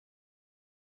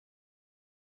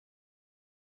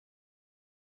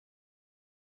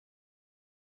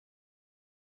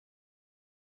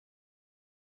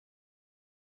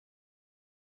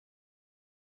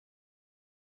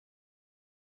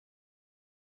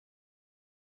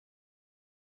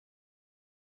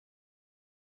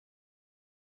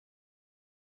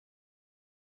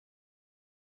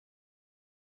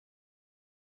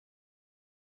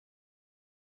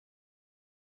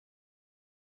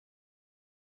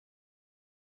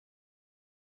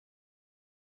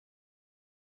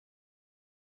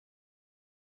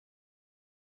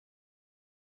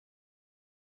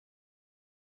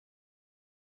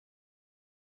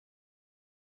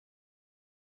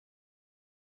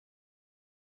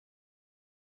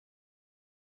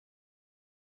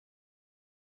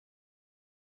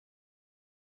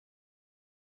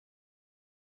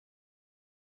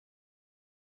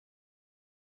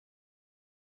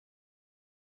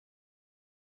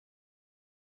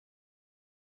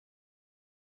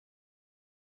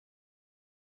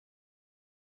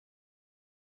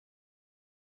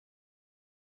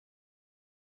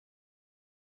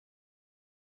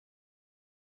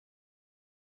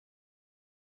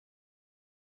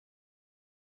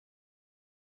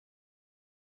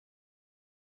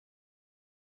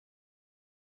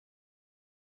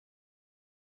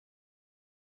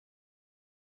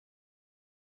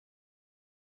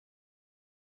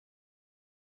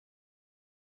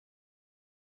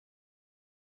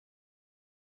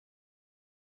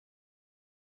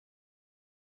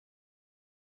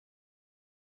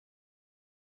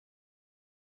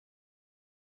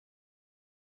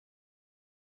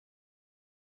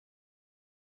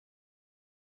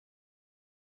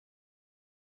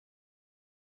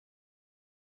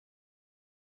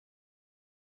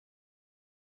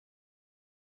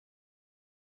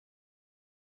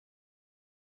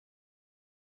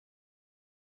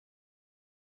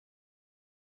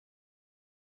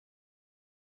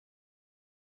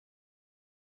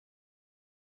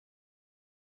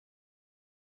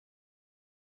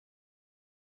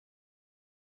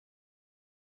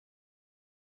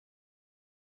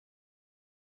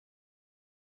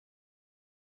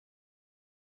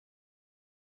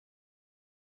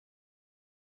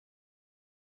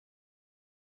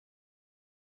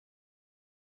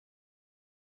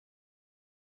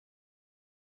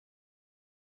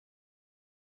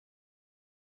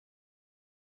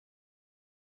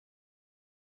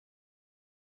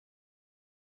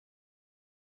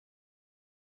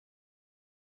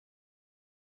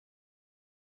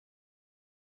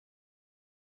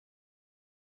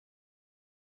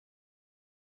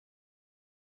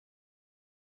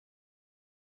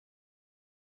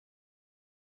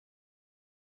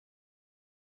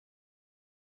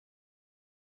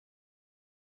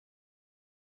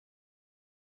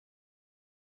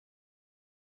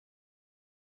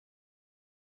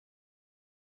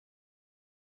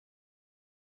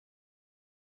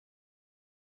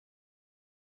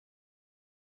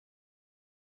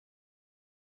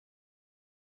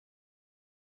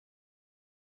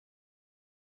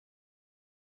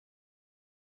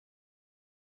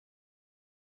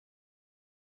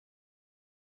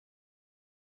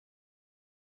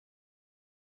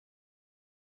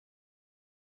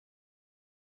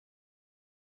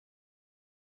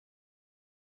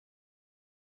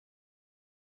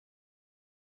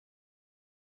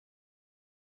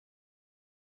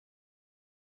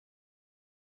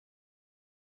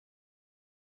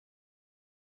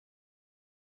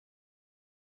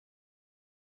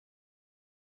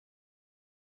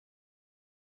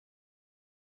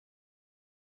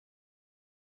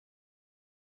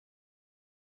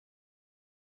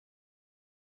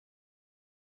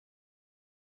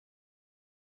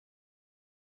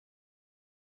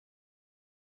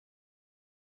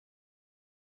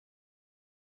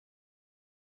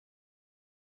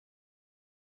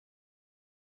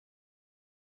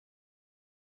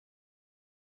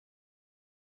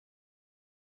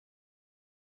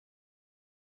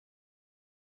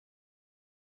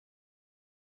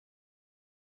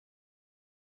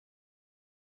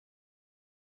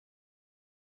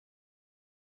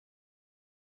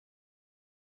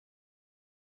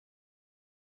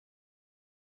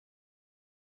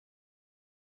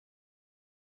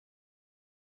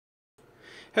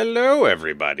Hello,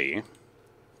 everybody.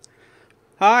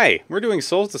 Hi, we're doing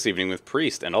Souls this evening with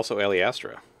Priest and also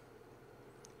Alliastra.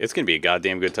 It's going to be a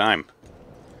goddamn good time.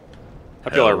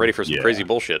 Hope y'all are ready for some crazy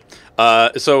bullshit.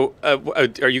 Are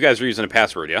you guys using a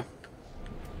password, yeah?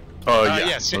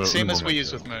 Yeah, same as we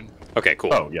use with Moon. Okay,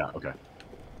 cool. Oh, yeah, okay.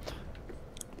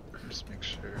 Just make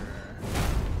sure.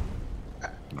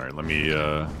 Alright, let me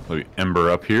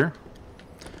ember up here.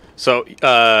 So,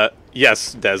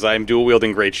 yes, Des, I'm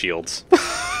dual-wielding great shields.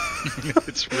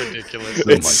 It's ridiculous.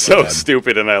 It's so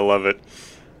stupid, and I love it.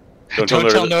 Don't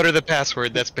tell Noder the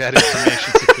password. That's bad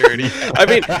information security. I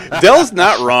mean, Dell's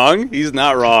not wrong. He's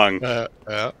not wrong.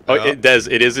 Des,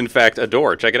 it is in fact a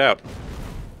door. Check it out.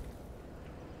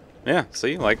 Yeah,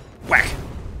 see? Like, whack.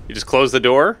 You just close the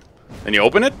door, and you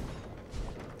open it.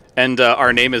 And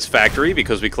our name is Factory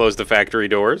because we closed the factory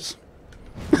doors.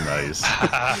 Nice.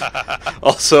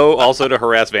 also to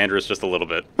harass Vandrus just a little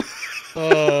bit.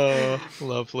 Oh,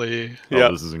 lovely. Oh,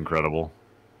 yep. This is incredible.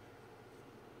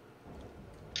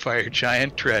 Fire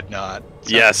Giant Dreadnought.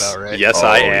 Sounds yes, about right. yes,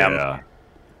 I am. Yeah.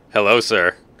 Hello,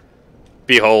 sir.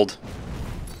 Behold.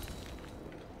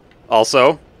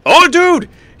 Also, oh, dude,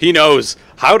 he knows.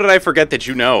 How did I forget that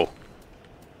you know?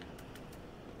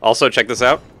 Also, check this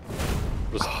out.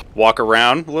 Just walk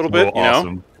around a little bit, you know.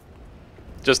 Awesome.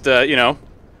 Just you know,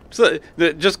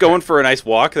 just going for a nice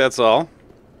walk. That's all.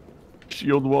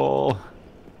 Shield wall.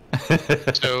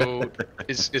 So,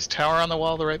 is tower on the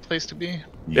wall the right place to be?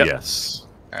 Yep. Yes.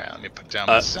 Alright, let me put down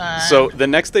the sign. So the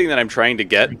next thing that I'm trying to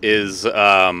get is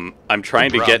I'm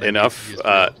trying to get enough.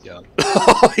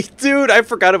 Oh, dude, I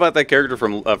forgot about that character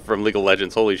from League of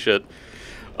Legends. Holy shit!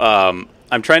 I'm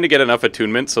trying to get enough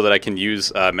attunement so that I can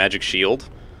use Magic Shield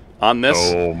on this.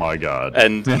 Oh my god!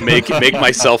 And make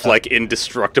myself like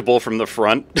indestructible from the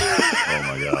front. Oh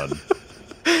my god!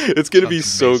 It's gonna be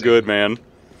so good, man.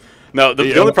 No,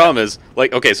 the only problem is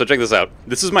like, okay, so check this out.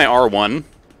 This is my R1.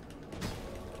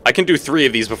 I can do 3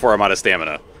 of these before I'm out of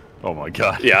stamina. Oh my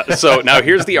god. Yeah, so now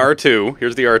here's the R2.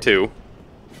 Here's the R2.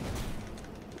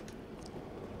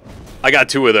 I got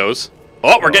 2 of those.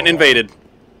 Oh, we're getting invaded.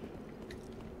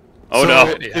 Oh, so,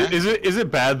 no. Is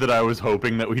it bad that I was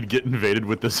hoping that we'd get invaded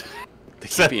with this? They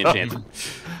can't be enchanted.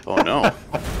 Oh, no.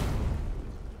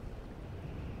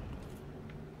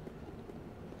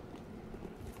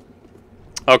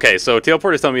 Okay, so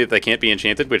Teleport is telling me that they can't be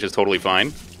enchanted, which is totally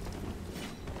fine.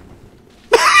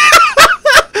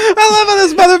 I love how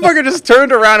this motherfucker just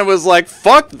turned around and was like,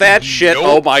 fuck that shit, Nope.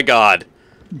 oh my god.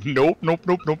 Nope.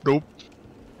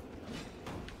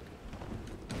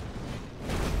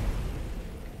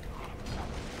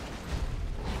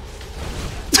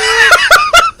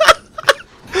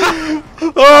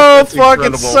 Oh, fuck, incredible.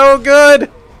 it's so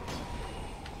good!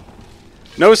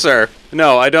 No, sir.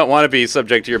 No, I don't want to be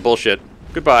subject to your bullshit.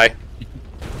 Goodbye.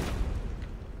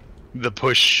 The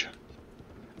push.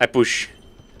 I push.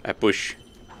 I push.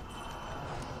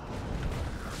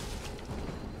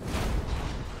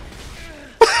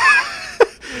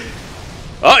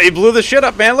 Oh, he blew the shit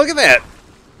up, man. Look at that.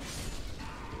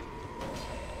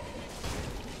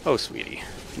 Oh, sweetie.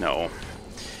 No.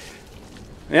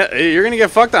 Yeah, you're gonna get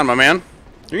fucked on, my man.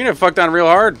 You're gonna get fucked on real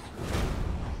hard.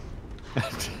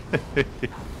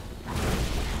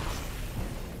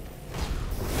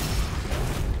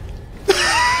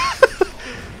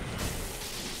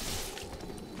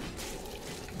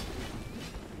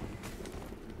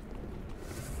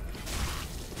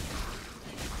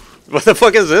 What the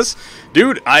fuck is this?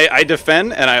 Dude, I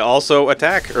defend and I also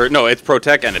attack. Or, no, it's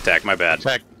protect and attack, my bad.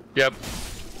 Attack. Yep.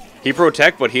 He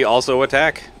protect, but he also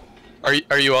attack.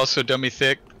 Are you also dummy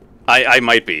thick? I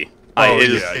might be.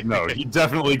 Yeah, no, he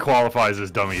definitely qualifies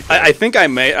as dummy. I think I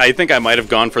might have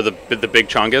gone for the big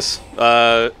Chungus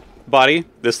body.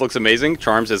 This looks amazing.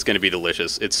 Charms is going to be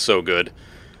delicious. It's so good.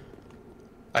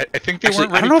 I think they Actually,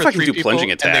 weren't ready I don't know for if I can 3 do people,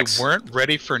 plunging attacks. and they weren't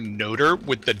ready for Noder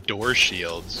with the door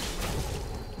shields.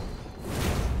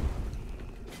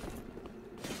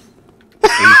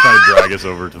 He's trying to drag us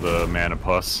over to the mana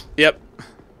pus. Yep.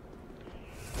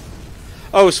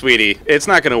 Oh, sweetie, it's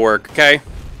not going to work. Okay.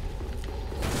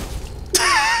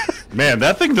 Man,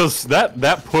 that thing does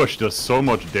that push does so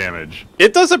much damage.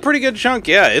 It does a pretty good chunk.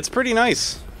 Yeah, it's pretty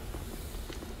nice.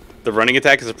 The running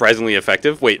attack is surprisingly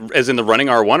effective. Wait, as in the running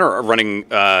R1 or running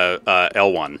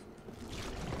L1?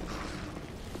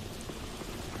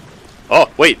 Oh,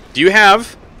 wait. Do you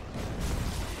have...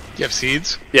 Do you have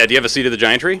seeds? Yeah, do you have a Seed of the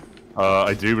Giant Tree?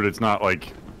 I do, but it's not,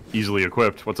 like, easily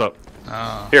equipped. What's up?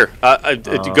 Here,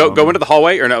 go into the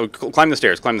hallway, or no, climb the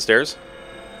stairs, climb the stairs.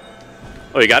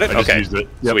 Oh, you got it? I just Okay, used it.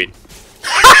 Yep. sweet.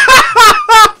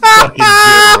 Fucking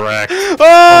get wrecked. Oh,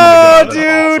 my God,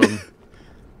 dude! awesome.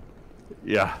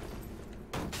 Yeah.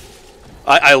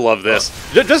 I love this.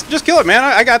 Just kill it, man.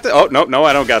 I got this. Oh no,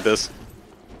 I don't got this.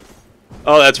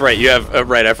 Oh, that's right. You have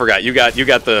right. I forgot. You got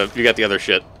the other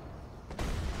shit.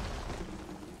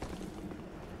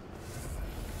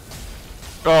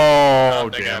 Oh,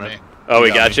 damn it. Oh,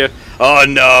 he got you. Oh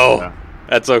no. Yeah.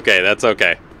 That's okay. That's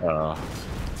okay. That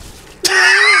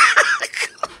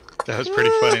was pretty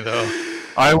funny though.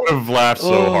 I would have laughed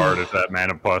so hard if that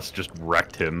Manapus just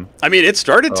wrecked him. I mean, it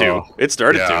started to. It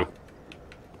started to.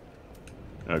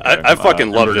 Okay. I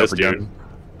fucking love this, dude.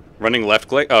 Running left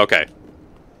click? Oh, okay.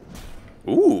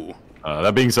 Ooh.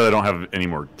 That being said, I don't have any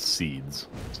more seeds,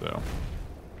 so...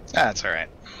 That's alright.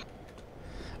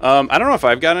 I don't know if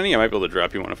I've got any. I might be able to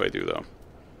drop you one if I do, though.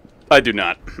 I do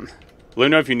not. Let me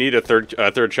know if you need a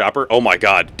third chopper. Oh my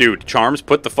god. Dude, Charms,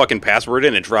 put the fucking password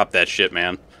in and drop that shit,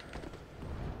 man.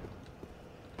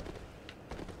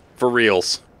 For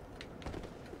reals.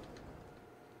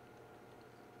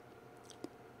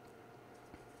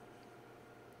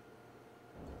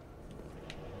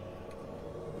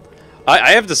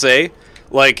 I have to say,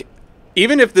 like,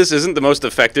 even if this isn't the most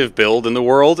effective build in the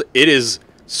world, it is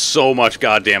so much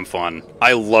goddamn fun.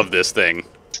 I love this thing.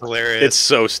 It's hilarious. It's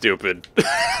so stupid.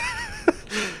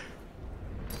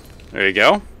 There you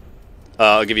go.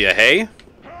 I'll give you a hay.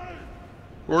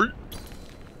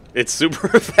 It's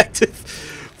super effective.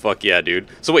 Fuck yeah, dude.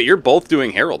 So wait, you're both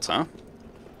doing heralds, huh?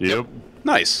 Yep.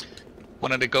 Nice.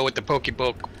 Wanted to go with the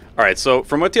Pokebook. Alright, so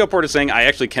from what Tailport is saying, I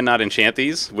actually cannot enchant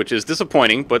these, which is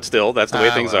disappointing, but still, that's the way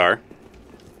things are.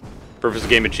 Purpose of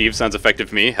game achieved sounds effective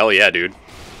to me. Hell yeah, dude.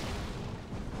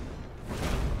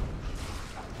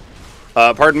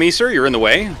 Pardon me, sir, you're in the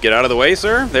way. Get out of the way,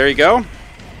 sir. There you go.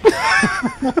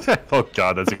 Oh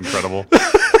god, that's incredible.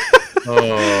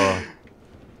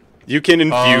 You can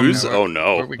infuse. Oh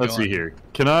no. Let's see here.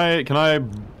 Can I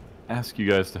ask you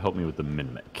guys to help me with the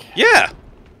mimic? Yeah.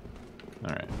 All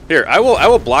right. Here, I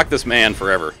will block this man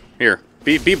forever. Here,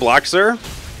 be blocked, sir.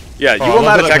 Yeah, you will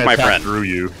not attack my friend. Through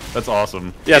you. That's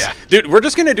awesome. Yes, yeah. Dude, we're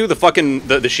just gonna do the fucking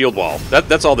the shield wall.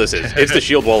 That's all this is. It's the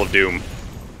shield wall of doom.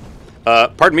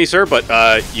 Pardon me, sir, but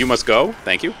you must go.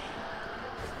 Thank you.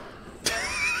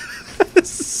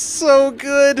 So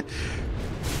good.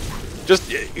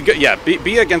 Just yeah,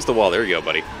 be against the wall. There you go,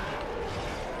 buddy.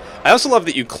 I also love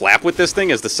that you clap with this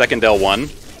thing as the second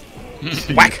L1.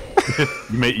 Whack.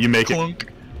 you make it.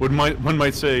 One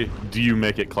might say, do you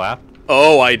make it clap?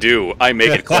 Oh, I do. I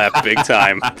make it clap big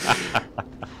time.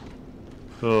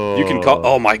 You can call.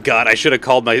 Oh my god, I should have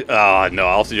called my. No,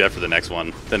 I'll do that for the next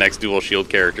one. The next dual shield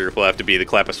character will have to be the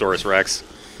Claposaurus Rex.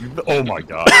 Oh my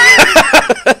god,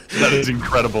 that is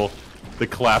incredible. The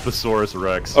Claposaurus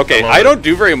Rex. Okay, I don't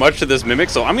do very much to this mimic,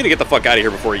 so I'm gonna get the fuck out of here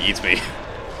before he eats me.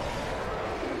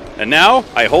 And now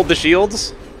I hold the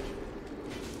shields.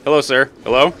 Hello, sir.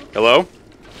 Hello? Hello?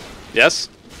 Yes?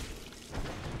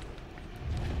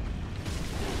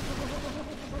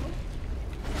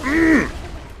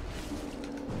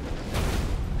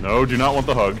 No, do not want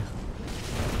the hug.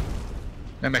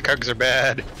 Mimic hugs are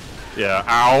bad. Yeah,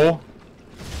 ow.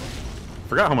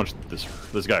 Forgot how much this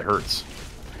guy hurts.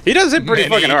 He does hit pretty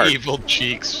fucking hard. Evil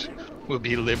cheeks will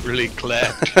be liberally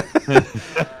clapped.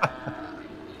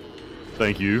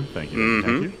 Thank you, thank you,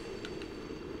 thank you.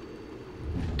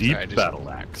 Deep battle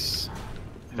axe.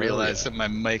 Realized that my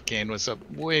mic gain was up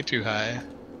way too high.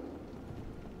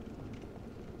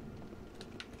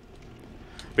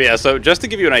 But yeah, so just to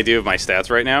give you an idea of my stats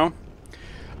right now,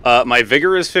 my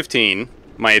vigor is 15,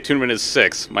 my attunement is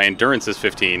 6, my endurance is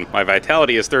 15, my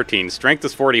vitality is 13, strength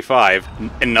is 45,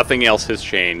 and nothing else has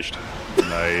changed.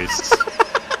 Nice.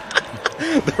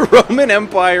 The Roman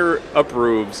Empire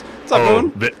approves. What's up,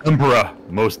 Moon? The Emperor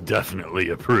most definitely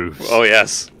approves. Oh,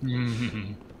 yes.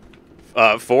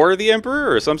 For the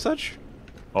Emperor or some such?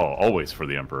 Oh, always for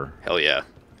the Emperor. Hell yeah.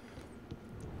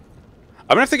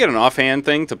 I'm gonna have to get an offhand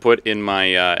thing to put in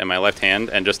my left hand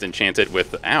and just enchant it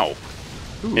with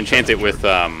enchant it with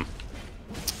a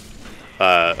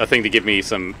thing to give me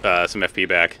some FP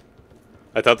back.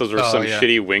 I thought those were some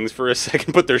shitty wings for a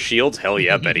second, but they're shields. Hell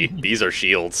yeah, Betty. These are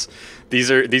shields.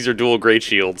 These are dual great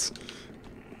shields.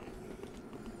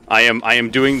 I am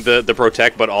doing the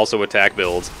protect but also attack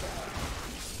build.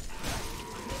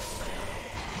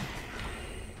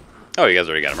 Oh, you guys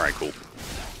already got him. All right, cool.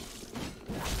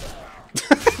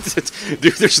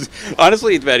 Dude, there's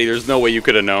honestly, Betty, there's no way you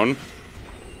could have known,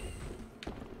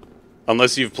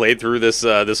 unless you've played through this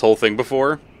this whole thing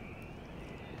before.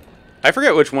 I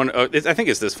forget which one. I think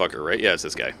it's this fucker, right? Yeah, it's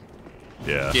this guy.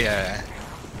 Yeah. Yeah.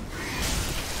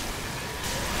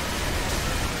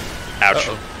 Ouch.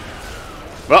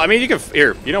 Well, I mean, you can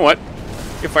here. You know what?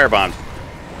 You can firebomb.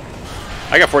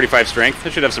 I got 45 strength. I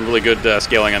should have some really good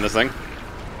scaling on this thing.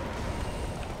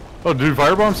 Oh, do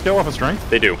firebombs scale off of strength?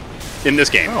 They do. In this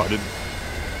game. Oh, I didn't.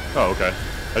 Oh, okay.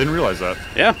 I didn't realize that.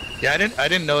 Yeah. Yeah, I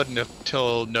didn't know it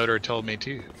until Noder told me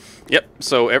too. Yep.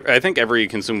 So I think every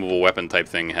consumable weapon type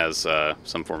thing has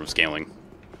some form of scaling.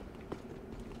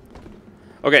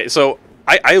 Okay, so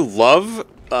I love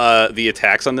the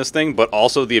attacks on this thing, but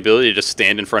also the ability to just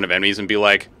stand in front of enemies and be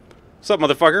like, "What's up,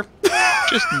 motherfucker?"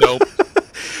 Just nope.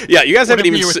 Yeah, you guys haven't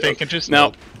even you were thinking, just now.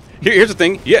 nope. Here's the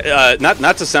thing. Yeah,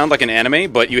 not to sound like an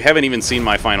anime, but you haven't even seen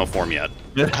my final form yet.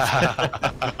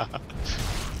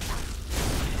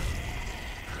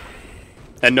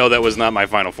 And no, that was not my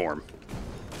final form.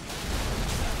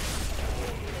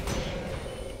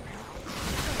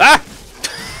 Ah!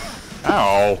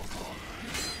 Ow.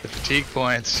 The fatigue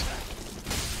points.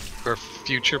 Or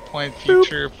future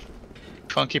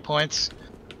funky points.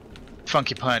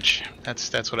 Funky punch.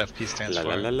 That's what FP stands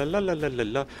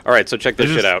for. All right, so check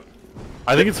this shit out.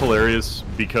 I think it's hilarious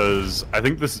because I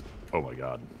think this. Oh my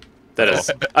god. That is.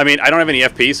 I mean, I don't have any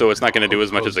FP, so it's not going to do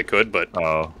as much as it could, but.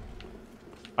 Oh.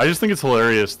 I just think it's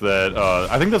hilarious that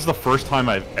I think that's the first time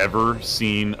I've ever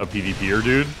seen a PvPer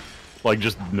dude like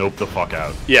just nope the fuck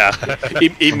out. Yeah,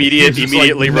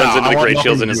 immediately like, runs into the Great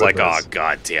Shields to and is do like, with "Oh this."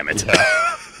 god damn it,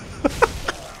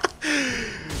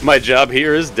 my job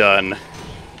here is done."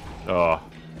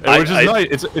 Which is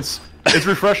nice. It's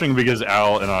refreshing because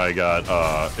Al and I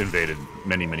got invaded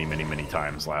many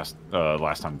times last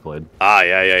time we played. Ah,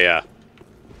 yeah.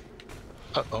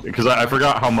 Uh-oh. Because I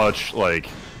forgot how much like.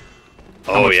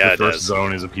 How much the first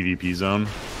zone is a PvP zone.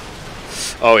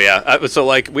 Oh yeah, so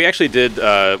like we actually did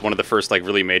one of the first like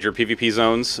really major PvP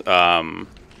zones the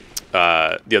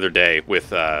other day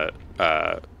with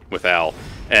Al,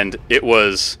 and it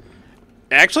was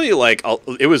actually like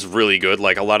it was really good.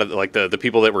 Like a lot of like the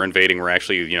people that were invading were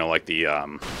actually like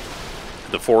the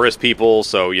forest people,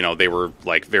 so they were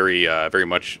like very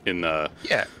much in the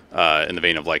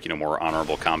vein of like more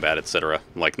honorable combat, etc.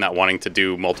 Like not wanting to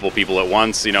do multiple people at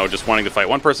once, just wanting to fight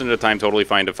one person at a time. Totally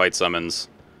fine to fight summons.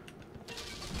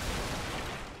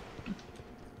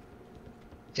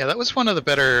 Yeah, that was one of the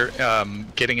better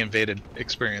getting invaded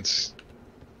experiences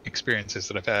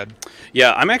that I've had.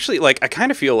 Yeah, I'm actually like I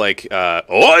kind of feel like there's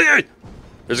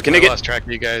a Knigget. I lost track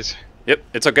of you guys. Yep,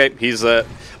 it's okay. He's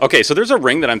okay. So there's a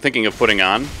ring that I'm thinking of putting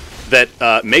on that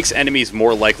makes enemies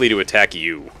more likely to attack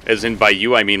you. As in by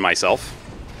you, I mean myself.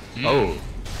 Oh.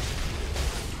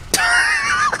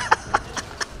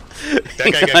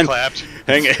 That guy got clapped.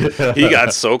 He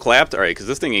got so clapped. All right, because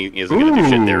this thing isn't going to do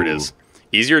shit. There it is.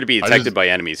 Easier to be detected by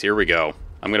enemies. Here we go.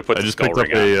 I'm going to put the skull ring on. I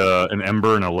just picked up an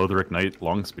Ember and a Lothric Knight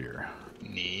long spear.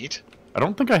 Neat. I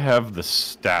don't think I have the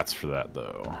stats for that,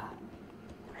 though.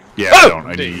 Yeah, I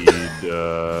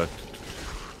don't.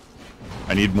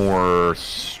 I need more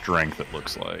strength, it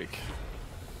looks like.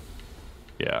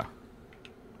 Yeah.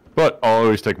 But I'll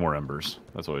always take more embers.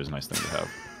 That's always a nice thing to have.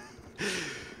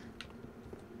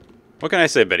 What can I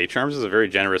say, Betty? Charms is a very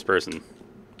generous person.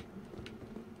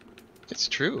 It's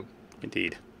true.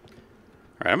 Indeed.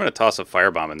 All right, I'm going to toss a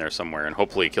firebomb in there somewhere and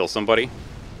hopefully kill somebody.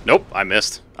 Nope, I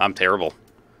missed. I'm terrible.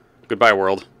 Goodbye,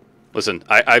 world. Listen,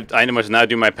 I must now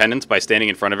do my penance by standing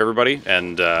in front of everybody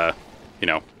and,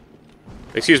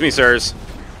 Excuse me, sirs.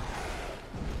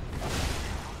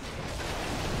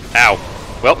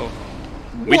 Ow. Well,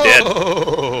 we did.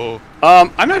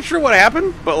 I'm not sure what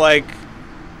happened, but, like...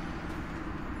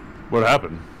 What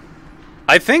happened?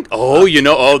 I think... Oh,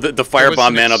 the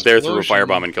firebomb man up there threw a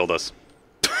firebomb and killed us.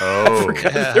 Oh. I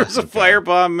forgot there was a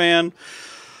firebomb man.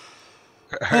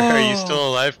 Are you still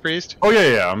alive, priest? Oh,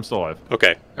 yeah, I'm still alive.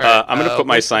 Okay. Right, I'm going to put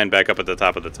my sign back up at the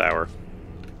top of the tower.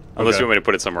 Unless you want me to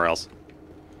put it somewhere else.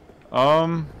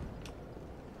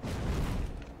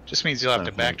 Just means you'll have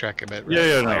to backtrack a bit. Right?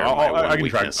 Yeah, no, I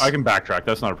can backtrack.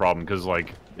 That's not a problem, because,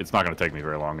 like, it's not going to take me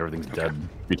very long. Everything's dead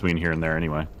between here and there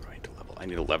anyway. Right, to level. I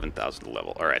need 11,000 to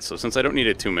level. Alright, so since I don't need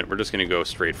a 2-minute, we're just going to go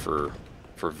straight for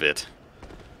Vit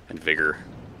and Vigor.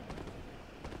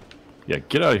 Yeah,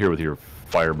 get out of here with your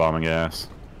firebombing ass.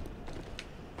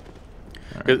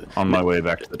 Right, on my way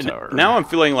back to the tower. Now I'm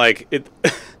feeling like it...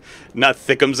 Not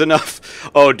thickums enough.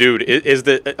 Oh, dude, is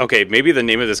the... Okay, maybe the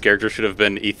name of this character should have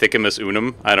been Ethicimus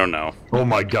Unum. I don't know. Oh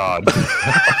my god.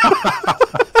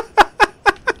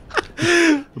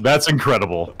 That's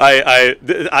incredible.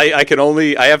 I can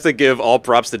only... I have to give all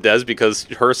props to Des because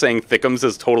her saying thickums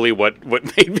is totally what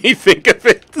made me think of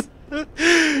it.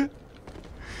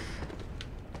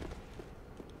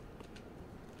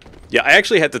 Yeah, I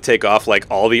actually had to take off, like,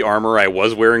 all the armor I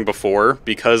was wearing before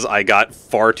because I got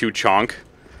far too chonk.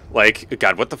 Like,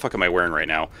 God, what the fuck am I wearing right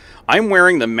now? I'm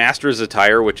wearing the Master's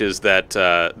Attire, which is that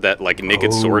like,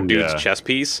 naked sword dude's chest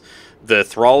piece. the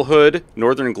Thrall Hood,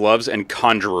 Northern Gloves, and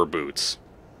Conjurer Boots.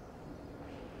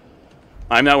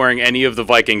 I'm not wearing any of the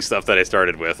Viking stuff that I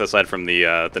started with, aside from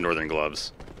the Northern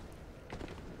Gloves.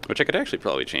 Which I could actually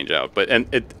probably change out. But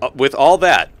with all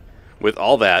that, where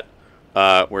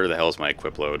the hell is my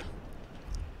equip load?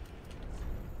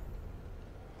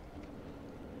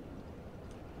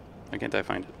 Why can't I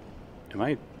find it? Am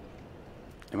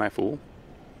I a fool?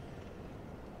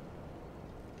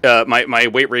 My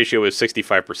weight ratio is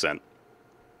 65%.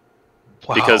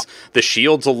 Wow. Because the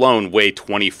shields alone weigh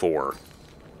 24.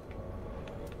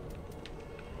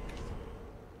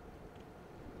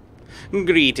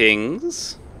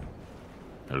 Greetings.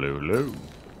 Hello, hello.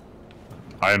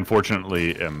 I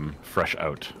unfortunately am fresh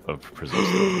out of prison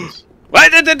stories.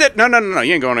 What? No,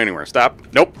 you ain't going anywhere. Stop.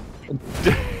 Nope.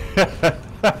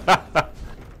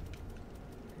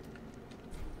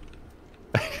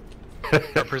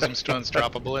 Are Prism Stones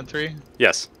droppable in 3?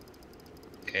 Yes.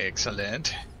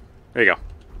 Excellent. There you go.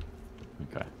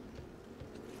 Okay.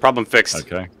 Problem fixed.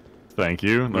 Okay. Thank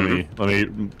you. Let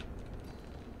me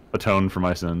atone for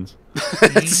my sins.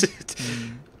 That's it.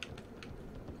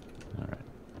 All right.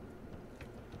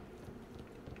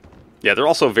 Yeah, they're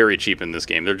also very cheap in this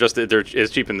game. They're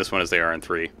as cheap in this one as they are in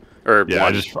 3. Or Yeah,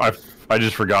 1. I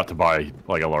just forgot to buy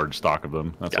like a large stock of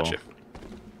them. That's Gotcha.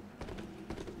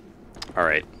 All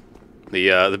right.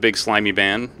 The big slimy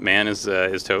man is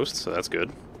toast, so that's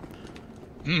good.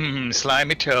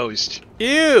 Slimy toast.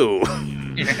 Ew.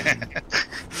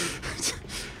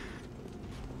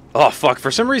 Oh fuck!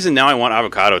 For some reason now I want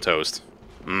avocado toast.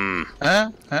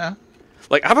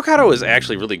 Like avocado is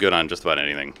actually really good on just about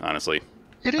anything, honestly.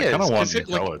 It all. is. I kind of want 'cause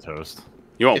Nutella toast.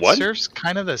 You want it what? serves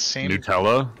kind of the same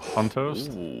Nutella on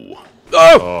toast? Ooh.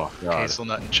 Oh! Oh, God.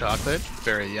 hazelnut and chocolate.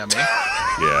 Very yummy.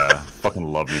 Yeah. Fucking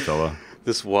love Nutella.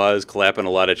 This was clapping a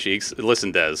lot of cheeks.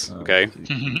 Listen, Des, okay?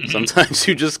 Sometimes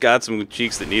you just got some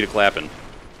cheeks that need a clapping.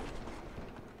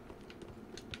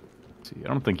 See, I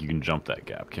don't think you can jump that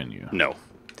gap, can you? No.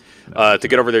 To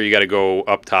get over there, you got to go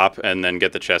up top and then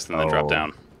get the chest and then drop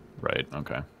down. Right,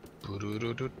 okay.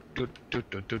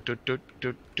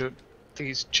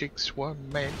 These cheeks were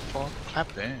made for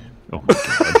clapping. Oh my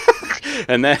God.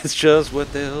 And that's just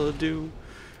what they'll do.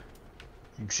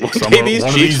 Exactly. Okay, these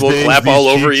cheeks will clap all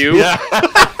over you. Yeah.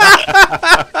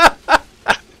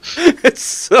 It's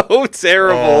so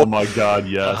terrible. Oh my God,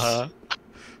 yes.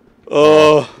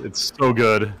 Oh. It's so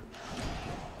good.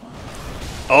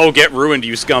 Oh, get ruined,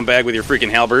 you scumbag, with your freaking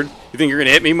halberd. You think you're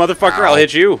gonna hit me, motherfucker? Ow. I'll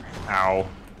hit you. Ow.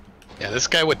 Yeah, this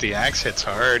guy with the axe hits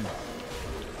hard.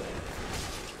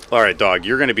 Alright, dog,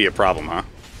 you're gonna be a problem, huh?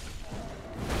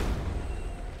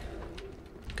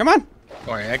 Come on.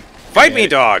 Or Fight me,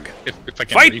 dog. If I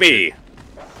can Fight reach me. it.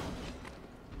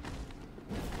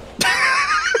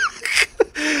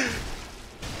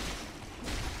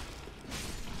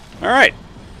 Alright.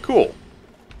 Cool.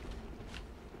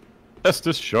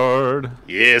 Estus shard.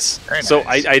 Yes. Very So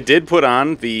nice. I did put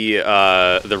on the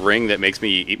ring that makes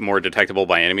me more detectable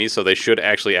by enemies, so they should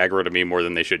actually aggro to me more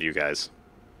than they should you guys.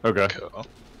 Okay. Cool.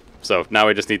 So now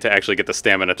I just need to actually get the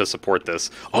stamina to support this.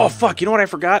 Oh, fuck. You know what I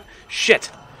forgot? Shit.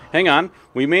 Hang on.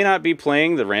 We may not be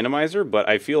playing the randomizer, but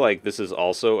I feel like this is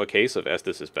also a case of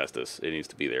Estus is Bestus. It needs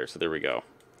to be there. So there we go.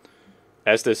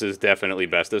 Estus is definitely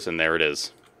Bestus, and there it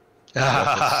is.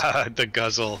 The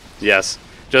guzzle. Yes.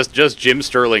 Just Jim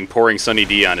Sterling pouring Sunny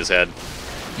D on his head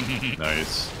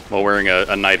Nice. while wearing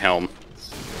a knight helm.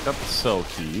 Got the cell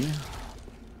key.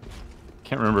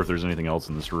 Can't remember if there's anything else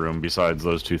in this room besides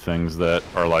those two things that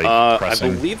are like I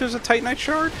pressing. believe there's a Titanite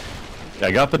shard.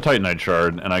 I got the Titanite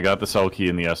shard and I got the cell key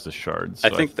and the Estus shard. So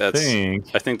I think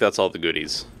that's all the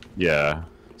goodies. Yeah.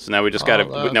 So now we just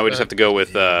have to go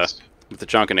with the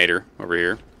Chunkinator over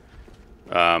here.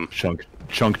 Chunk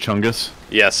Chungus.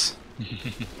 Yes.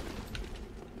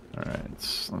 All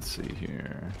right. Let's see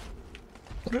here.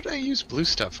 What did I use blue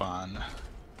stuff on?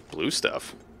 Blue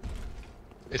stuff.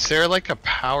 Is there like a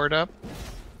powered up?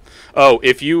 Oh,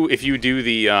 if you do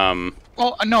the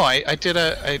Well, no,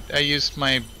 I used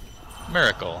my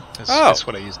miracle. That's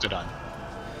what I used it on.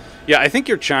 yeah, I think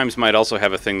your chimes might also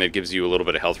have a thing that gives you a little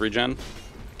bit of health regen.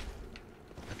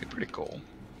 That'd be pretty cool.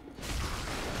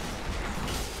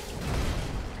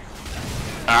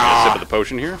 A sip of the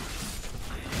potion here.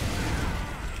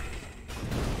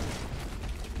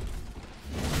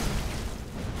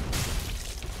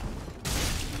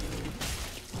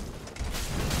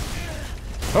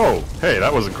 Oh, hey,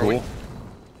 that wasn't cool.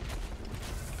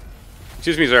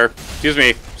 Excuse me, sir. Excuse me.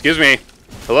 Excuse me.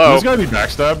 Hello. Who's gonna be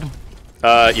backstabbed?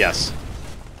 Yes.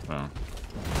 Oh.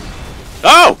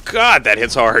 Oh God, that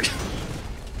hits hard.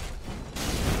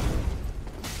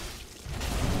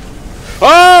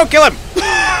 Oh, kill him!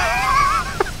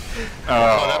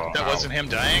 Oh, that wasn't him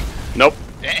dying? Nope.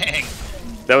 Dang.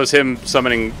 That was him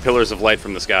summoning pillars of light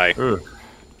from the sky. Ugh.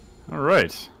 All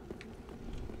right.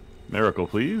 Miracle,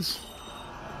 please.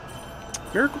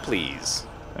 Miracle, please.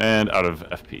 And out of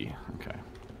FP. Okay.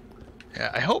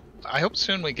 Yeah, I hope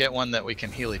soon we get one that we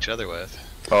can heal each other with.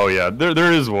 Oh yeah,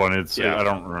 there is one. It's Yeah. I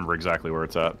don't remember exactly where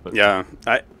it's at. But Yeah,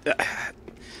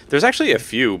 there's actually a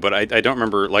few, but I don't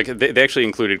remember. Like they actually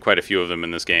included quite a few of them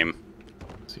in this game.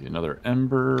 Let's see, another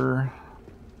Ember.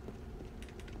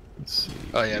 Let's see.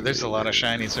 Oh yeah, there's a lot of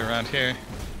shinies around here.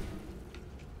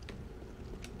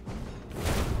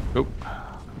 Oh,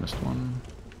 missed one.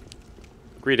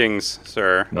 Greetings,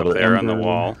 sir. Another Up there on the Ember.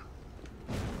 wall.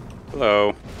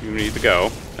 Hello. You need to go.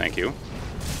 Thank you.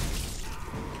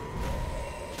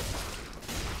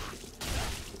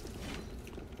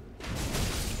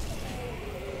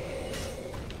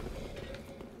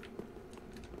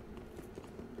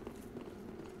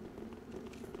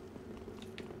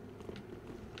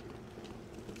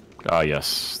 Ah,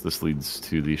 yes. This leads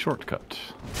to the shortcut.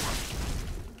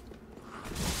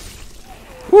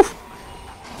 Whew.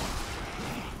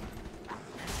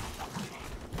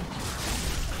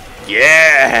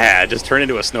 Yeah! Just turn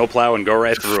into a snowplow and go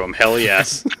right through them. Hell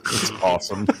yes. It's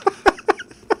awesome.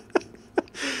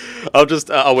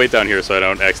 I'll wait down here so I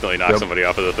don't accidentally knock somebody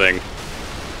off of the thing.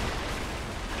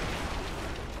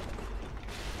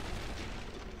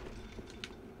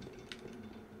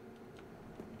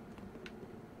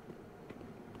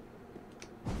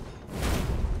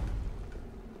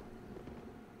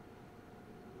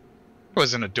 There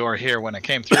wasn't a door here when I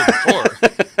came through before.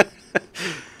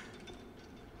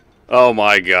 Oh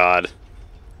my god.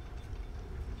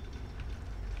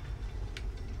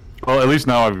 Well, at least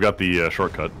now I've got the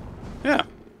shortcut. Yeah.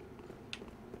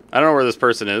 I don't know where this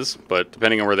person is, but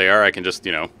depending on where they are, I can just,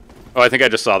 you know... Oh, I think I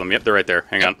just saw them. Yep, they're right there.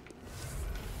 Hang on.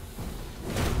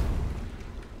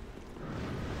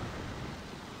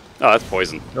 Oh, that's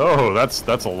poison. Oh, that's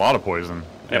a lot of poison,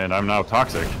 Yep. and I'm now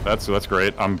toxic. That's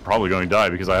great. I'm probably going to die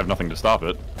because I have nothing to stop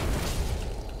it.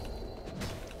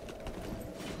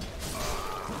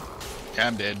 Yeah,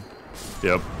 I'm dead.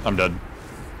 Yep, I'm dead.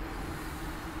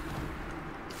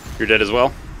 You're dead as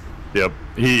well? Yep,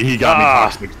 he got me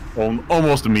toxic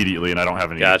almost immediately, and I don't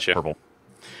have any Gotcha. purple.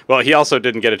 Well, he also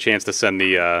didn't get a chance to send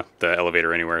the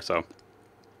elevator anywhere, so...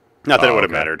 Not that it would have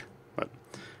okay. mattered, but...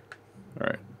 All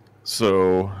right,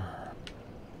 so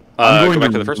go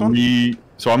back to the first one?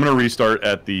 So I'm going to restart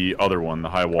at the other one, the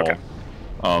high wall,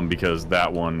 Okay. because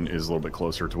that one is a little bit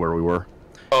closer to where we were.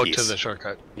 Oh, Yes. to the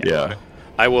shortcut. Yeah.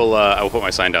 I will put my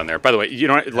sign down there. By the way, you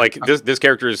know what, like this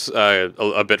character's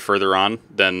a bit further on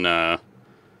than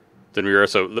we were,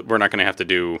 so we're not going to have to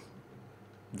do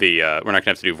the we're not going to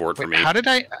have to do Vord for me. Wait,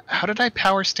 how did I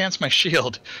power stance my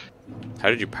shield? How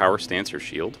did you power stance your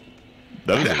shield?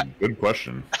 That is a good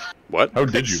question. What? How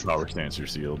did you power stance your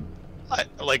shield? I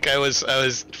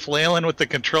was flailing with the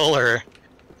controller.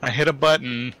 I hit a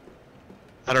button.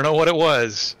 I don't know what it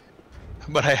was,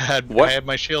 but I had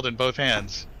my shield in both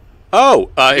hands.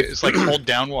 Oh, It's like hold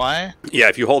down Y. yeah.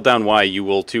 If you hold down Y, you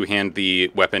will two-hand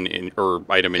the weapon or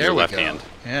item in your left hand.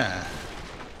 Yeah.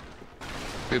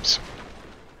 Oops.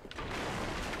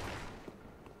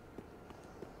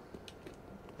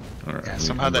 All right, Yeah,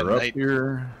 somehow that Ember up knight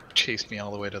here. chased me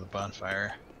all the way to the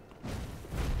bonfire.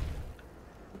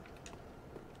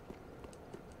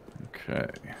 Okay.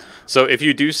 So if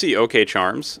you do see OK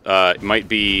Charms, it might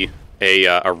be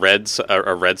a red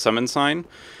summon sign.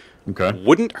 Okay.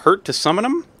 Wouldn't hurt to summon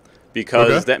him,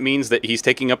 because that means that he's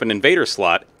taking up an invader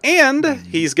slot, and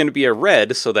he's going to be a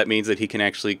red, so that means that he can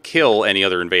actually kill any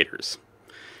other invaders.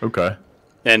 Okay.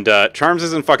 And Charms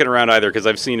isn't fucking around either, because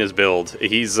I've seen his build.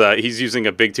 He's using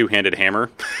a big two-handed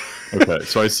hammer. Okay.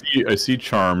 So I see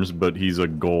Charms, but he's a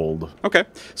gold. Okay,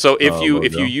 so if you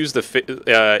logo. use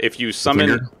if you summon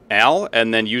finger? Al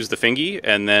and then use the fingy,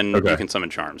 and then Okay. you can summon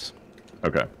Charms.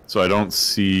 Okay. So I don't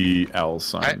see Al's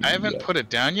sign. I haven't yet. put it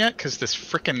down yet because this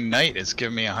frickin' knight is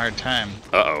giving me a hard time.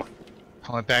 Uh-oh.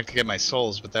 I went back to get my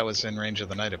souls, but that was in range of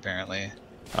the knight apparently.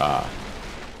 Ah.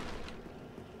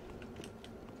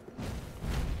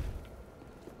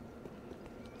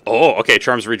 Oh, okay,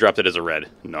 Charms redropped it as a red.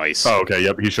 Nice. Oh, okay.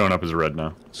 Yep. He's showing up as red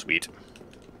now. Sweet.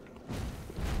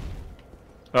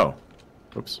 Oh.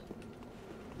 Oops.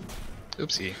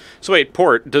 Oopsie. So wait,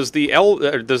 Port, does the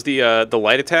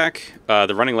light attack,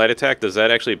 the running light attack, does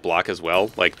that actually block as well,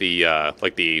 like the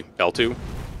L2,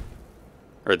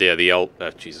 or the L?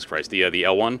 Jesus Christ, the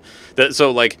L1. So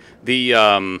like the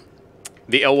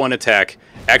L1 attack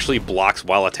actually blocks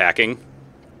while attacking,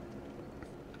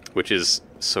 which is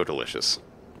so delicious.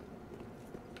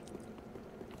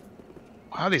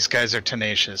 Wow, these guys are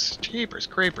tenacious. Jeepers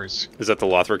creepers. Is that the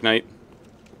Lothric Knight?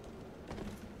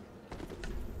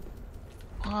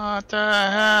 What the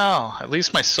hell? At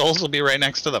least my souls will be right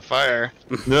next to the fire.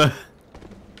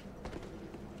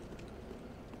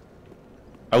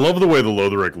 I love the way the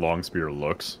Lothric Longspear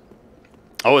looks.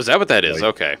 Oh, is that what that is?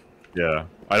 Like, okay. Yeah,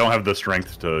 I don't have the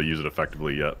strength to use it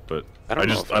effectively yet, but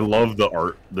I love the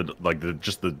art, the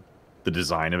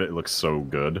design of it. It looks so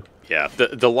good. Yeah,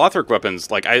 the Lothric weapons,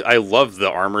 like I love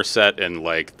the armor set and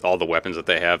like all the weapons that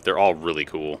they have. They're all really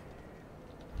cool.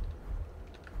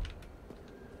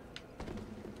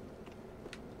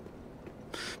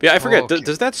 Yeah, I forget. Okay.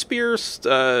 Does that spear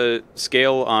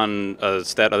scale on a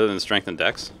stat other than strength and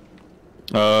dex?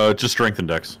 Just strength and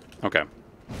dex. Okay.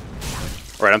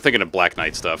 All right, I'm thinking of Black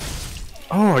Knight stuff.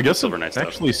 Oh, I guess Silver Knight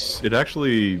it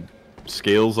actually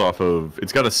scales off of.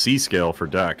 It's got a C scale for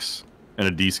dex and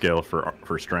a D scale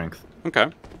for strength.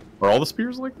 Okay. Are all the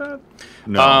spears like that?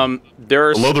 No.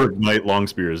 There's the Lothric Knight long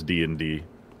spear is D and D.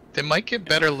 They might get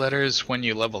better letters when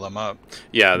you level them up.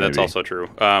 Yeah, that's also true.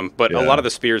 But a lot of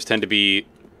the spears tend to be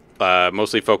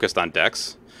mostly focused on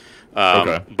dex.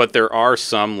 Okay. But there are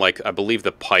some, like I believe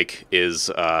the pike is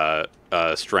a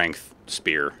strength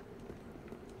spear.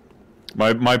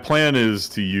 My plan is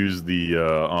to use the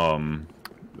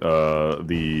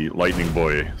lightning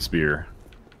boy spear,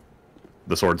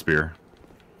 the sword spear,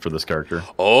 for this character.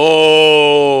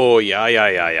 Oh,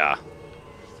 yeah.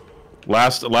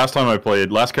 Last time I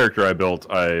played, last character I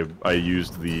built, I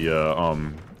used the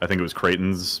I think it was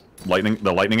Kraten's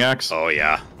lightning axe. Oh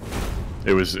yeah.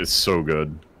 It's so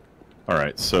good. All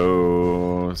right,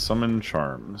 so summon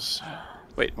charms.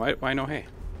 Wait, why no hay?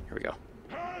 Here we go.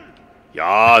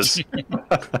 Yas.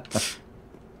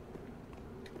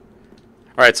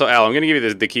 Alright, so Al, I'm going to give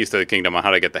you the keys to the kingdom on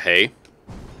how to get the hay.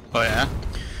 Oh, yeah?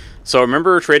 So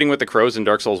remember trading with the crows in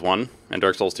Dark Souls 1 and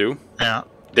Dark Souls 2? Yeah.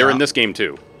 They're in this game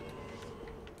too.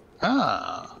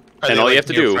 Ah. And all you have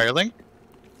to do... Firelink?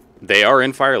 They are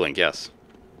in Firelink, yes.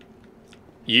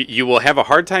 You will have a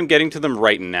hard time getting to them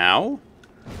right now,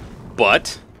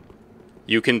 but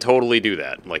you can totally do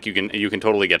that. Like, you can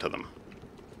totally get to them.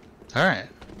 Alright.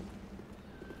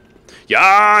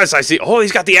 Yes, I see. Oh,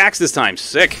 he's got the axe this time.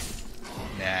 Sick.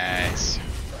 Nice.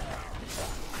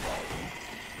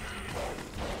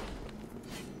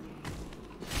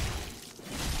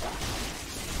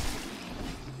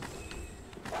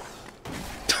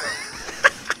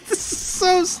 This is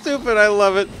so stupid. I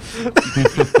love it.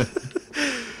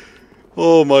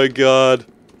 Oh my god.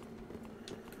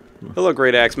 Hello,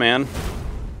 Great Axe Man.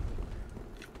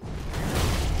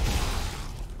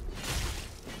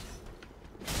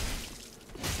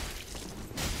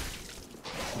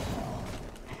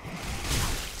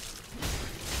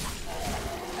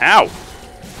 Ow!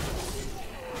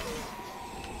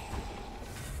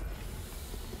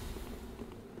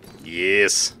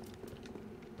 Yes.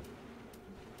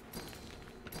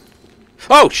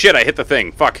 Oh shit! I hit the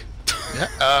thing. Fuck.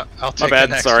 Yeah, I'll take My bad.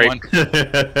 the next Sorry. one.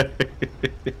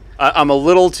 I'm a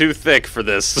little too thick for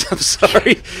this. I'm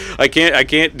sorry. I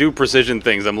can't do precision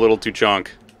things. I'm a little too chunk.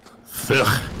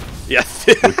 Yeah.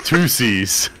 With 2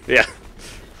 C's. Yeah.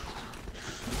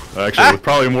 Actually, with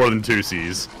probably more than 2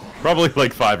 C's. Probably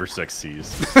like 5 or 6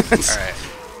 C's. Alright.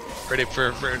 Ready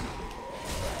for...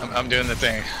 I'm doing the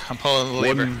thing. I'm pulling the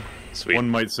lever. Sweet. One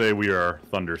might say we are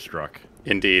thunderstruck.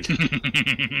 Indeed.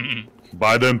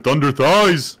 By them thunder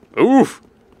thighs! Oof.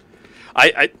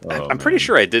 I'm pretty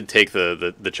sure I did take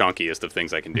the chunkiest of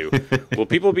things I can do. Will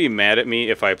people be mad at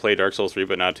me if I play Dark Souls 3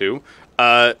 but not 2?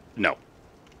 No.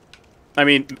 I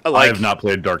mean, like... I have not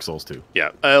played Dark Souls 2.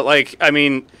 Yeah. I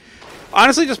mean...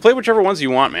 Honestly, just play whichever ones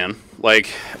you want, man.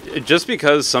 Like, just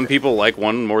because some people like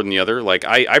one more than the other, like,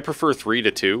 I prefer 3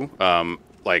 to 2.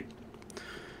 Like,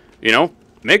 you know,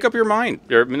 make up your mind.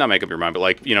 Or, not make up your mind, but,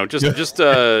 like, you know, God,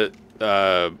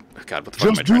 what the fuck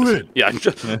am I trying to say? Yeah,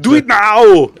 just do it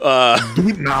now! Do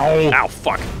it now! Ow,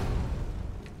 fuck.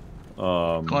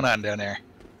 What's going on down there?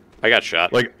 I got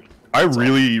shot. Like, I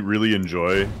really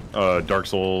enjoy Dark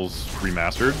Souls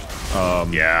Remastered.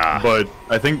 Yeah. But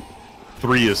I think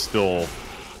 3 is still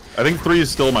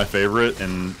my favorite,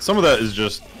 and some of that is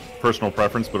just personal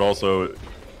preference, but also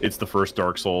it's the first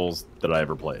Dark Souls that I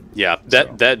ever played. Yeah,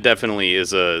 that definitely is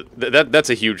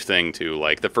that's a huge thing too.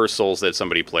 Like the first Souls that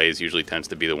somebody plays usually tends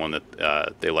to be the one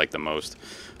that they like the most.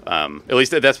 At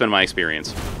least that's been my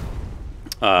experience.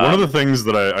 One of the things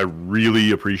that I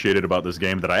really appreciated about this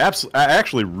game that I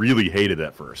actually really hated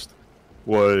at first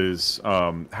was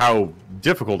how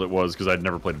difficult it was because I'd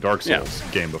never played a Dark Souls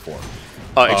game before.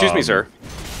 Excuse me, sir.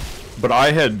 But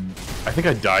I think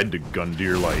I died to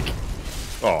Gundyr like,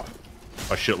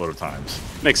 a shitload of times.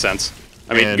 Makes sense.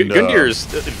 I mean, Gundir's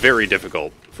very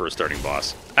difficult for a starting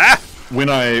boss. Ah! When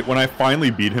I finally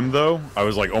beat him, though, I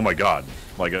was like, oh my god,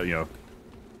 like, you know,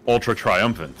 ultra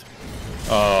triumphant.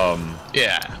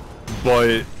 Yeah.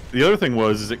 But the other thing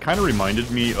was, it kind of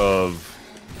reminded me of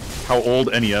how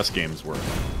old NES games were.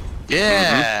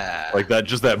 Yeah. Like that,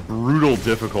 just that brutal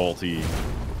difficulty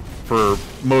for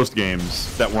most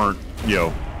games that weren't, you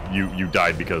know, you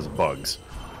died because of bugs.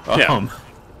 Yeah.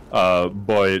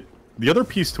 But the other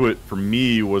piece to it for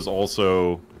me was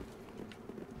also,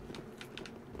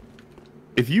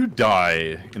 if you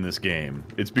die in this game,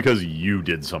 it's because you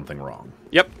did something wrong.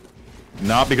 Yep.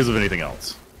 Not because of anything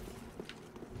else.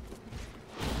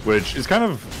 Which is kind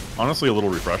of, honestly, a little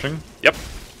refreshing. Yep.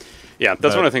 Yeah,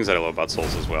 that's one of the things that I love about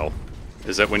Souls as well.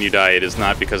 Is that when you die, it is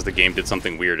not because the game did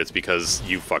something weird, it's because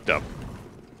you fucked up.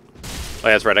 Oh,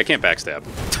 yeah, that's right, I can't backstab.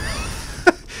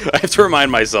 I have to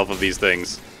remind myself of these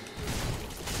things.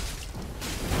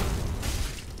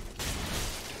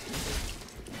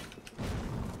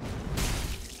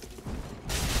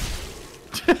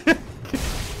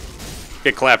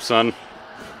 Get clapped, son.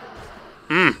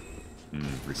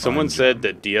 Someone said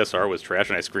that DSR was trash,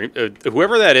 and I screamed.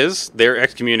 Whoever that is, they're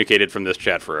excommunicated from this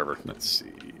chat forever. Let's see.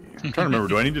 I'm trying to remember.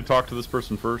 Do I need to talk to this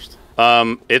person first?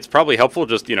 It's probably helpful.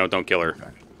 Just, you know, don't kill her. Okay.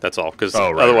 That's all. Because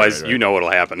otherwise, you know what'll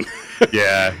happen.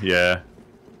 Yeah, yeah.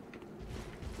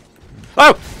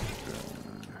 Oh!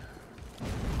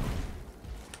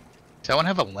 Does that one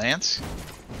have a lance?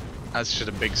 That's just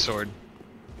a big sword.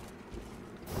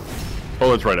 Oh,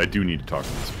 that's right. I do need to talk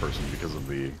to this person because of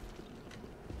the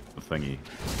thingy.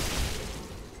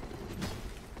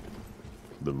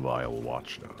 The vile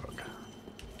watchdog.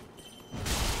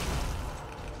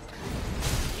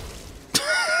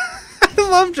 I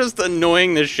love just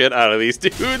annoying the shit out of these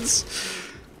dudes.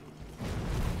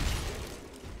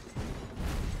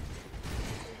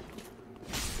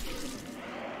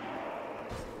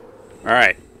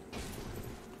 Alright.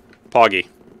 Poggy.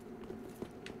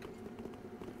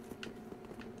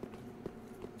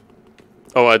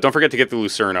 Oh, don't forget to get the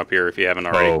Lucerne up here if you haven't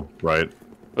already. Oh, right.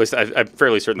 At least I'm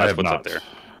fairly certain that's what's up there.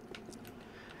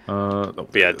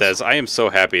 But yeah, Des, I am so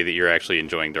happy that you're actually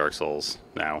enjoying Dark Souls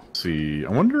now. Let's see, I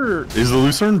wonder, is the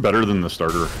Lucerne better than the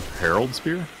starter Herald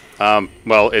Spear? Well,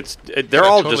 they're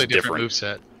all totally just different.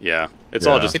 Moveset. Yeah, it's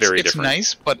all just very different. It's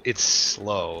nice, but it's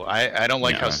slow. I don't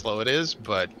like how slow it is,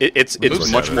 but it's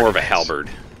much more of a halberd.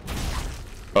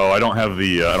 Oh, I don't have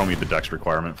the I don't meet the dex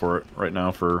requirement for it right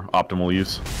now for optimal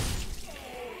use.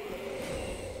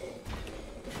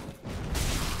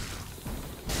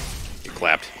 Get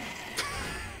clapped.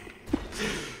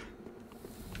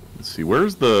 Let's see,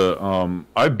 where's the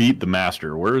I beat the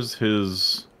master. Where's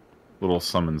his little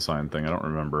summon sign thing? I don't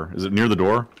remember. Is it near the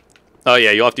door? Oh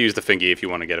yeah, you'll have to use the fingy if you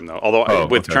want to get him though. Although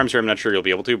with Charms here, I'm not sure you'll be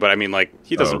able to. But I mean, like,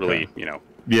 he doesn't really, you know.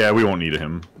 Yeah, we won't need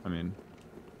him. I mean,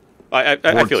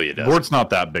 I feel you, Des. Board's not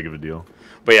that big of a deal.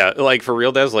 But yeah, like for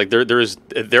real, Des, like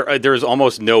there's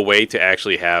almost no way to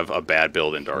actually have a bad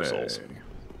build in Dark Souls.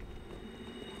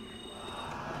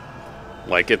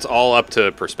 Like, it's all up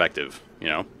to perspective, you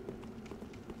know.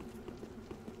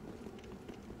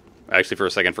 I actually, for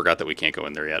a second, forgot that we can't go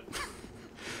in there yet.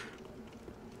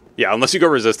 Yeah, unless you go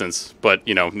Resistance. But,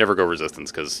 you know, never go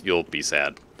Resistance, because you'll be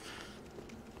sad.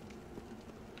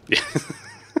 Yeah.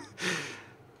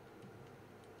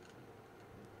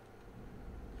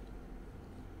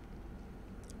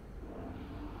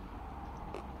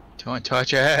 Don't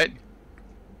touch it.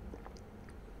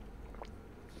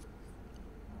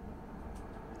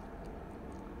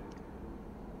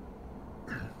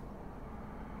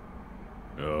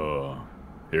 Oh,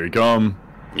 here he come.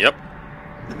 Yep.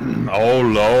 Oh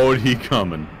Lord, he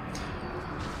coming.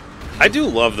 I do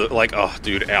love the, like, oh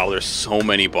dude, Al, there's so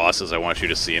many bosses I want you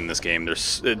to see in this game.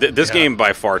 There's this game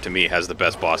by far to me has the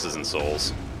best bosses in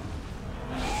Souls.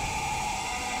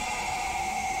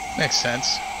 Makes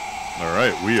sense. All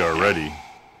right, we are ready.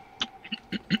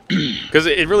 Because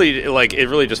it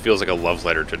really just feels like a love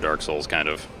letter to Dark Souls, kind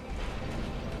of.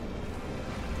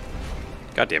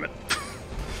 God damn it.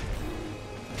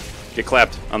 Get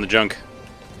clapped on the junk.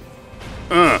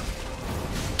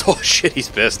 Oh shit, he's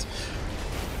pissed.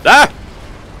 Ah!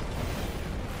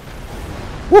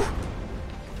 Woo!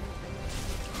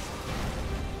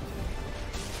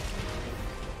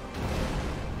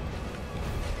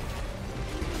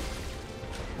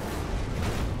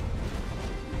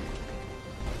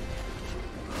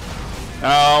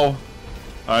 Ow!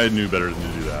 I knew better than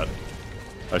to do that.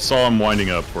 I saw him winding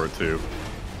up for it too.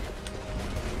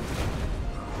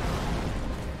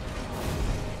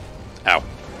 Ow.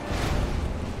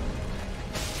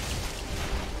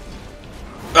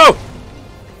 Oh!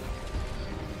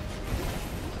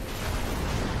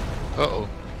 Uh-oh.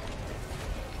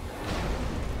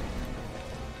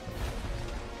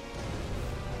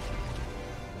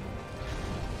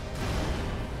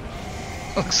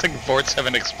 Looks like Vort's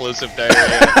having explosive diarrhea.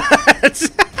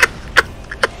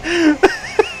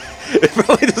 It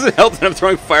probably doesn't help that I'm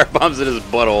throwing firebombs in his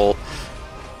butthole.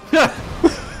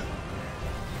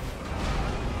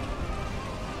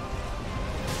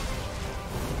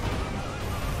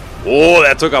 Oh,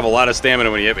 that took off a lot of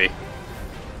stamina when he hit me.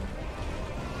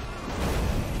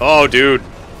 Oh, dude.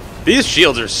 These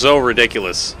shields are so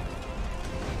ridiculous.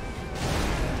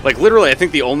 Like, literally, I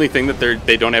think the only thing that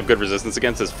they don't have good resistance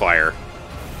against is fire.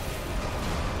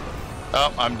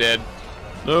 Oh, I'm dead.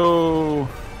 No.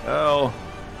 Hell.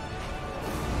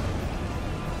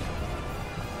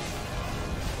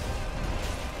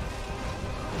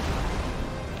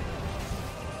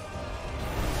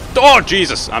 Oh,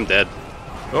 Jesus. I'm dead.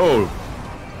 Oh.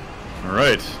 All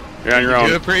right. You're on your own.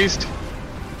 You a priest?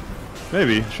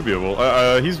 Maybe. Should be able.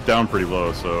 He's down pretty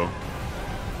low, so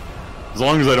as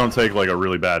long as I don't take like a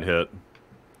really bad hit.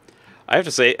 I have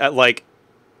to say, like.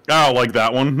 Oh, like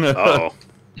that one. Uh-oh.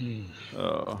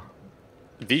 Oh.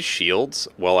 These shields,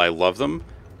 while I love them,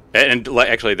 and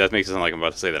actually that makes it sound like I'm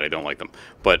about to say that I don't like them,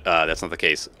 but that's not the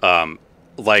case.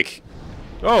 Like.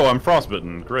 Oh, I'm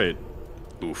frostbitten. Great.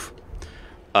 Oof.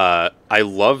 I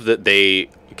love that they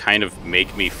kind of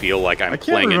make me feel like I'm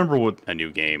playing a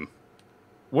new game.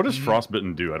 What does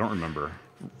frostbitten do? I don't remember.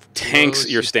 Tanks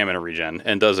your stamina regen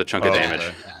and does a chunk of damage.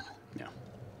 Okay.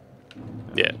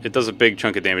 Yeah, it does a big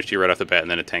chunk of damage to you right off the bat,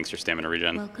 and then it tanks your stamina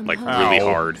regen, like home. really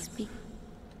hard.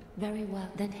 Very well,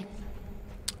 then.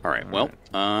 All right, well,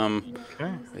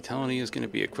 Vitality is going to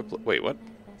be equipped. Wait, what?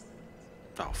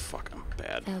 Oh fuck, I'm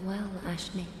bad. Do Farewell,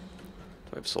 Ashley.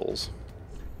 I have souls?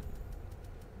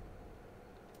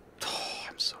 Oh,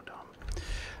 I'm so dumb.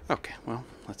 Okay, well,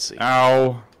 let's see.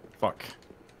 Ow! Fuck.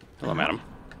 Hello, madam.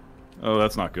 Oh,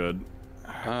 that's not good.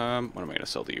 What am I going to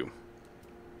sell to you?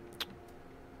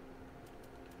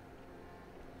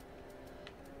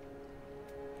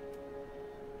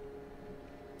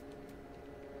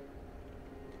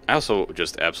 I also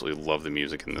just absolutely love the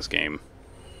music in this game.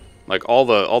 Like all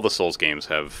the Souls games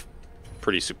have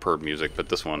pretty superb music, but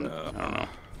this one, I don't know.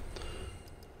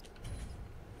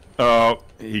 Oh,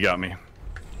 he got me.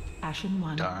 Ashen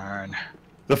one. Darn.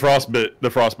 The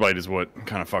frostbite is what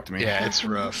kind of fucked me. Yeah, it's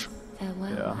rough.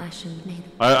 Farewell, Yeah. Ashen maiden.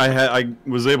 I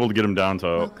was able to get him down to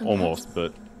Welcome almost,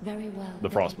 but Very well. the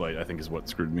frostbite I think is what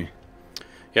screwed me.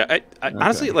 Yeah, I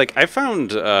honestly, like, I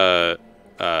found the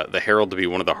Herald to be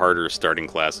one of the harder starting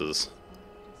classes.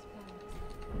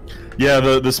 Yeah,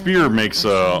 the spear makes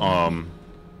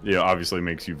obviously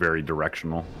makes you very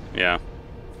directional. Yeah.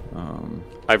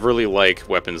 I really like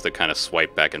weapons that kind of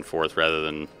swipe back and forth rather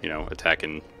than, attack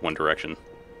in one direction.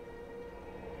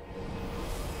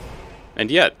 And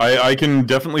yet... I can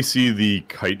definitely see the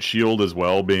kite shield as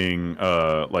well being,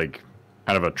 like,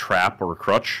 kind of a trap or a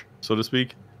crutch, so to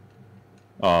speak.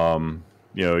 Yeah,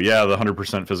 the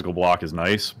 100% physical block is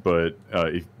nice, but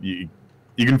if you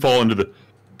can fall into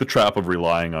the trap of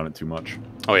relying on it too much.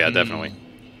 Oh yeah, definitely.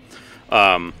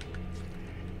 I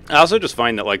also just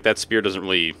find that, like, that spear doesn't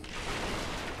really...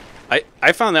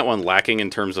 I found that one lacking in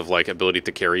terms of, like, ability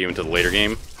to carry you into the later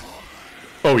game.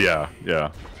 Oh yeah,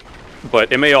 yeah.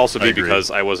 But it may also be because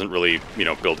I wasn't really,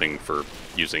 building for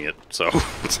using it, so...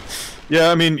 Yeah,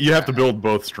 I mean, you have to build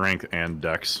both strength and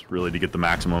dex, really, to get the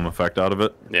maximum effect out of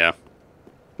it. Yeah.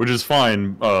 Which is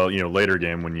fine, later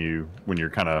game when you're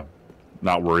kind of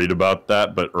not worried about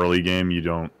that, but early game you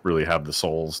don't really have the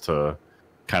souls to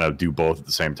kind of do both at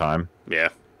the same time. Yeah.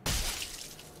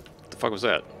 What the fuck was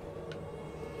that?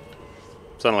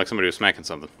 Sounded like somebody was smacking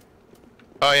something.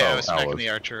 Oh yeah, I was smacking the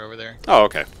archer over there. Oh,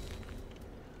 okay.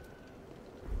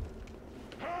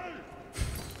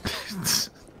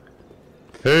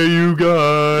 Hey, you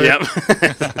guys! Yep.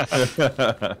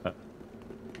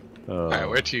 Alright,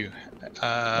 where to?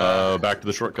 Back to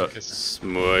the shortcut.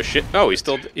 Smush it. Oh,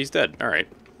 he's dead. All right,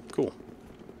 cool.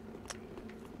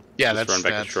 Yeah, just that's run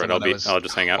back and destroy it. I'll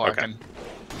just hang out. Walking. Okay.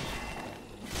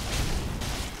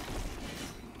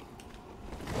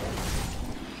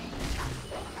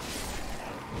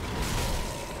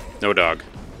 No dog.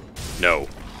 No.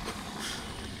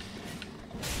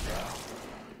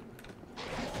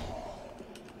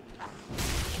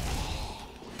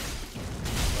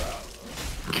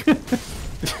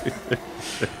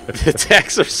 The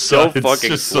attacks are so fucking slow. It's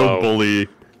just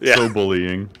so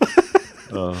bullying.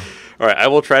 All right, I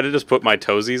will try to just put my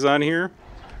toesies on here.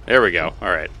 There we go.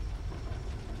 All right.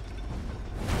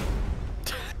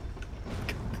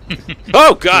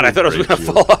 Oh god, I thought I was gonna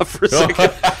fall off for a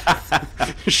second.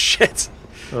 Shit.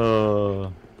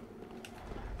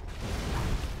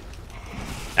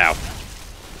 Ow. I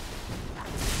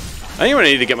think I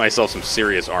need to get myself some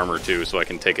serious armor, too, so I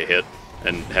can take a hit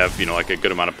and have, you know, like a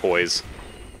good amount of poise.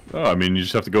 Oh, I mean, you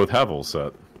just have to go with Havel's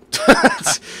set.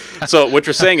 So what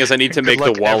you're saying is I need to make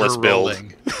the Wallace build.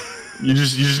 You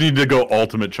just need to go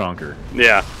ultimate chonker.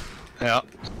 Yeah. Yeah.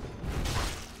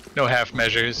 No half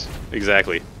measures.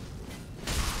 Exactly.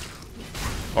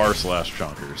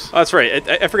 R/chonkers. Oh, that's right.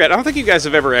 I forgot. I don't think you guys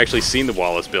have ever actually seen the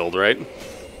Wallace build, right?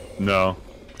 No.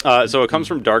 So it comes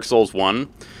from Dark Souls 1.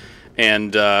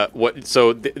 And you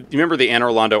remember the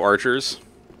Anor Londo archers?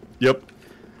 Yep.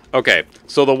 Okay,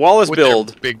 so the Wallace with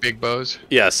build, big bows.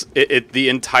 Yes, the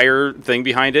entire thing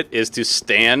behind it is to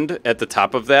stand at the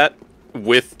top of that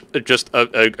with just a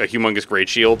humongous great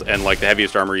shield and like the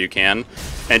heaviest armor you can,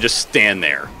 and just stand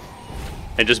there,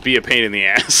 and just be a pain in the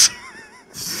ass.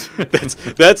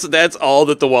 that's all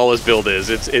that the Wallace build is.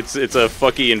 It's a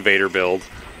fucky invader build.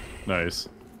 Nice.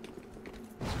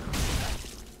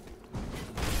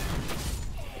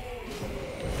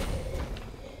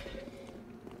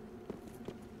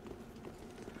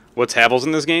 What's Havel's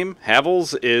in this game?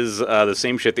 Havel's is the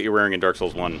same shit that you're wearing in Dark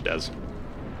Souls 1, Des.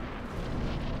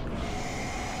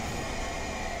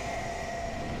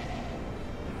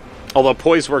 Although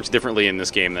poise works differently in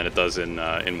this game than it does in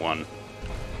 1.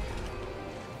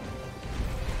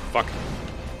 Fuck.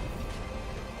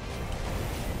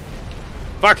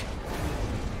 Fuck!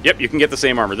 Yep, you can get the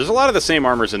same armor. There's a lot of the same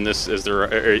armors in this as there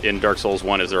are in Dark Souls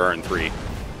 1 as there are in 3.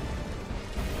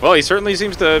 Well, he certainly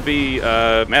seems to be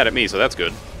mad at me, so that's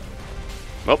good.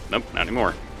 Well, nope, not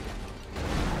anymore.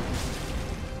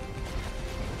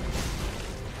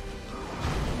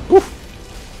 Woo.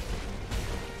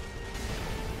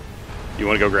 You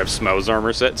want to go grab Smo's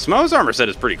armor set? Smo's armor set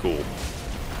is pretty cool.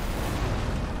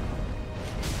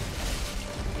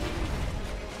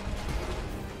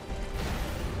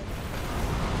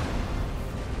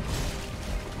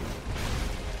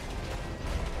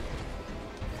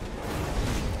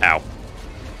 Ow. All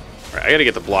right, I gotta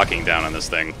get the blocking down on this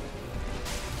thing.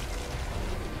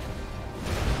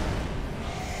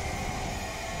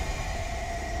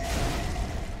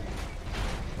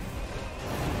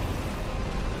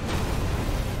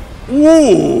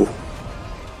 Ooh!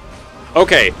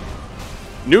 Okay.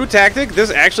 New tactic.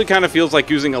 This actually kind of feels like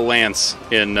using a lance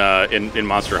in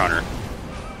Monster Hunter.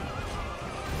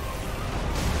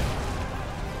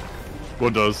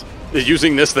 What does? Is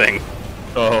using this thing.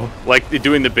 Oh. Like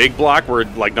doing the big block where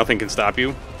like nothing can stop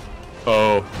you.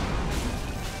 Oh.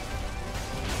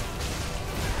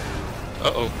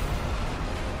 Uh-oh.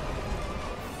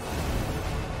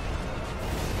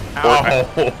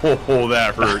 Ow,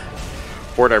 that hurt.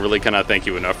 Ford, I really cannot thank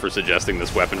you enough for suggesting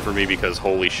this weapon for me because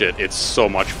holy shit, it's so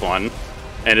much fun.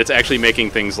 And it's actually making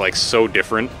things like so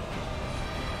different.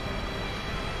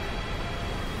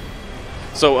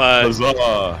 So,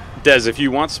 Des, if you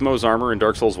want Smo's armor in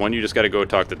Dark Souls 1, you just gotta go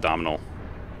talk to Domhnall.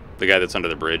 The guy that's under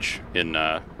the bridge in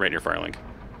right near Firelink.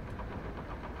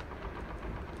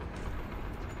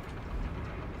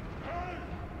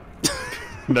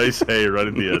 Nice hay right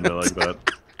at the end, I like that.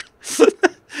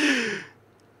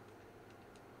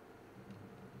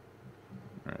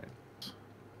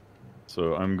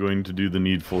 So I'm going to do the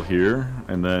needful here,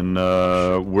 and then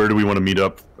where do we want to meet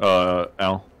up,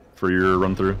 Al, for your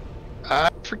run-through? I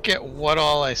forget what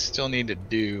all I still need to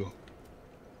do.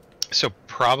 So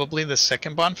probably the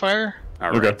second bonfire?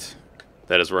 Alright. Okay.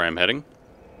 That is where I'm heading.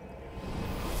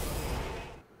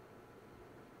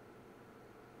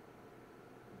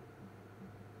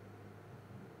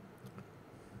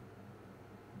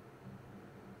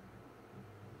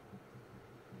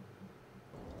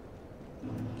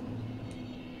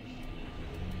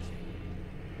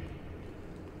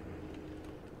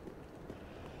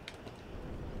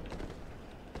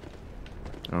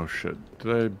 Oh shit,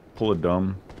 did I pull a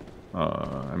dumb?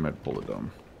 I might pull a dumb.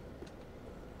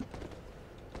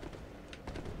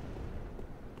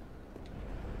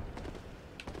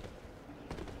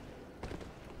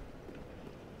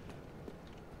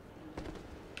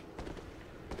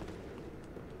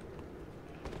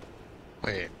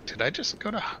 Wait, did I just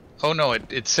go to... Oh no,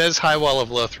 it says High Wall of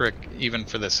Lothric even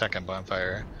for the second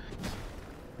bonfire.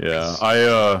 Yeah, I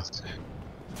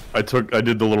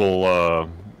did the little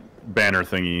banner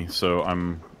thingy, so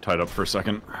I'm tied up for a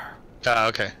second. Ah,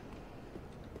 okay.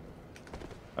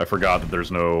 I forgot that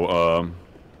there's no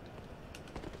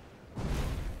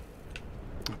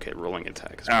Okay, rolling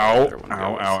attack is ow, better one to ow,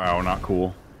 go with. ow, ow, not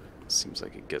cool. Seems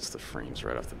like it gets the frames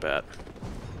right off the bat.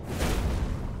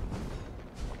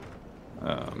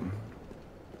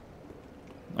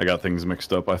 I got things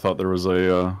mixed up. I thought there was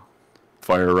a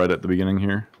fire right at the beginning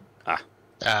here. Ah.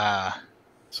 Ah.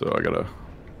 So I gotta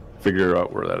figure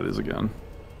out where that is again.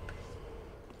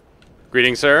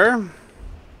 Greetings, sir.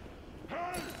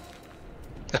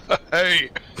 Hey.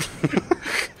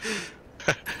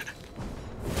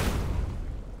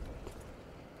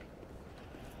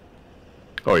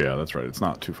 Oh yeah, that's right. It's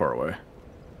not too far away.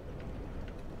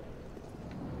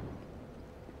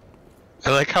 I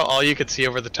like how all you could see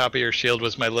over the top of your shield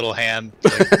was my little hand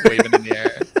like, waving in the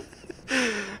air.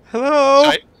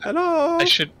 Hello. So Hello. I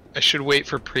should wait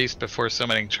for priest before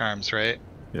summoning charms, right?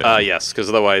 Yeah. Yes, because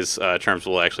otherwise charms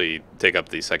will actually take up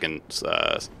the second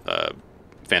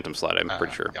phantom slot. I'm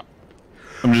pretty sure. Yeah.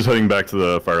 I'm just heading back to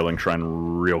the Firelink Shrine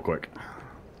real quick.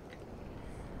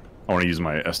 I want to use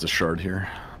my Estus Shard here.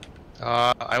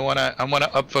 I wanna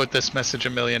upvote this message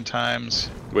 1,000,000 times.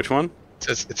 Which one?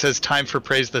 It says time for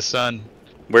praise the sun.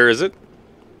 Where is it?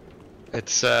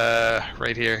 It's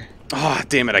right here. Oh,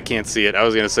 damn it! I can't see it. I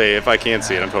was gonna say if I can't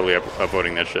see it, I'm totally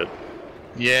upvoting that shit.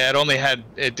 Yeah, it only had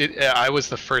it did. I was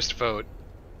the first vote.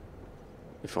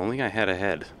 If only I had a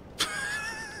head.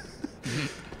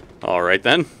 All right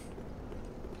then.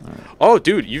 Oh,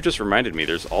 dude, you just reminded me.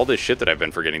 There's all this shit that I've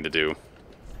been forgetting to do.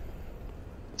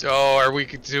 Oh, are we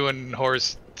doing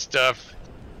horse stuff?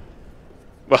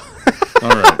 Well, All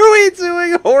right. are we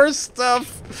doing horse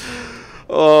stuff?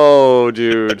 Oh,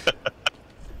 dude.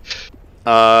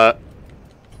 Okay.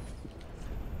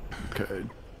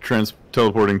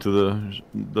 Teleporting to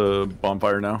the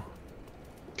bonfire now.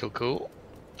 Cool.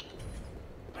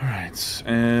 All right,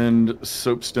 and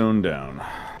soapstone down.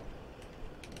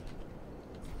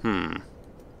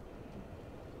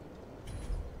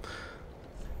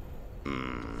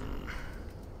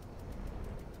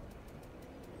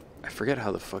 I forget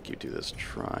how the fuck you do this.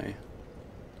 Try.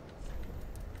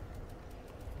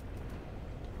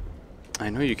 I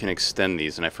know you can extend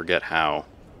these, and I forget how.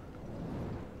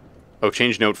 Oh,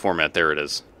 change note format. There it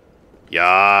is.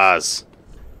 Yas.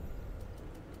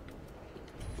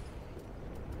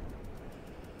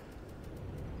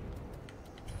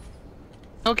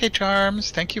 Okay, charms.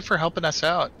 Thank you for helping us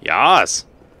out. Yas.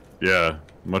 Yeah,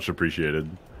 much appreciated.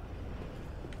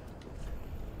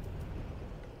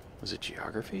 Was it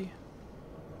geography?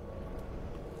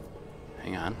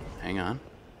 Hang on, hang on.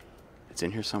 It's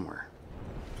in here somewhere.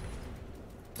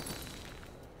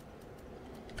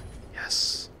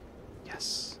 Yes.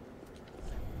 Yes.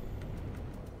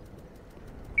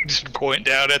 Just point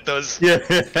down at those Yeah.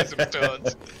 prism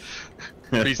stones.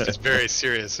 Priest is very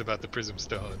serious about the prism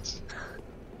stones.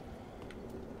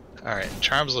 Alright,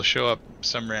 charms will show up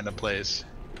some random place.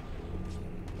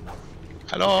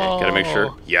 Hello. Okay, gotta make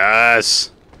sure.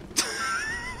 Yes.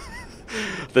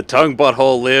 The tongue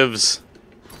butthole lives.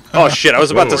 Oh shit! I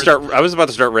was about to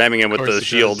start ramming him with the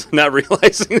shield, not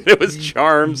realizing that it was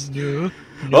charms. No.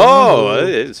 Oh, it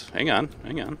is. Hang on,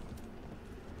 hang on.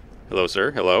 Hello,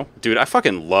 sir. Hello, dude. I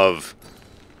fucking love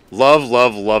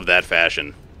that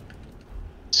fashion.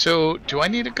 So, do I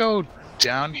need to go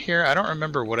down here? I don't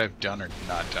remember what I've done or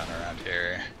not done around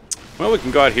here. Well, we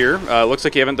can go out here. Looks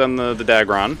like you haven't done the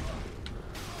Dagron.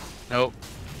 Nope.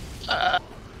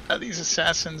 These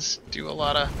assassins do a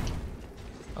lot of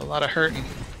hurting.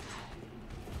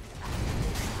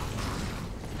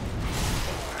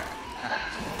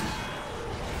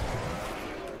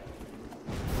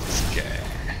 This guy.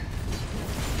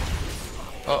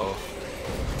 Uh-oh.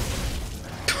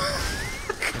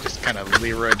 Just kind of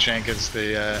Leroy Jenkins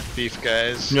the thief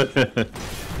guys.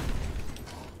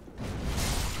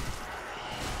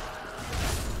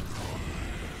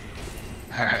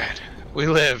 Alright. We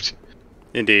lived.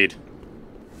 Indeed.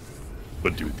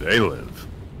 But do they live?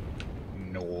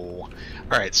 No.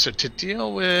 Alright, so to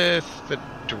deal with the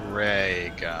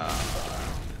dragon.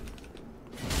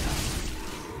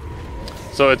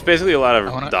 So it's basically a lot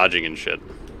of dodging and shit.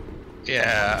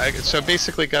 Yeah, so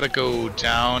basically gotta go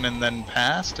down and then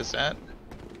past, is that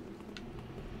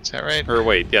right? Or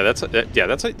wait, yeah, yeah,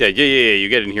 you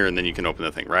get in here and then you can open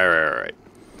the thing. Right.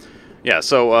 Yeah,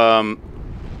 so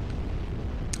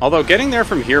although getting there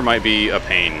from here might be a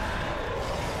pain.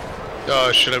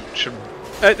 Oh, should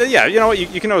yeah, you know what,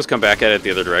 you can always come back at it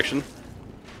the other direction.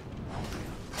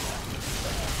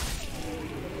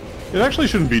 It actually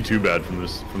shouldn't be too bad from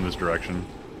this direction.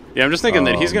 Yeah, I'm just thinking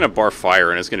that he's gonna barf fire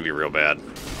and it's gonna be real bad.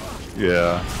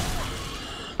 Yeah.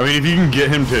 I mean, if you can get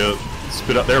him to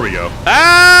spit up, there we go.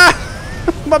 Ah!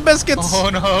 My biscuits! Oh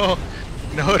no!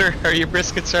 Noder, are your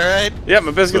biscuits alright? Yeah,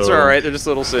 my biscuits are alright, they're just a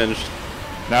little singed.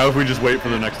 Now if we just wait for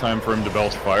the next time for him to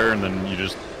belch fire and then you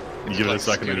give it a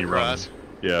second and he runs. Across.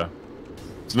 Yeah.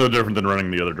 It's no different than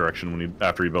running the other direction when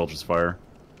after he belches fire.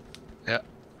 Yeah.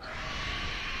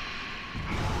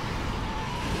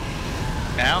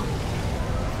 Now?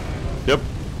 Yep.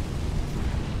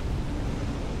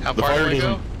 How The far fire do we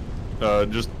go?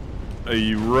 doesn't just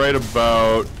right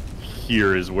about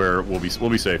here is where we'll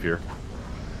be safe here.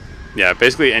 Yeah,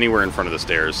 basically anywhere in front of the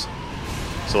stairs.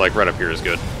 So like right up here is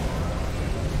good.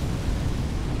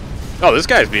 Oh, this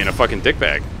guy's being a fucking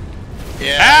dickbag.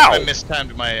 Yeah, Ow! I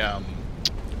mistimed my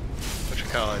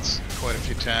whatchamacallits quite a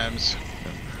few times.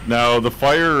 Now the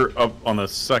fire up on the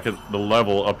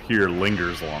level up here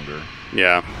lingers longer.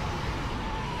 Yeah.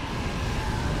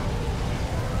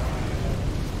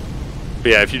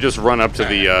 But yeah, if you just run up to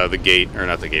the gate, or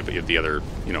not the gate, but you have the other,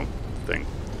 you know, thing,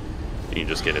 you can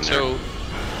just get in there.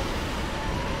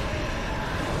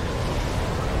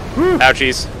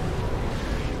 Ouchies.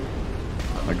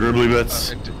 My gribbly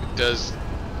bits. It does.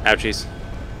 Ouchies.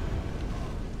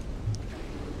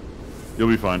 You'll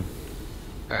be fine.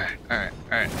 Alright, alright,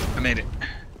 alright. I made it.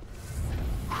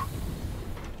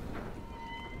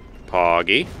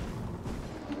 Poggy.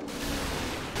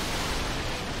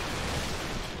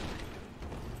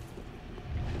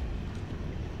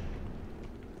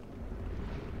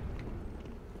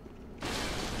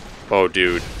 Oh,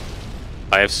 dude.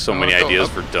 I have so many ideas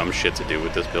for dumb shit to do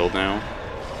with this build now.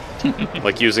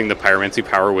 Like using the pyromancy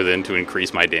power within to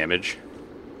increase my damage.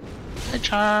 Hi,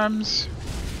 Charms.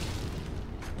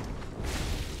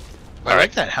 I All like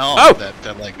right. that helm. Oh!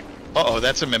 That like. Uh-oh,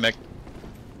 that's a mimic.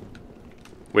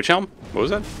 Which helm? What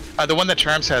was that? The one that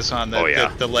Charms has on. Oh,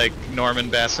 yeah. The like Norman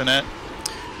bassinet.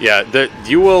 Yeah,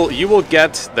 you will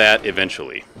get that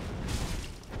eventually.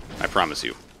 I promise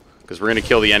you. Because we're going to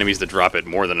kill the enemies that drop it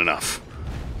more than enough.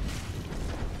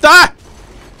 Ah!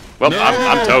 Well, no!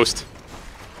 I'm toast.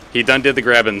 He done did the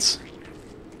grabbins.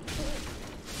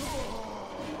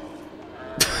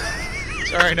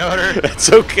 Sorry, Noter.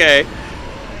 That's okay.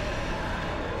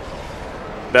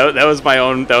 That was my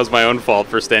own fault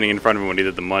for standing in front of him when he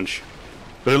did the munch.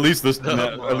 But at least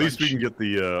at least we can get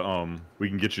the we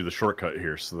can get you the shortcut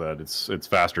here so that it's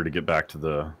faster to get back to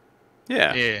the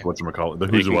whatchamacallit, the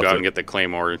who's you can go out and get the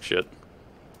claymore and shit.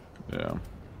 Yeah.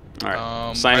 All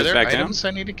right. Sign are is there back items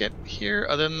down. I need to get here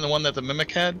other than the one that the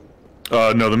mimic had?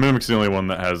 No, the mimic's the only one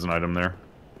that has an item there.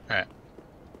 All right.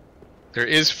 There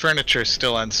is furniture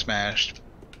still unsmashed.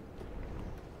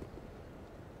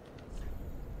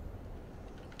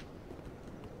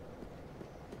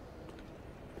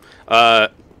 Do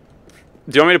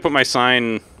you want me to put my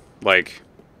sign like?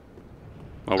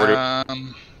 Well, where do you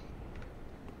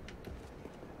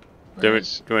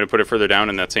want me to put it further down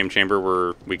in that same chamber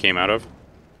where we came out of?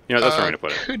 You know, that's where I'm going to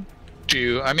put it. Could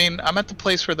do. I mean, I'm at the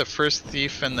place where the first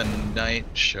thief and the knight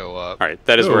show up. All right,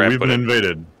 that is where I we've put been it.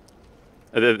 invaded.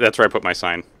 That's where I put my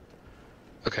sign.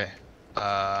 Okay.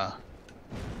 Trying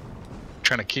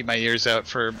to keep my ears out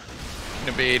for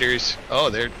invaders. Oh,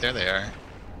 there they are.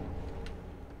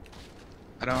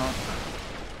 I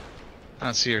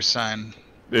don't see your sign.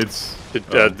 It's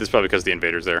probably because the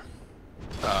invader's there.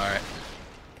 All right.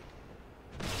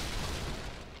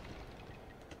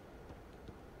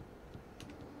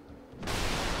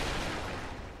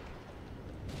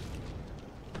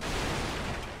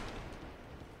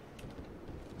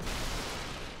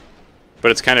 But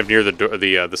it's kind of near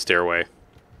the stairway,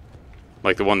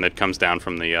 like the one that comes down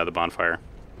from the bonfire.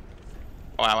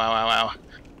 Wow.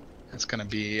 That's gonna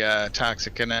be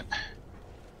toxic, isn't it?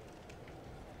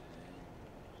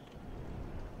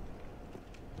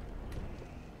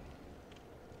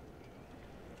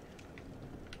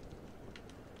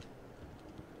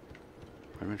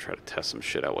 I'm gonna try to test some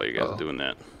shit out while you guys are doing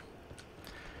that.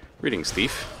 Greetings,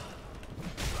 thief.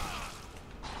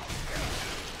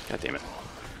 God damn it.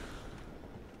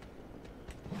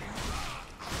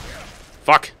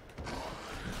 Fuck!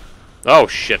 Oh,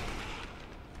 shit.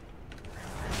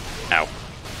 Ow.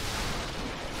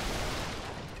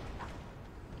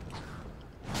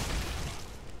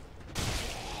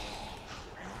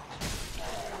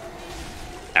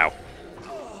 Ow.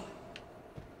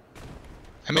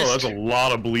 I missed. Oh, that's a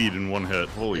lot of bleed in one hit.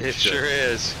 Holy shit. It sure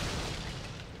is.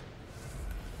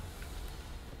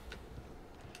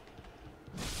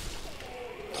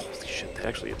 Holy shit, that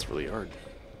actually hits really hard.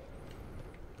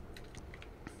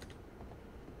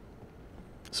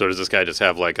 So does this guy just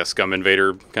have like a scum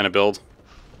invader kind of build?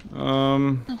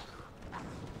 Doesn't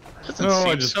No,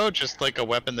 seem so. Just like a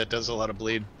weapon that does a lot of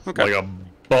bleed. Okay. Like a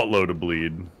buttload of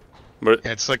bleed. But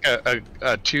Yeah, it's like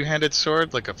a two-handed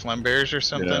sword, like a flamberge or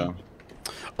something. Yeah.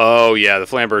 oh yeah, the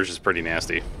flamberge is pretty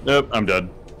nasty. Yep, I'm dead.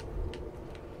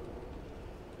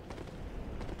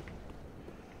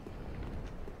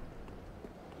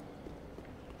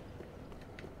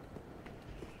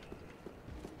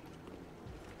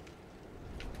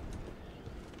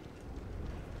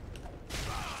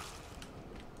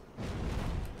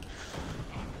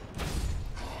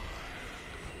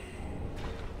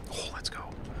 Oh, let's go.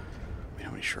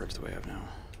 many shards do I have now?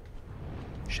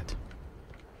 Shit.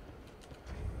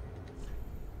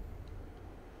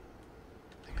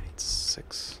 I think I need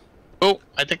 6. Oh,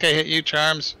 I think I hit you,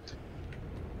 Charms.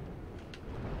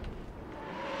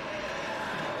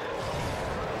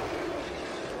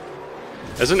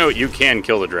 As a note, you can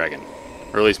kill the dragon.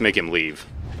 Or at least make him leave.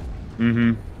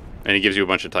 Mm-hmm. And he gives you a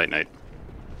bunch of Titanite.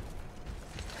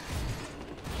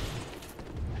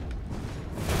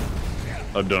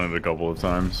 I've done it a couple of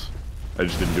times. I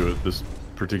just didn't do it this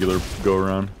particular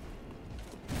go-around.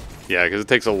 Yeah, because it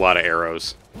takes a lot of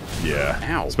arrows. Yeah.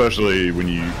 Ow. Especially when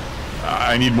you...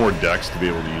 I need more dex to be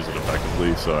able to use it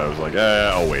effectively, so I was like,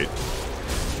 I'll wait.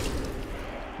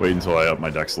 Wait until I up my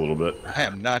dex a little bit. I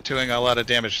am not doing a lot of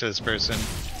damage to this person.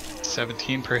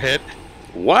 17 per hit.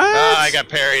 What? Ah, I got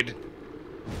parried.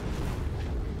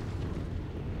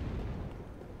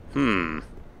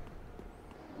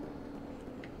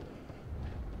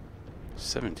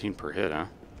 17 per hit, huh?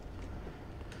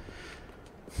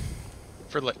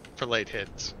 For late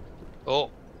hits.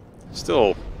 Oh.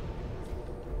 Still.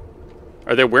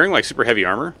 Are they wearing like super heavy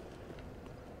armor?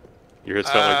 Your hits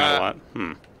felt like not a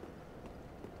lot.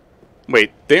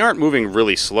 Wait, they aren't moving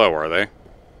really slow, are they?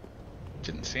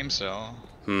 Didn't seem so.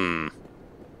 So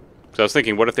I was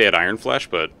thinking, what if they had iron flesh?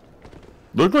 But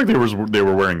Looked like they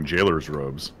were wearing jailer's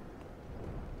robes.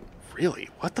 really,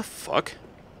 what the fuck?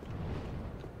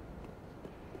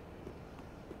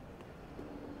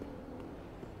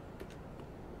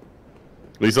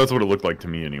 At least that's what it looked like to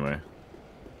me, anyway.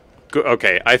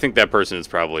 Okay, I think that person is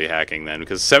probably hacking then,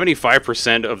 because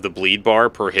 75% of the bleed bar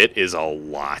per hit is a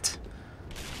lot.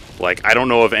 Like, I don't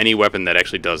know of any weapon that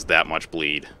actually does that much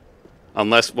bleed.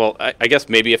 Unless, well, I guess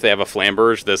maybe if they have a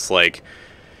flamberge that's, like,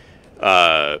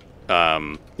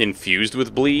 infused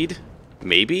with bleed,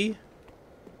 maybe?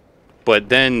 But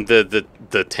then the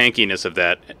tankiness of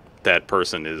that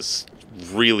person is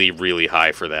really, really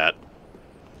high for that.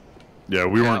 Yeah,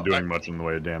 we weren't doing much in the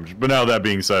way of damage. But now that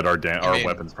being said, our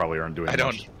weapons probably aren't doing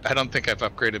much. I don't think I've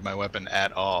upgraded my weapon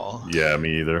at all. Yeah,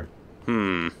 me either.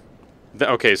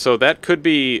 Okay, so that could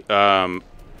be... well,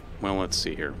 let's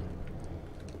see here.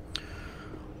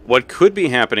 What could be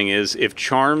happening is if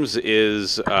Charms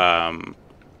is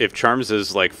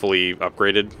like fully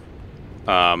upgraded,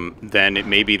 then it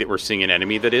may be that we're seeing an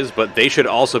enemy that is, but they should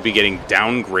also be getting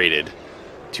downgraded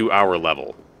to our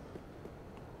level.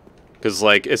 Because,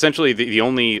 like, essentially the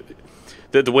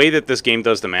way that this game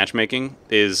does the matchmaking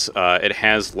is it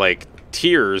has, like,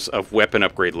 tiers of weapon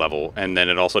upgrade level, and then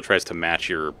it also tries to match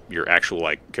your actual,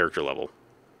 like, character level.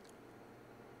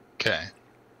 Okay.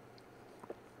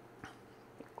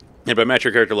 And by match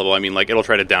your character level, I mean, like, it'll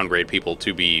try to downgrade people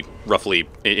to be roughly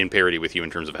in parity with you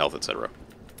in terms of health, etc.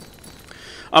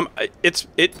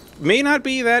 It may not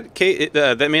be that case.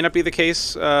 That may not be the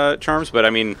case, Charms. But I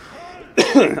mean,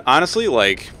 honestly,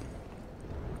 like,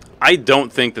 I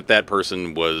don't think that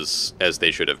person was as they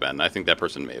should have been. I think that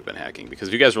person may have been hacking, because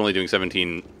if you guys are only doing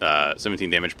 17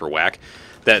 damage per whack,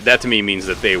 that to me means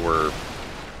that they were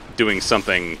doing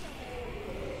something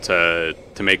to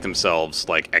make themselves,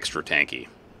 like, extra tanky.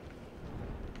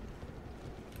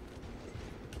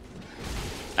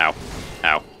 Ow.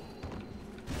 Ow.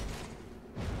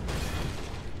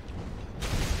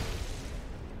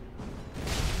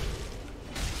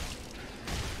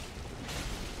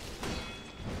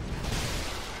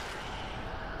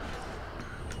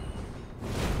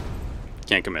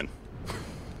 Can't come in.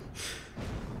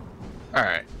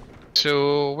 Alright.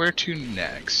 So, where to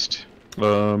next?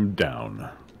 Down.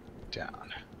 Down.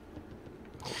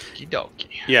 Okie dokie.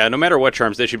 Yeah, no matter what,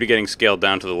 Charms, they should be getting scaled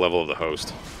down to the level of the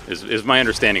host. Is my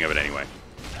understanding of it, anyway.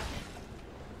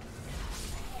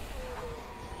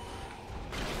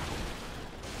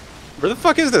 Where the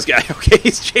fuck is this guy? Okay,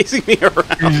 he's chasing me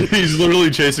around. He's literally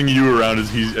chasing you around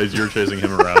as you're chasing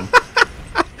him around.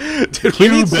 Dude, we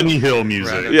need Benny Hill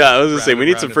music. Yeah, I was gonna say, we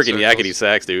need some freaking yakety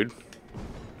sax, dude.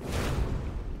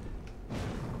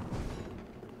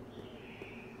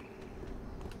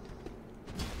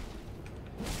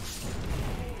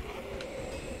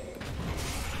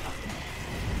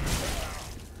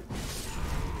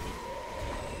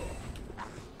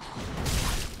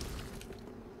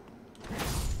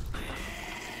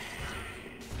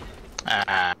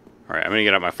 Alright, I'm gonna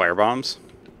get out my fire bombs.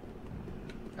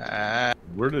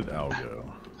 Where did Al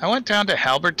go? I went down to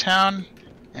Halbert Town,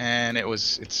 and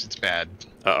it's bad.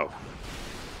 Uh-oh.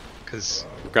 Because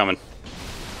We're coming.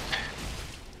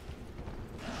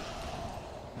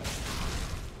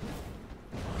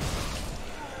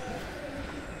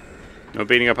 No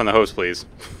beating up on the host, please.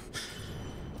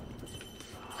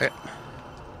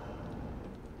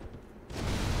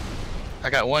 I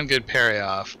got one good parry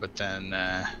off, but then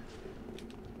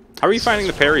How are you finding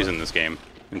the parries in this game?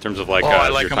 In terms of like, I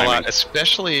like your them timing? a lot,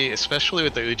 especially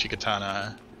with the Uchi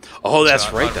Katana. Oh, that's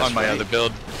So right. On, that's on my right. other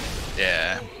build.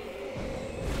 Yeah.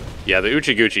 Yeah, the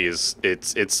Uchi Gucci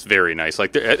it's very nice.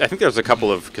 Like, I think there's a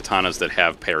couple of katanas that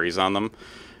have parries on them,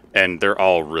 and they're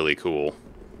all really cool.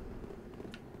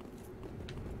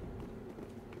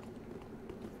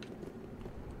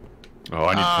 Oh,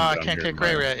 I need to come down can't here get to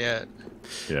Grey my- Rat yet.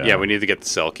 Yeah, we need to get the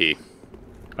cell key.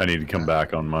 I need to come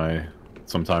back on my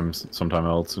sometime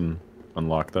else and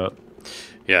unlock that.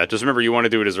 Yeah, just remember you want to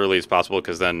do it as early as possible,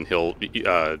 because then he'll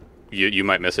you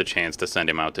might miss a chance to send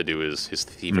him out to do his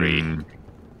thievery.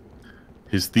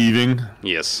 His thieving.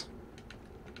 Yes.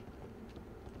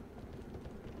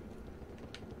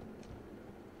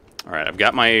 All right, I've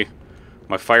got my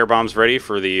fire bombs ready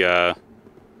for the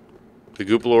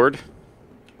Goop Lord.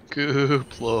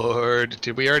 Goop Lord.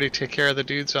 Did we already take care of the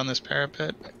dudes on this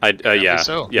parapet? Yeah,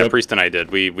 so. yeah. Yep. Priest and I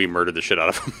did. We murdered the shit out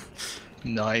of them.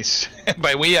 Nice.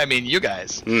 By we, I mean you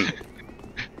guys. All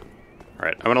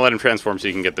right, I'm gonna let him transform so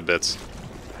you can get the bits.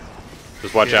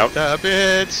 Just watch out The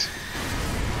bits.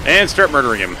 and start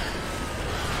murdering him.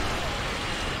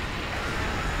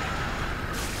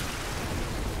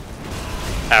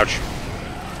 Ouch.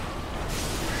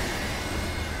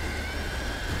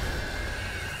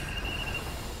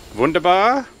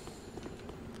 Wunderbar.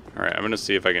 All right, I'm gonna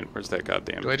see if I can. Where's that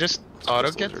goddamn? Do I just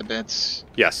auto get the bits?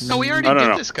 Yes. No, we already no,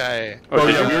 did this guy. Oh,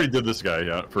 did yeah, you? we already did this guy.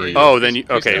 Yeah, for Yeah. Oh, then you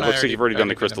Priest okay. and I Looks like you've already done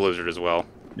the did Crystal him. Lizard as well.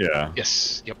 yeah.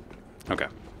 Yes. Yep. Okay.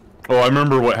 Oh, I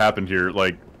remember what happened here.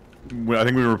 Like, I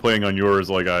think we were playing on yours.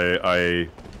 Like, I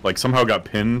like somehow got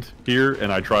pinned here,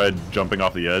 and I tried jumping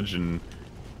off the edge, and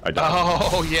I died.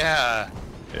 Oh yeah.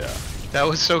 Yeah. That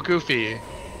was so goofy.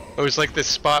 It was like this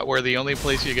spot where the only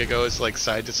place you could go is like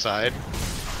side to side.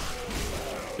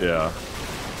 Yeah.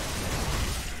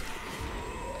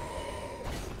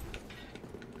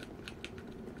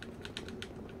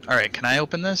 All right, can I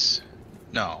open this?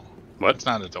 No. What? It's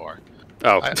not a door.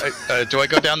 Oh. Do I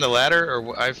go down the ladder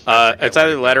or I It's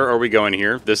either the ladder or we go in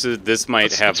here. This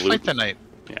might have let's loot. fight the knight.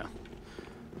 Yeah.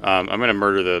 I'm gonna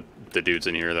murder the dudes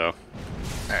in here though.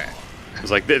 All right.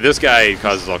 It's like this guy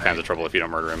causes all kinds of trouble if you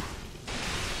don't murder him.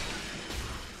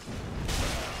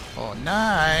 Oh,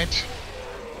 knight.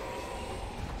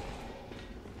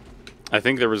 I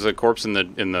think there was a corpse in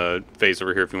the vase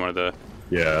over here if you wanted to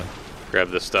Yeah.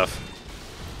 grab this stuff.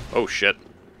 Oh shit.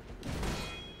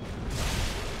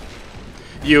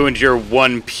 You and your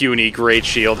one puny great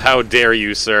shield. How dare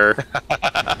you, sir?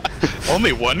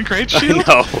 Only one great I shield?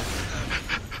 know.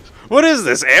 What is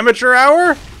this, amateur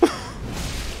hour?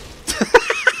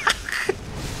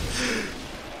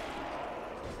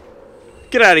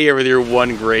 Get out of here with your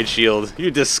one great shield.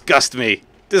 You disgust me.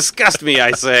 Disgust me,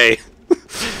 I say.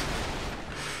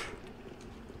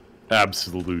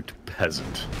 Absolute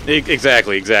peasant.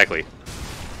 Exactly.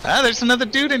 Ah, there's another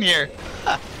dude in here.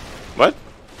 What?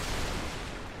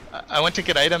 I went to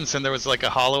get items and there was like a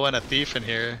hollow and a thief in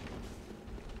here.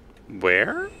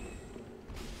 Where?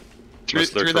 Through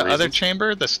Must look the for other reasons.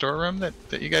 chamber, the storeroom that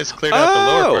you guys cleared out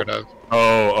the lower part of.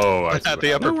 Oh, I see Not what the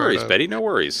happened. upper No part worries, of. Betty. No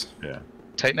worries. Yeah.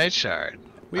 Titanite shard.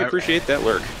 We appreciate that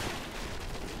lurk.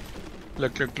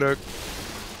 Look.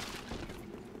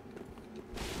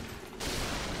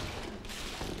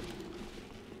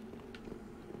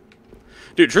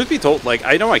 Dude, truth be told, like,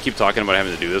 I know I keep talking about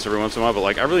having to do this every once in a while, but,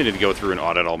 like, I really need to go through and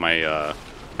audit all my,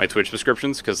 my Twitch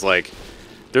subscriptions, because, like,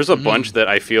 there's a bunch that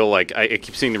I feel like I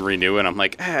keep seeing them renew, and I'm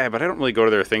like, but I don't really go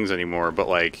to their things anymore, but,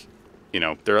 like, you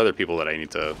know, there are other people that I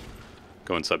need to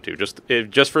go and sub to,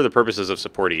 just for the purposes of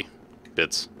supporty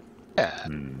bits. Yeah.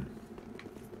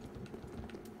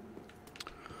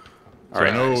 So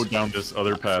I know down this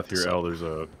other path here, El, there's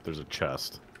a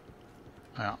chest.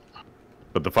 Well,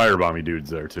 But the firebomby dude's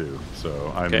there too,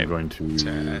 so I'm Okay. going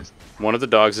to One of the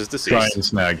dogs is try deceased. and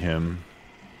snag him.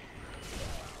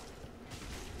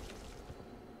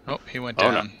 oh, he went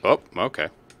Oh, down. no. Oh, okay.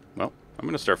 Well, I'm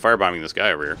going to start firebombing this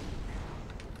guy over here.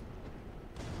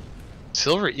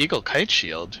 Silver Eagle Kite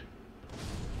Shield.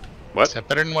 What? Is that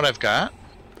better than what I've got?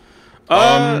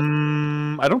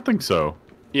 I don't think so.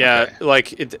 Yeah, Okay.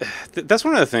 like, that's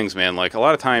one of the things, man. Like, a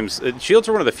lot of times, shields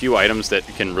are one of the few items that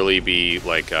can really be,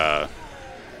 like,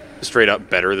 straight up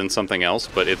better than something else,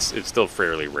 but it's still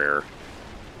fairly rare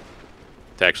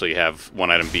to actually have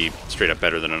one item be straight up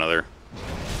better than another.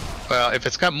 Well, if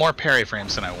it's got more parry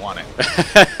frames than I want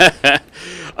it.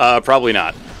 Probably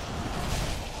not.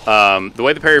 The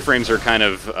way the parry frames are kind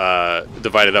of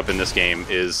divided up in this game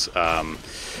is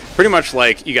pretty much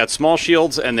like you got small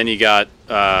shields, and then you got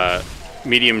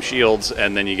medium shields,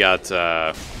 and then you got...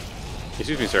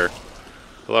 excuse me, sir.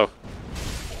 Hello.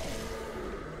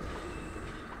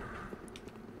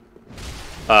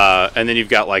 And then you've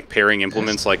got like parrying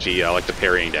implements like the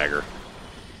parrying dagger.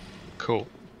 Cool.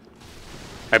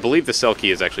 I believe the cell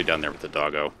key is actually down there with the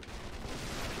doggo.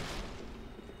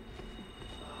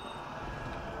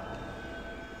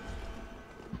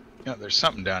 Yeah, there's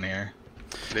something down here.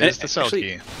 It is the cell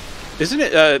key. Isn't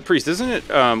it, Priest, isn't it,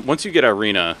 once you get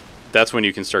Arena, that's when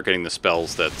you can start getting the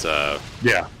spells that,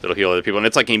 that'll heal other people. And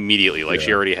it's like immediately, like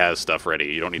she already has stuff ready.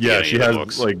 You don't need to get any of the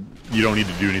books. Like, you don't need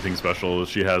to do anything special.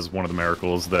 She has one of the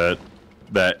miracles that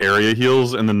area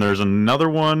heals, and then there's another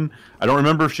one. I don't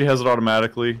remember if she has it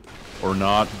automatically or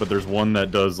not, but there's one that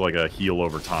does like a heal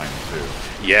over time too.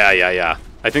 Yeah.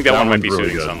 I think that one might be really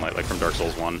Soothing Sunlight, like from Dark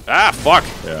Souls 1. Ah, fuck!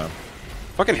 Yeah.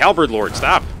 Fucking Halberd Lord,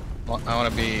 stop! Well, I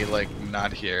want to be, like,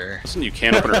 not here. Listen, you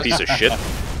can't open a piece of shit. I'm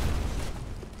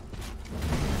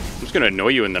just gonna annoy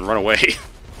you and then run away.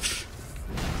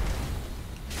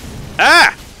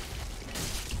 Ah!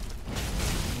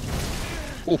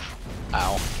 Oof.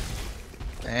 Ow.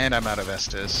 And I'm out of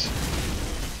Estus.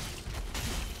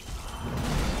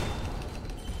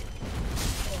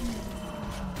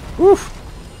 Oof.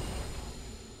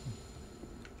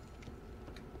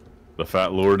 The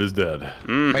Fat Lord is dead.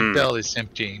 Mm-hmm. My belt is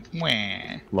empty.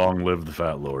 Wah. Long live the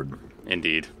Fat Lord.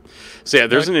 Indeed. So yeah,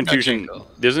 there's an infusion.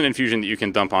 There's an infusion that you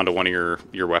can dump onto one of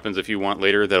your weapons if you want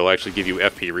later. That'll actually give you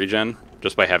FP regen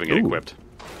just by having it equipped.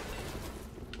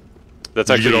 That's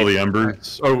actually you get all the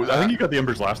embers. Oh, I think you got the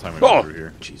embers last time we went over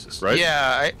here. Jesus. Right?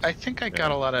 Yeah, I think I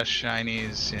got a lot of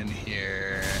shinies in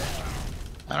here.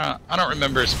 I don't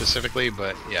remember specifically,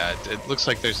 but yeah, it looks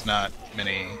like there's not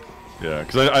many. Yeah,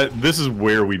 because this is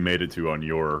where we made it to on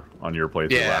your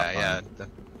playthrough last time. Yeah.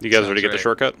 You guys already get the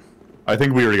shortcut? I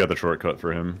think we already got the shortcut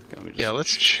for him. Yeah,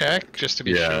 let's check just to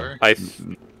be sure.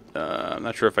 I'm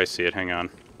not sure if I see it. Hang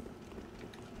on.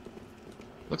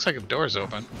 Looks like the door's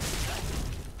open.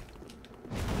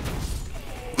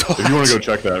 If you want to go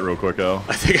check that real quick, Al.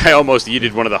 I think I almost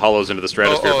yeeted one of the hollows into the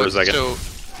stratosphere for a second. So,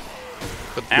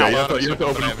 yeah, you have to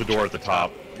open up the door at the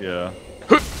top. Yeah.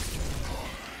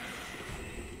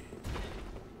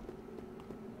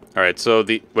 All right, so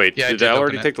wait, did Al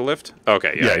already take the lift?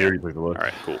 Okay, yeah, you already took the lift. All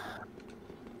right, cool.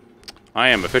 I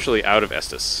am officially out of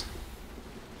Estus.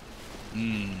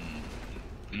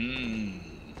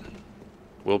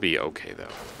 We'll be okay though.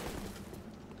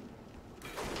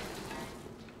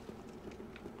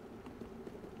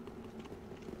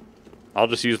 I'll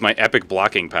just use my epic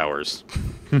blocking powers.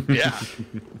 Yeah.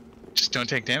 Just don't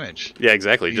take damage. Yeah,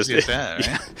 exactly. Easy as that,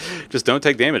 right? Just don't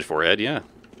take damage, Forehead. Yeah,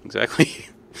 exactly.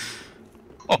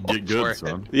 Get good,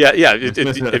 son. Yeah. If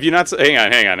you're not,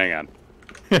 hang on.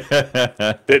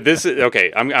 This is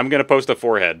okay. I'm gonna post a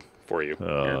Forehead for you.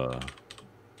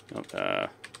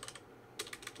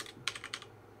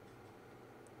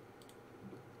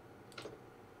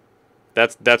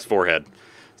 That's Forehead.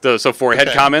 So Forehead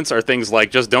comments are things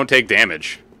like just don't take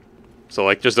damage. So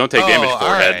like just don't take damage,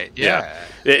 Forehead. Right.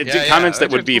 Yeah. Comments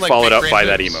that would be like followed up by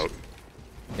that emote.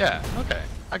 Yeah. Okay.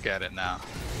 I get it now.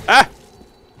 Ah.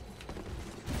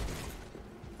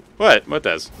 What? What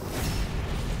does?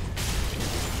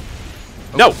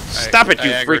 Oh, no! Stop it, you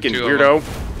freaking weirdo!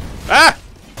 Ah!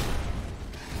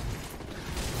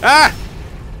 Ah!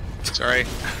 Sorry.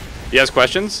 He has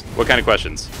questions? What kind of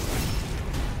questions?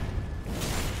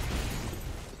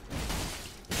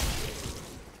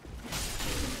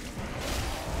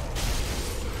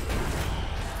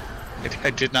 I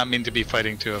did not mean to be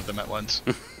fighting two of them at once.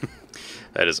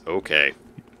 That is okay.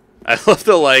 I love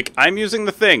the like, I'm using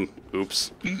the thing.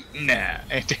 Oops. Nah,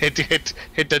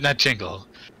 it did not jingle.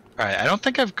 Alright, I don't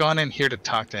think I've gone in here to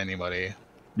talk to anybody.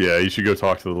 Yeah, you should go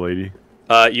talk to the lady.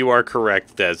 You are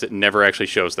correct, Des. It never actually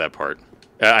shows that part.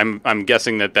 I'm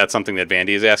guessing that that's something that Vandy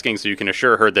is asking, so you can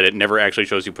assure her that it never actually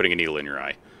shows you putting a needle in your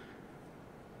eye.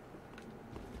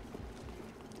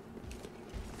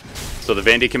 So the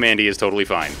Vandy Commandy is totally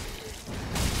fine.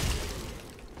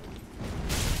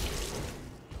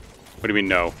 What do you mean,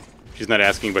 no? She's not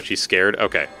asking, but she's scared?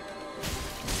 Okay.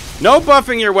 No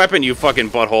buffing your weapon, you fucking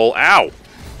butthole. Ow!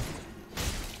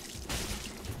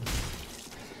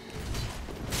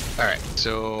 Alright,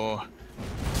 so...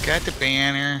 got the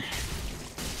banner.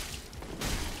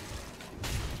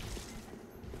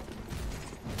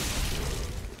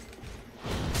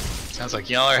 Sounds like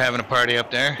y'all are having a party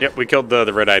up there. Yep, we killed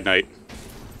the Red-Eyed Knight.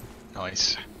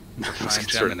 Nice. I'm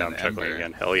chuckling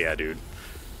again. Hell yeah, dude.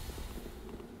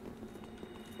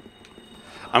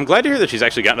 I'm glad to hear that she's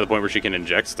actually gotten to the point where she can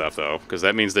inject stuff, though, because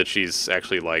that means that she's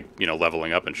actually, like, you know,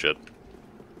 leveling up and shit.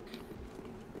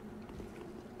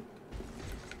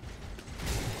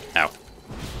 Ow.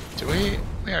 Do we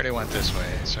already went this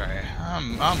way. Sorry.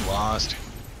 I'm lost.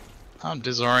 I'm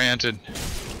disoriented.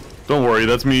 Don't worry,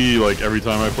 that's me. Like every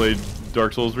time I played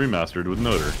Dark Souls Remastered with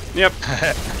Noder. Yep.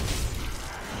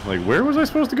 Like, where was I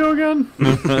supposed to go again?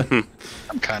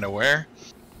 I'm kind of where.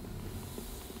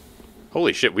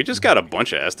 Holy shit, we just got a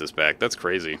bunch of Estus back. That's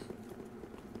crazy.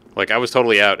 Like, I was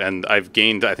totally out, and I've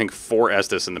gained, I think, 4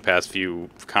 Estus in the past few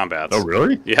combats. Oh,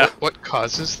 really? Yeah. What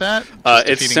causes that?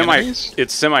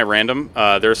 It's semi-random.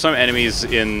 There are some enemies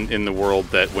in the world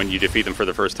that when you defeat them for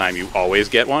the first time, you always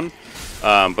get one.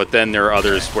 But then there are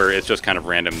others where it's just kind of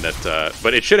random. That,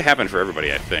 but it should happen for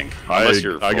everybody, I think. Unless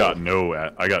you're full. I got no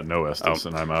Estus,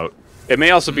 and I'm out. It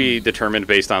may also be determined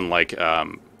based on like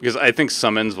because I think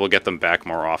summons will get them back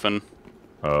more often.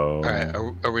 Oh. All right,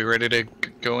 are we ready to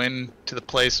go into the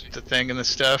place with the thing and the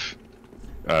stuff?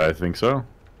 I think so. All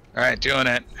right, doing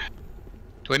it.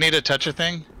 Do we need to touch a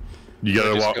thing? You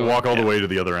gotta walk all the way to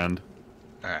the other end.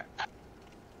 All right.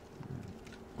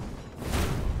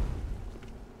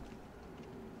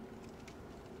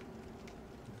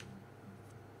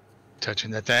 Touching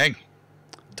the thing.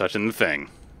 Touching the thing.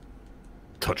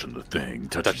 Touching the thing.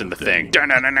 Touching the thing.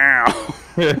 Now.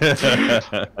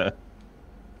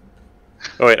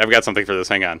 Oh wait, I've got something for this.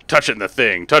 Hang on. Touching the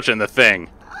thing. Touching the thing.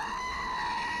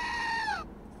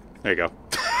 There you go.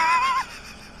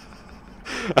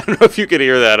 I don't know if you could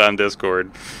hear that on Discord.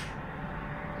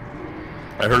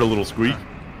 I heard a little squeak.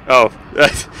 Oh,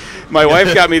 my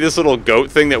wife got me this little goat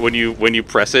thing that when you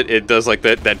press it, it does like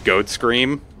that goat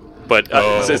scream. But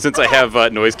since I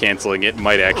have noise canceling, it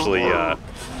might actually not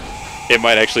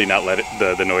let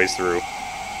the noise through.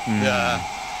 Yeah.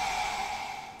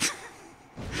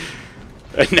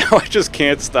 And now I just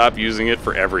can't stop using it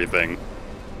for everything.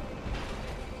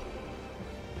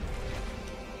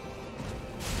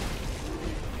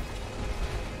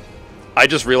 I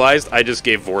just realized I just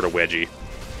gave Vord a wedgie.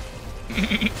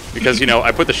 Because, you know,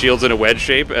 I put the shields in a wedge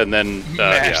shape and then...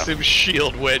 Massive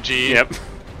shield wedgie. Yep.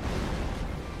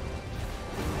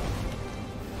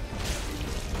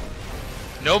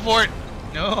 No, Vort.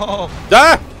 No.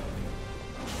 Ah!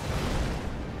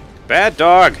 Bad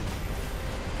dog.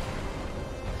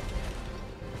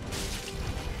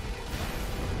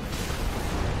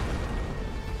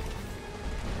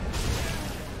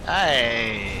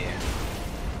 Hey.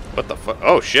 What the fuck?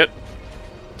 Oh, shit.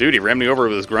 Dude, he rammed me over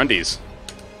with his grundies.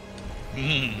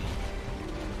 Mm.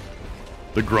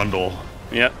 The Grundle.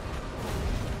 Yep.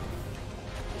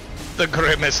 The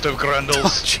grimmest of grundles.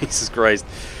 Oh, Jesus Christ.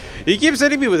 He keeps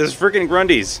hitting me with his freaking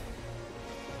grundies.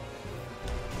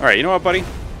 Alright, you know what, buddy?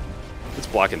 It's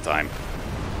blocking time.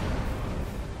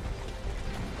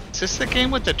 Is this the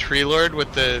game with the tree lord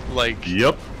with the, like...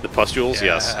 Yep. The pustules,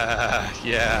 yes.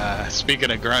 Yeah,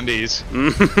 speaking of grundies.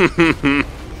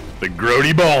 The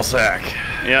grody ballsack.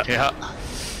 Yep. Yeah.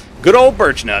 Good old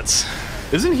birch nuts.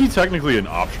 Isn't he technically an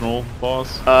optional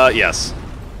boss? Yes.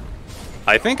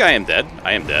 I think I am dead.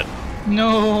 I am dead.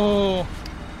 No.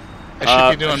 I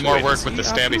should be doing actually, more wait, work is with he the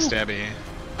optional? stabby.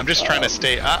 I'm just trying to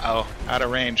stay, out of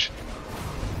range.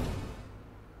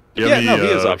 Do you have Yeah, any no,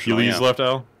 he is optional, Heelys yeah. left,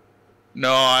 Al?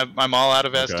 No, I'm all out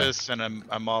of Okay. Estus, and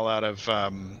I'm all out of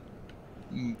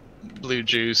blue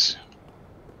juice.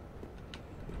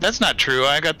 That's not true.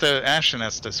 I got the Ashen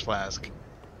Estus flask.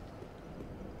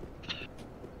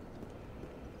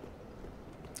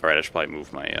 Alright, I should probably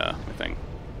move my my thing.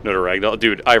 No to ragdoll.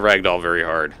 Dude, I ragdoll very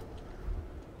hard.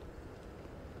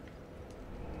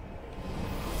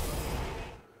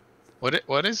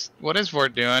 What is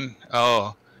Vort doing?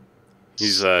 Oh,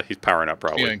 He's powering up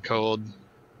probably. feeling cold.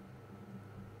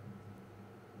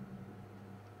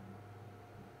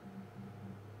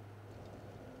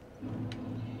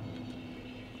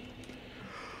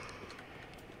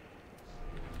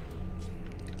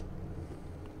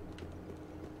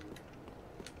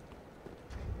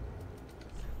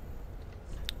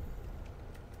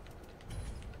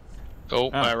 Oh,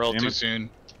 I rolled damn too it. soon.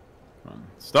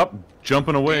 Stop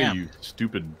jumping away, Damn. you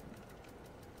stupid...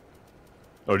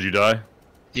 Oh, did you die?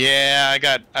 Yeah, I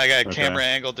got Okay. camera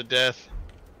angled to death.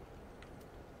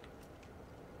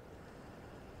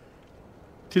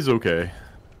 Tis okay.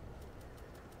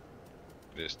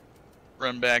 Just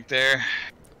run back there.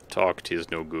 Talk tis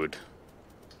no good.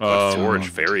 But Forge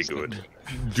very good.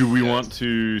 Do we want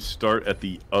to start at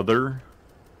the other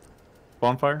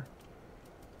bonfire?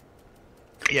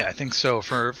 Yeah, I think so.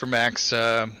 For Max,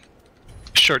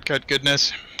 shortcut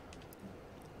goodness.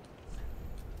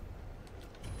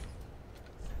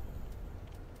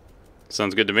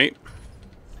 Sounds good to me.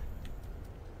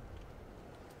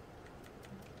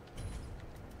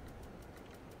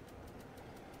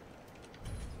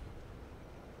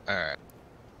 Alright.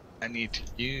 I need to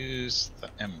use the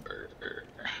Ember.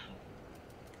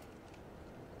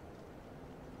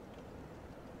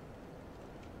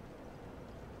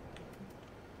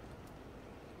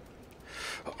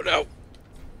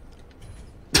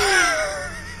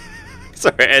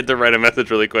 Sorry, I had to write a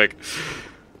message really quick.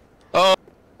 Oh,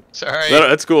 sorry. No,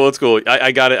 that's cool. It's cool.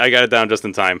 I got it. I got it down just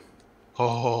in time.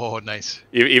 Oh, nice.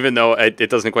 Even though it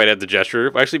doesn't quite have the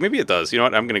gesture. Actually, maybe it does. You know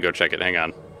what? I'm gonna go check it. Hang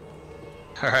on.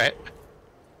 All right.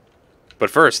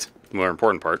 But first, the more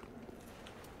important part.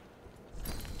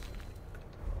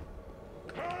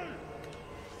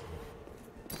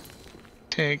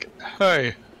 Tank.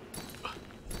 Hi.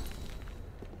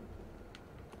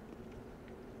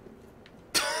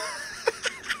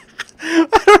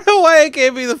 I don't know why it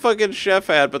gave me the fucking chef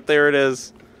hat, but there it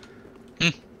is.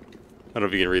 I don't know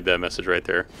if you can read that message right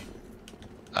there.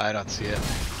 I don't see it.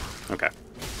 Okay.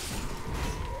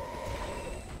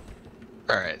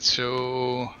 Alright,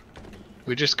 so...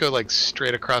 we just go, like,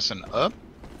 straight across and up?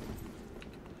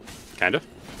 Kind of.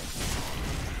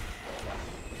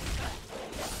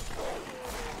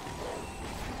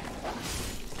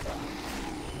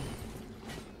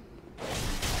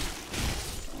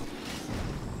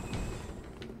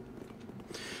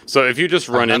 So if you just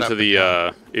run into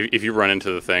the if you run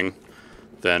into the thing,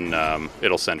 then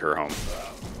it'll send her home,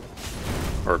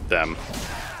 or them.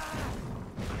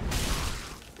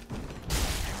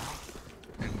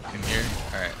 In here.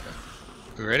 All right.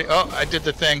 We ready? Oh, I did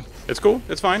the thing. It's cool.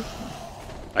 It's fine.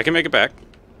 I can make it back.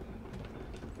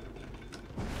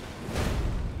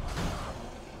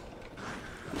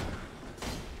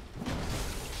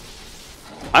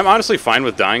 I'm honestly fine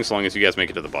with dying so long as you guys make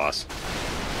it to the boss.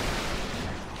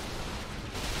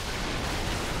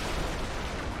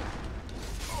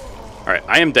 Alright,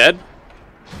 I am dead.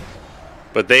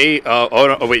 But they...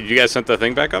 oh, no, wait, you guys sent the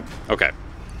thing back up? Okay.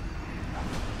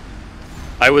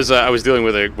 I was dealing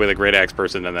with a great axe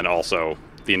person, and then also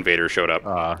the invader showed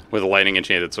up with a lightning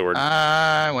enchanted sword.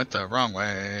 I went the wrong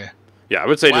way. Yeah, I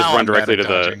would say just Wow, run directly to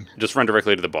dodging.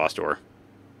 the boss door.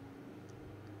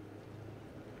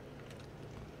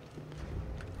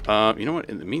 You know what?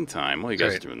 In the meantime, while you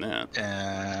guys are doing that,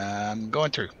 I'm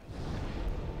going through.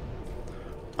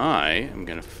 I am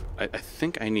gonna. I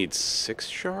think I need 6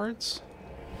 shards.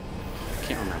 I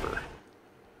can't remember.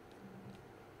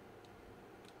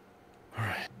 All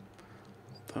right.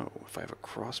 Though, if I have a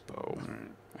crossbow,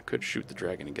 I could shoot the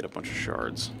dragon and get a bunch of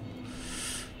shards.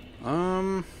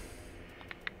 Well,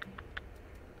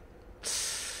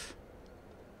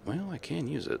 I can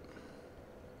use it.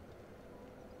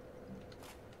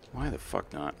 Why the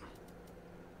fuck not?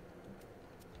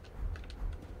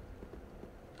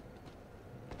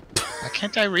 Why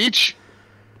can't I reach?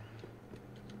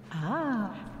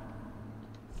 Ah.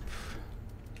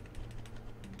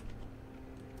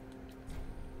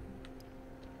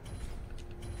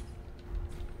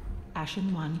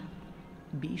 Ashen One,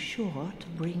 be sure to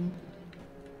bring...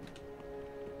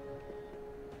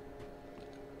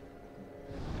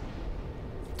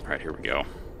 Alright, here we go.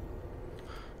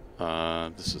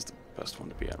 This is the best one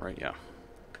to be at, right? Yeah,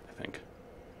 I think.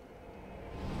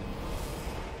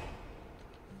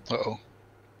 Uh-oh.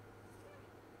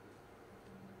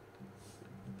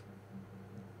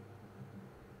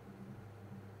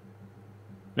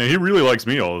 Man, he really likes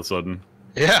me all of a sudden.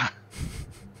 Yeah.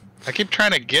 I keep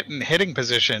trying to get in hitting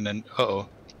position, and uh-oh.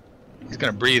 He's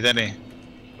gonna breathe, isn't he?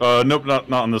 Nope, not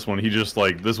on this one. He just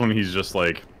like this one. He's just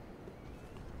like,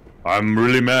 I'm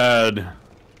really mad.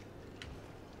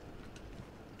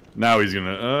 Now he's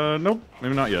gonna. Nope,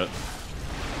 maybe not yet.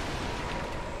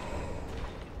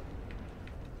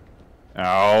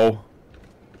 Ow.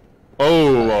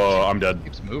 Oh, I'm dead.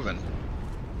 Keeps moving.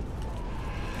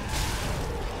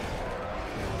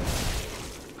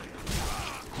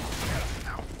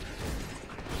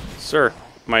 Sir,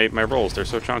 my rolls, they're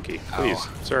so chunky. Please,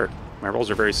 sir. My rolls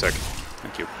are very sick.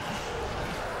 Thank you.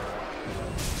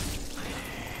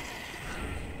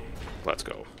 Let's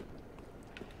go.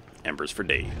 Embers for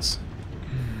days.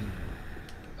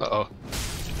 Uh-oh.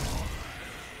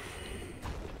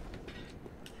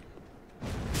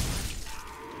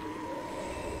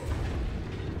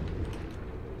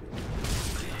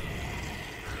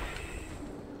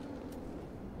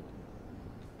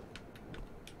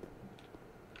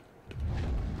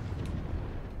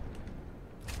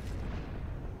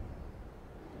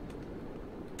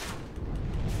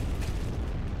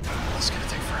 This is gonna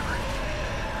take forever.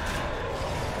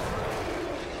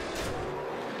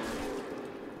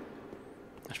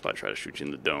 I should probably try to shoot you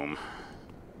in the dome.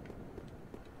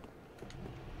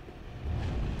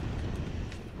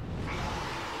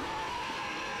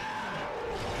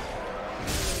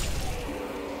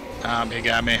 He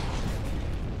got me.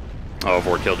 Oh,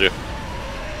 Vord killed you.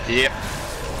 Yep.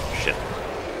 Shit.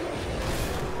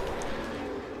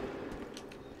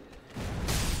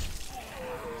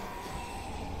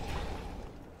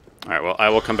 Alright, well, I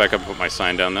will come back up and put my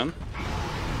sign down then.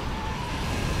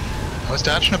 I was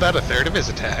dodging about a third of his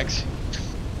attacks,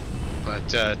 but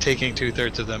taking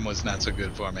 2/3 of them was not so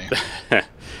good for me.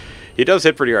 He does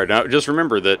hit pretty hard. Now, just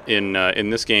remember that in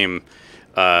this game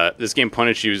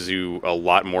punishes you a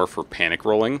lot more for panic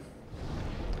rolling.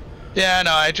 Yeah,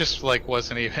 no, I just like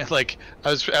wasn't even like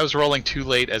I was rolling too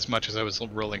late as much as I was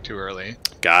rolling too early.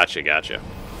 Gotcha, gotcha.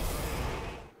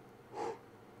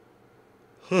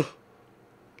 Huh.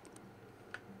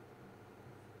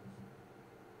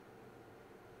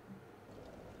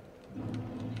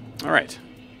 All right.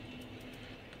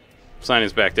 Sign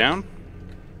is back down.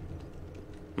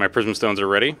 My prism stones are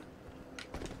ready.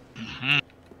 Mm-hmm.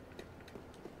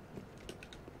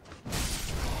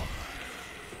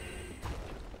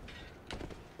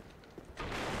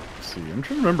 See, I'm trying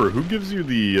to remember who gives you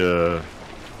the.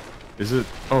 Is it?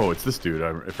 Oh, it's this dude.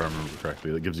 If I remember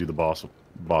correctly, that gives you the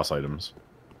boss items.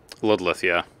 Ludleth,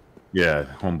 yeah. Yeah,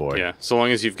 homeboy. Yeah, so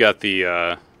long as you've got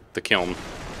the kiln.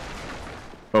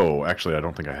 Oh, actually, I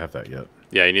don't think I have that yet.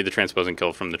 Yeah, you need the transposing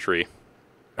kiln from the tree.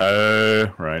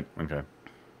 Right. Okay.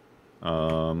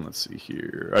 Let's see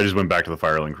here. I just went back to the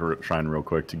Firelink Shrine real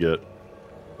quick to get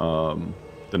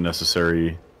the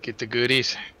necessary. Get the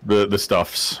goodies. The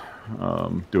stuffs.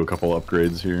 Do a couple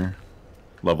upgrades here,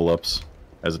 level ups,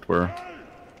 as it were.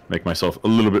 Make myself a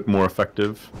little bit more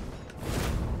effective.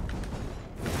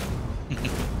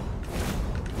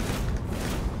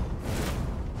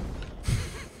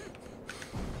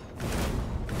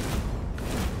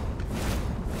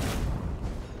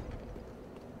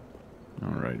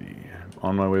 Alrighty,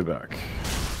 on my way back.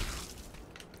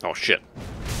 Oh shit!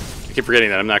 I keep forgetting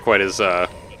that I'm not quite as I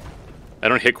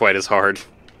don't hit quite as hard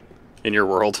in your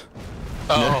world.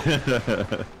 Oh.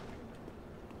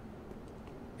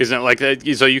 Isn't it like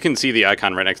that? So you can see the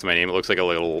icon right next to my name. It looks like a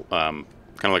little, kind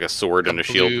of like a sword and a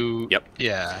shield. Yep.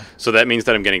 Yeah. So that means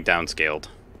that I'm getting downscaled.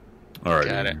 Alright.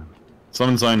 Got it. Sun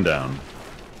and sign down.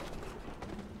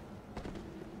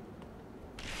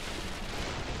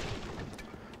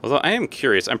 Although I am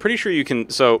curious, I'm pretty sure you can.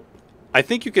 So, I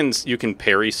think you can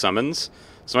parry summons.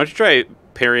 So why don't you try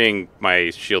parrying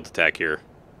my shield attack here?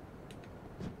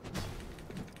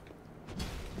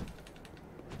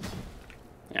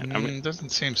 Yeah, doesn't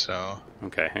seem so.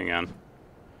 Okay, hang on.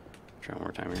 Try one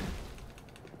more time here.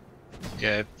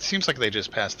 Yeah, it seems like they just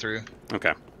passed through.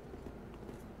 Okay.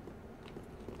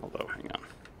 Although, hang on.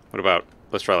 What about?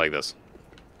 Let's try like this.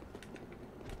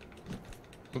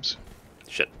 Oops.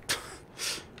 Shit.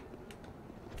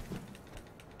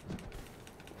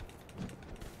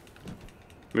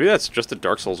 Maybe that's just a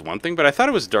Dark Souls 1 thing, but I thought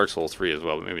it was Dark Souls 3 as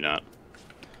well, but maybe not.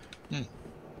 Hmm.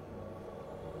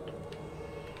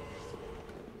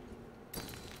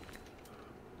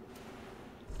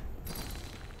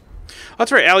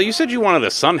 That's right, Al. You said you wanted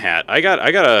a sun hat. I got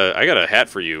a hat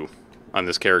for you on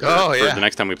this character. Oh, yeah. For the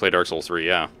next time we play Dark Souls 3,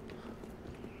 yeah.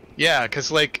 Yeah,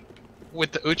 because like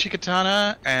with the Uchi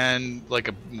Katana and like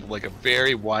a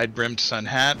very wide brimmed sun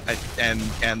hat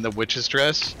and the witch's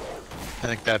dress, I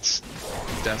think that's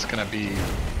gonna be.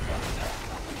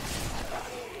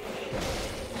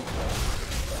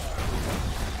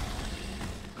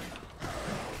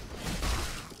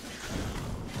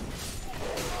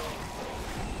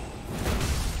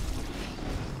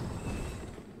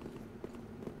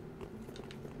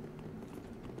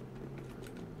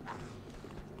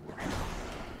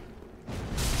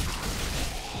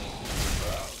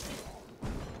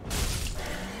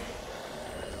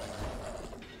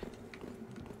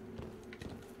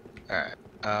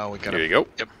 Alright, we got. Here you go.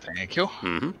 Yep, thank you.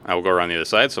 I will go around the other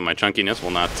side, so my chunkiness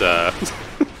will not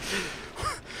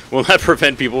will not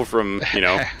prevent people from,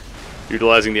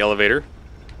 utilizing the elevator.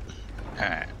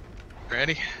 Alright,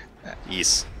 ready?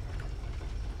 Yes.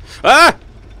 Ah!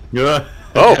 Yeah.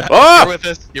 Oh! Oh! You're with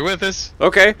us. You're with us.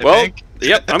 Okay. Well, think.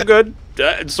 yep, I'm good.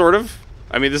 Sort of.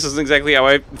 I mean, this isn't exactly how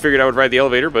I figured I would ride the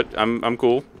elevator, but I'm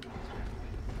cool.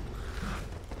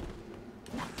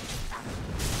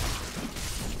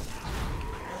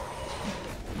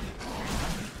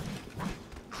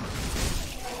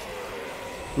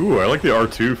 Ooh, I like the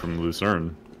R2 from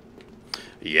Lucerne.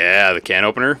 Yeah, the can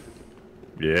opener.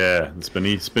 Yeah, the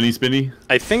spinny.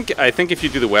 I think if you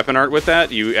do the weapon art with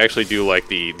that, you actually do like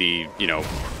the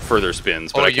further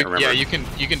spins. But I can't remember. Yeah,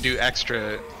 you can do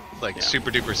extra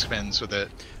super duper spins with it.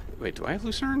 Wait, do I have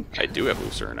Lucerne? I do have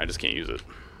Lucerne. I just can't use it.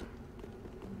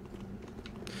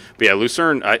 But yeah,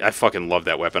 Lucerne, I fucking love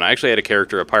that weapon. I actually had a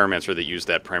character, a pyromancer, that used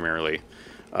that primarily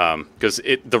because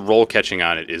the roll catching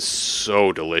on it is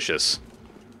so delicious.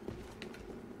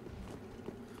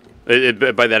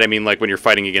 By that I mean like when you're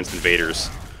fighting against invaders,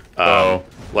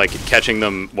 like catching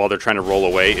them while they're trying to roll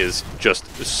away is just,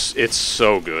 it's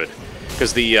so good.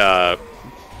 Because the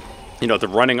You know, the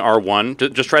running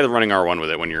R1. Just try the running R1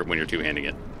 with it when you're two-handing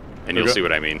it, and you'll see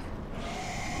what I mean.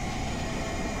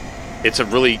 It's a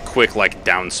really quick, like,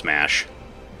 down smash.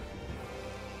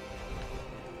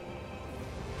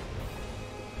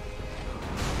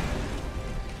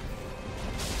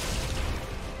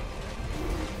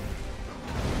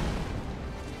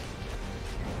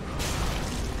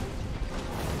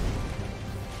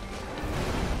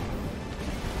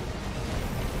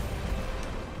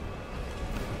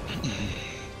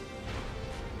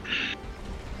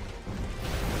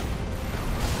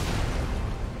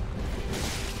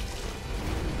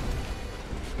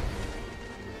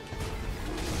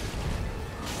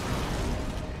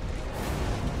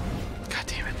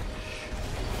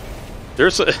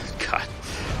 God,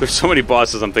 there's so many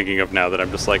bosses I'm thinking of now that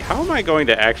I'm just like, how am I going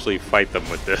to actually fight them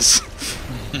with this?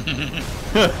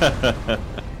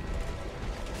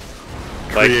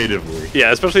 Creatively. Like,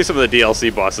 yeah, especially some of the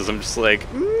DLC bosses. I'm just like,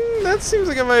 that seems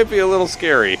like it might be a little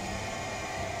scary.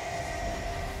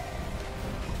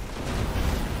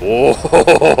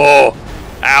 Whoa!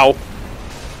 Ow!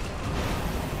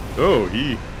 Oh,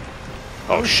 he...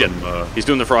 Oh, shit. He's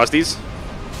doing the Frosties?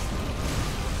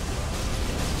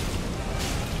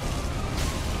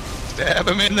 Stab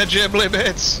him in the ghibli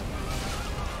bits.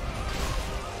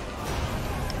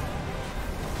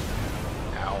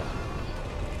 Ow.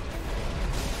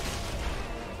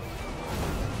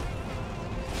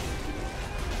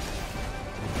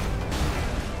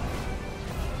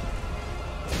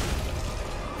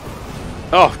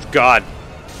 Oh, God.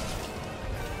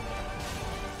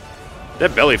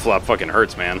 That belly flop fucking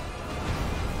hurts, man.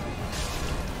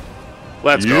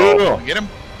 Let's go. Get him.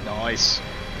 Nice.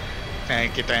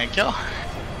 Thank you, thank you.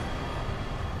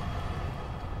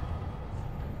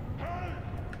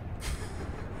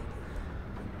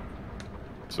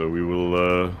 So we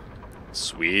will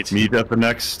Sweet. meet at the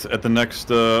next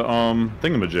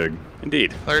thingamajig.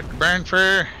 Indeed. Alert burn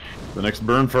fur. The next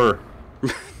burn fur.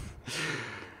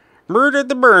 Murdered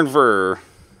the burn fur.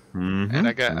 And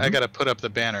I gotta put up the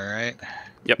banner, right?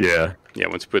 Yep. Yeah. Yeah,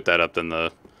 once you put that up, then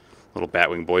the little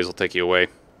Batwing boys will take you away.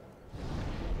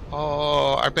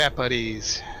 Oh, our bat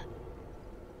buddies.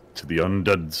 To the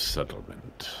undead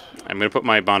settlement. I'm going to put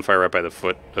my bonfire right by the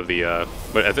foot of the,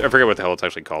 but I forget what the hell it's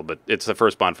actually called, but it's the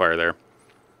first bonfire there.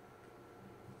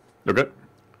 Okay. And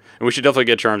we should definitely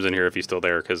get Charms in here if he's still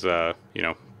there, because, you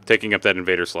know, taking up that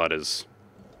invader slot is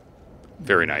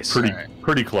very nice.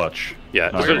 Pretty clutch. Yeah.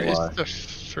 Not Where gonna is lie. the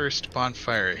first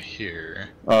bonfire here?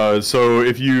 So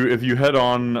if you head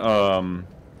on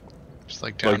Just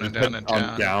like down and down and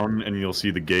down. down, and you'll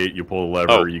see the gate. You pull a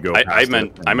lever. You go. I past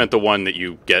meant the one that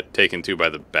you get taken to by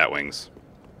the Batwings.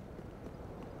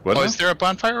 What? Oh, is there a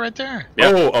bonfire right there?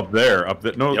 Yeah. Oh, up there.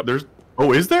 No, Yep. there's.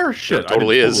 Oh, is there? Shit, There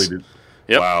totally is. Did.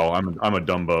 Yep. Wow, I'm a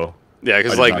Dumbo. Yeah,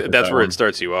 because I did not like get that's that where one. it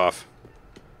starts you off,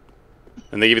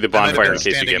 and they give you the I might have bonfire been in case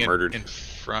you standing get murdered. in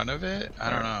front of it? I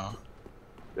don't know.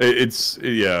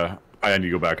 Yeah. I need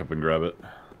to go back up and grab it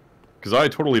because I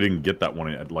totally didn't get that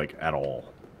one at all.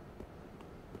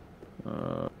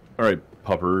 All right,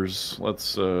 puppers.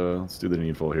 Let's do the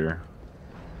needful here.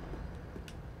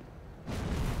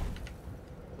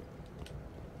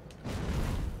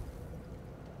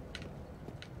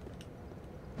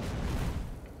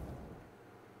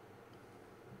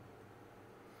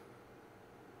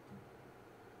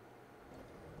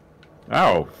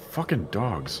 Ow, fucking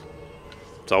dogs.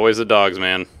 It's always the dogs,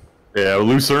 man. Yeah,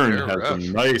 Lucerne They're has rough.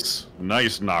 some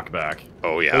nice knockback.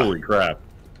 Oh yeah. Holy crap.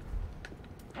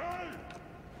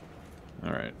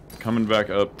 Alright, coming back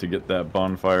up to get that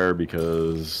bonfire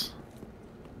because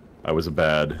I was a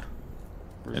bad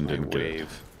Where's and my didn't get it.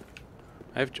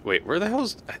 wave? Wait, where the hell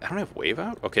is... I don't have wave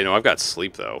out? Okay, no, I've got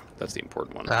sleep, though. That's the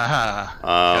important one.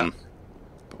 Ah.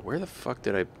 But where the fuck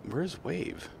did I... Where's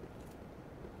wave?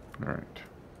 Alright.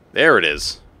 There it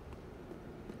is.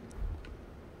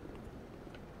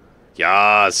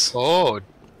 Yas. Oh,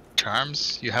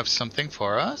 Charms, you have something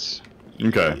for us?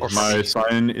 Okay, Yes. my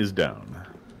sign is down.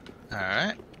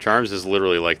 Alright. Charms is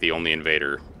literally like the only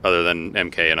invader, other than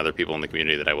MK and other people in the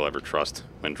community, that I will ever trust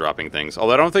when dropping things.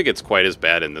 Although I don't think it's quite as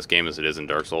bad in this game as it is in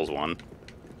Dark Souls 1.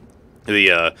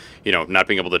 The, you know, not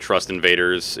being able to trust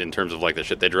invaders in terms of, like, the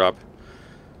shit they drop.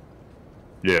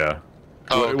 Yeah.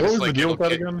 Oh, What 'cause, was like, the deal with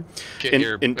that it'll again? Get In-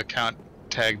 your in- account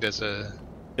tagged as a...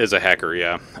 As a hacker,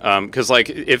 yeah. Because, like,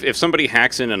 if somebody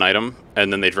hacks in an item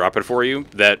and then they drop it for you,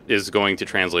 that is going to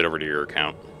translate over to your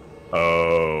account.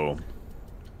 Oh.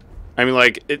 I mean,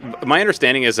 like, my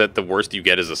understanding is that the worst you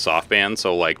get is a soft ban,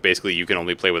 so, like, basically you can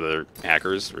only play with other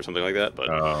hackers or something like that.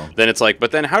 But then it's like,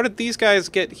 but then how did these guys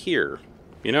get here?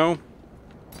 You know?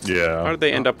 Yeah. How did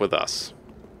they end up with us?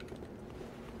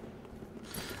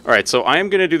 Alright, so I am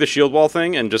going to do the shield wall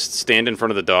thing and just stand in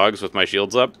front of the dogs with my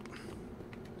shields up.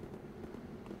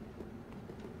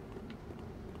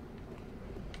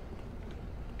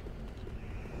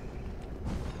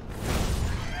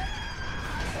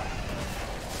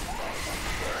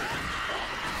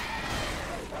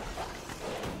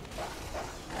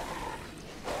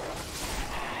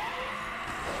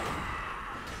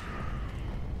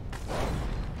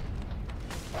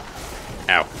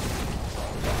 Ow.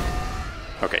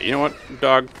 Okay, you know what,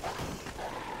 dog?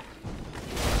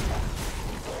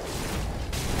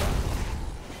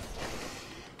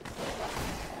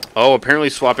 Oh, apparently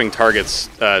swapping targets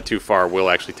too far will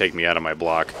actually take me out of my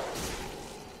block.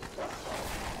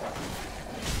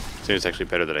 So it's actually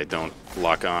better that I don't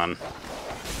lock on.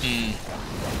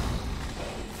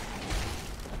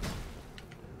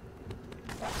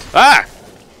 Ah!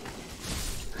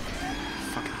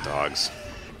 Fucking dogs.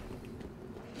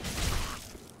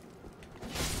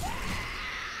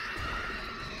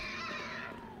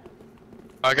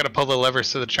 I gotta pull the lever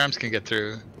so the charms can get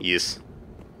through. Yes.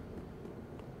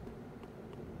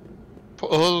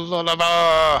 Pull the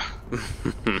lever!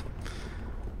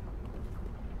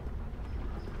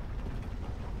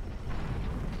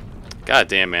 God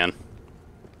damn, man.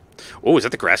 Oh, is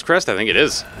that the grass crest? I think it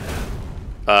is.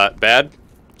 Bad?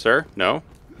 Sir? No?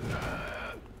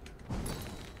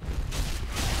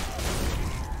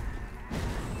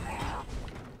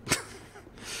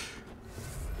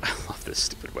 I love this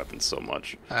stupid weapon so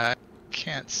much. I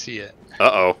can't see it.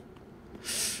 Uh-oh.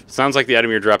 Sounds like the item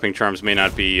you're dropping charms may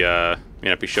not be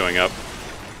showing up.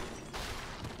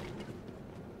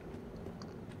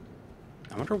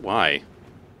 I wonder why.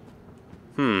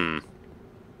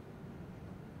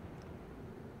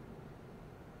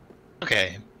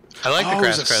 Okay. I like the Oh,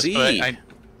 grass it was a crest, seed. but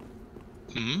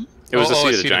It was a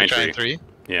seed of the giant giant tree.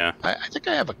 Yeah. I think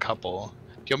I have a couple.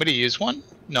 Do you want me to use one?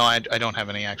 No, I don't have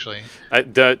any, actually.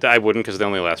 I wouldn't, because they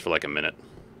only last for like a minute.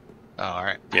 Oh,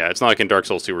 alright. Yeah, it's not like in Dark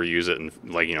Souls 2 where you use it and,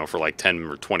 like, you know, for like 10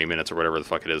 or 20 minutes or whatever the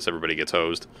fuck it is, everybody gets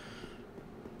hosed.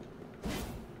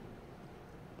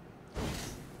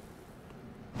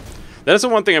 That is the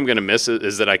one thing I'm going to miss,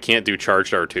 is that I can't do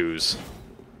charged R2s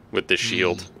with this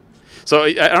shield. So,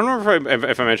 I don't know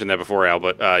if I mentioned that before, Al,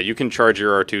 but you can charge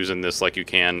your R2s in this like you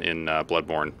can in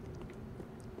Bloodborne.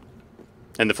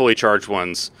 And the fully charged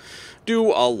ones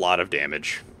do a lot of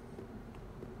damage.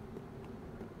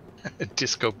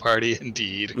 Disco party,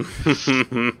 indeed.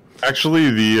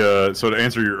 Actually, so to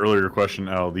answer your earlier question,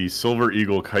 Al, the Silver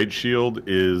Eagle kite shield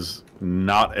is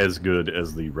not as good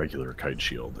as the regular kite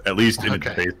shield, at least in its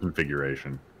base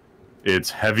configuration.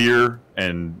 It's heavier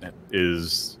and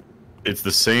it's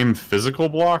the same physical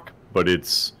block, but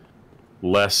it's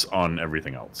less on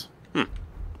everything else.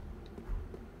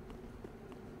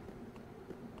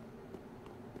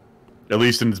 At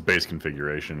least in its base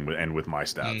configuration and with my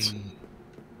stats.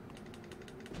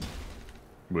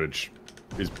 Which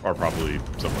are probably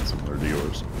somewhat similar to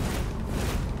yours.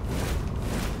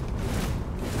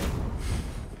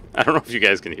 I don't know if you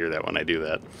guys can hear that when I do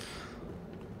that.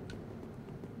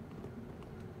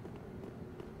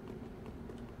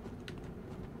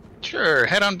 Sure,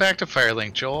 head on back to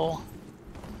Firelink, Joel.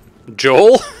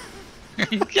 Joel?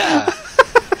 Yeah.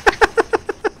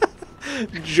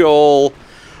 Joel.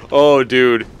 Oh,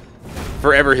 dude.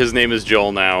 Forever his name is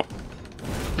Joel now.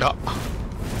 Oh.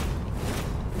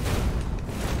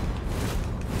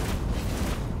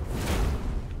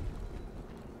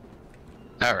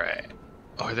 Alright.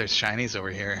 Oh, there's shinies over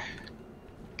here.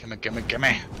 Gimme, gimme,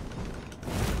 gimme.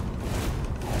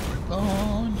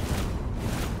 Bone.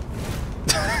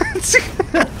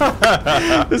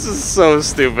 This is so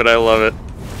stupid. I love it.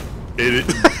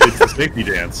 It's a safety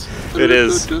dance. It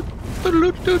is. The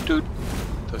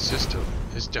system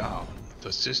is down.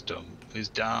 The system is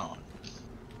down.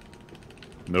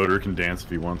 Noder can dance if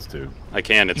he wants to. I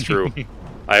can, it's true.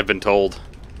 I have been told.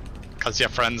 Cause your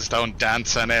friends don't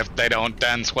dance, and if they don't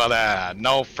dance, well, they're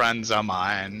no friends of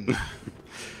mine.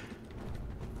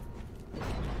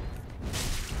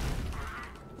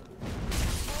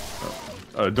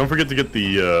 Don't forget to get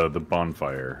the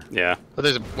bonfire. Yeah. Oh,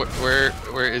 there's a,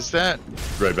 where is that?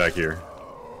 Right back here.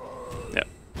 Yep.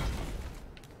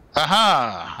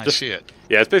 Aha! I see it.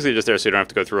 Yeah, it's basically just there so you don't have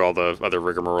to go through all the other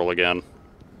rigmarole again.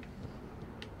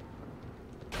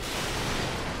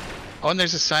 Oh, and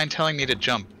there's a sign telling me to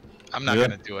jump. I'm not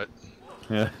gonna do it.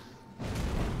 Yeah.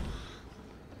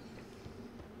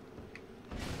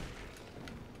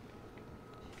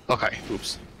 Okay.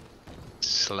 Oops.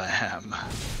 Slam.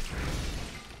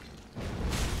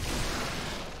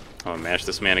 I'm gonna mash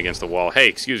this man against the wall. Hey,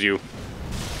 excuse you.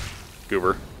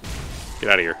 Goober. Get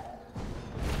out of here.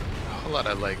 A whole lot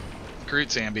of, like, Groot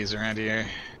zombies around here.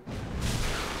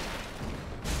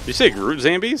 You say Groot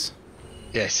zombies?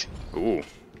 Yes. Ooh.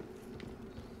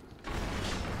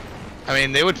 I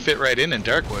mean, they would fit right in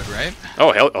Darkwood, right?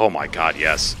 Oh hell! Oh my God,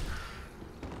 yes.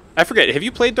 I forget. Have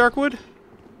you played Darkwood?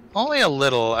 Only a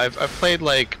little. I've played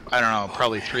like, I don't know,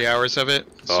 probably 3 hours of it.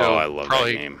 Oh, So I love that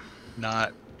game.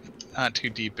 Not too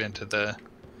deep into the.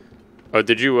 Oh,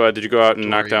 did you go out and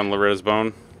knock down Loretta's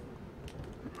bone?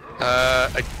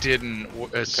 I didn't.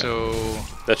 So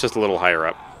that's just a little higher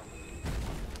up.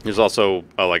 There's also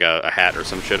like a hat or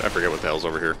some shit. I forget what the hell's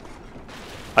over here.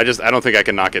 I don't think I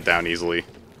can knock it down easily.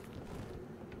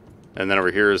 And then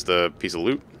over here is the piece of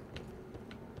loot.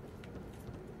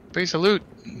 Piece of loot.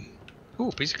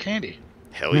 Ooh, piece of candy.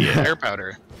 Hell yeah. Air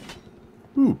powder.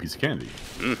 Ooh, piece of candy.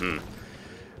 Mm-hmm.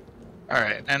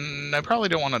 Alright, and I probably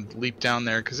don't want to leap down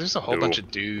there because there's a whole bunch of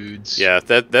dudes. Yeah,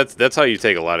 that's how you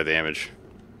take a lot of damage.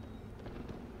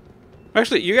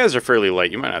 Actually, you guys are fairly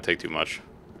light. You might not take too much.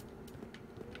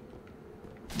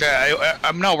 Yeah,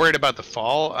 I'm not worried about the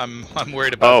fall. I'm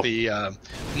worried about the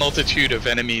multitude of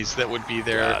enemies that would be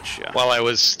there while I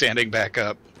was standing back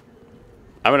up.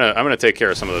 I'm gonna take care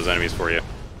of some of those enemies for you.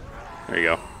 There you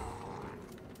go.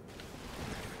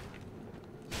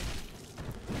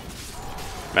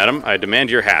 Madam, I demand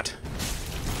your hat.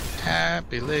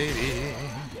 Happy lady.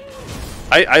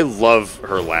 I love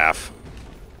her laugh.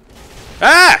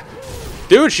 Ah!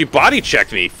 Dude, she body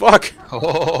checked me. Fuck.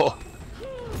 Oh.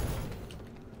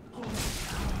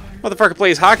 Motherfucker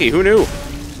plays hockey. Who knew?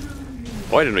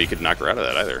 Oh, I didn't know you could knock her out of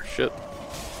that either. Shit.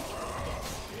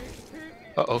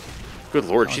 Uh-oh. Good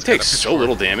lord, she takes so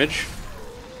little damage.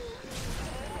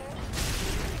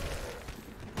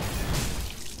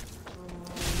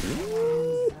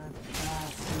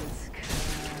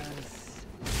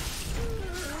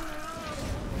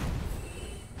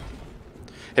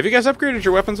 Have you guys upgraded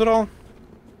your weapons at all?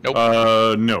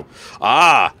 Nope. No.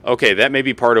 Ah, okay, that may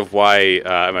be part of why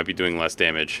I might be doing less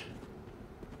damage.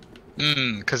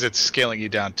 Because it's scaling you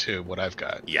down to what I've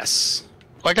got. Yes.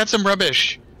 Oh, I got some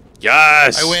rubbish.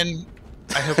 Yes! I win.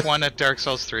 I have won at Dark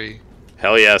Souls 3.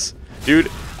 Hell yes. Dude,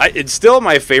 it's still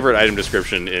my favorite item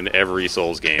description in every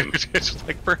Souls game. It's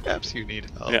like, perhaps you need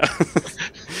help. Yeah.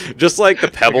 Just like the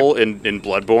pebble in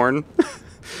Bloodborne.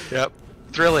 Yep.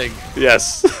 Thrilling.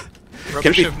 Yes.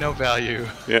 Rubbish of no value.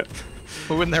 Yeah.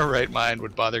 Who in their right mind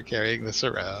would bother carrying this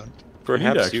around?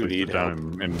 Perhaps you need need help.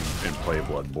 help. And play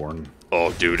Bloodborn.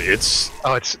 Oh, dude, it's...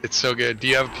 Oh, it's so good. Do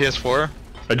you have a PS4?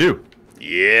 I do.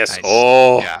 Yes. Nice.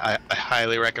 Oh. Yeah, I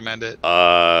highly recommend it.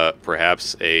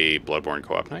 Perhaps a Bloodborne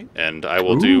co-op night, and I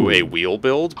will do a wheel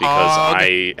build because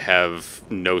I have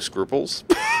no scruples.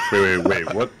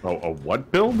 Wait. What? A what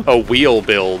build? A wheel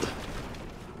build.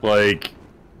 Like, is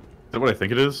that what I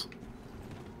think it is?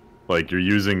 Like you're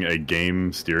using a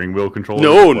game steering wheel controller?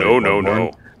 No.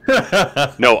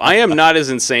 No, I am not as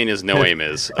insane as No Aim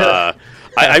is.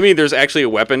 I mean, there's actually a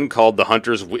weapon called the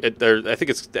Hunter's... I think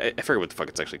it's... I forget what the fuck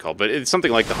it's actually called, but it's something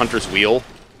like the Hunter's Wheel.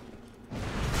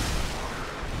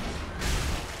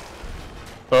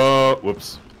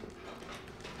 Whoops.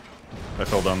 I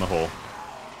fell down the hole.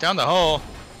 Down the hole?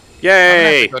 Yay! I'm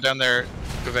gonna have to go down there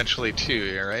eventually too,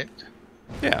 yeah, right?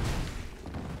 Yeah.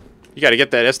 You gotta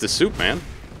get that Estus soup, man.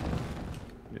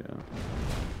 Yeah.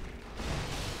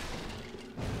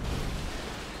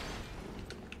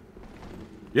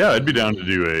 Yeah, I'd be down to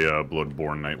do a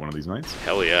Bloodborne night one of these nights.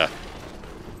 Hell yeah.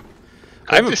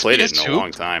 I haven't played it in a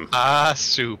long time. Ah,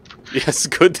 soup. Yes,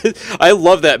 I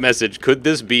love that message. Could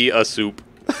this be a soup?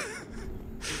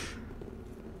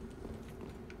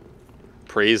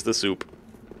 Praise the soup.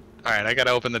 Alright, I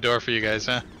gotta open the door for you guys,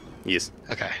 huh? Yes.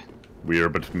 Okay. We are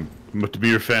but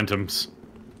mere phantoms.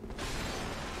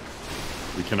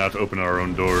 We cannot open our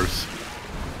own doors.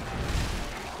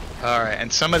 Alright,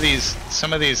 and some of these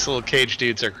little cage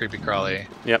dudes are creepy crawly.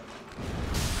 Yep.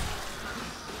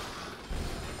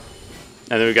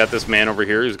 And then we got this man over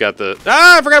here who's got the...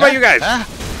 Ah, I forgot about you guys!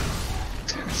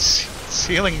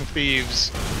 Ceiling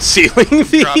thieves. Ceiling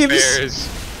thieves? Drop bears.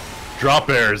 Drop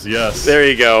bears, yes. There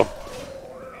you go.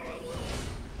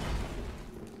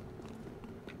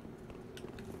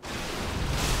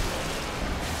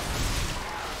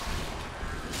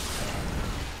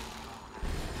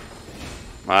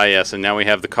 Ah, yes, and now we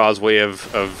have the causeway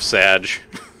of Sag.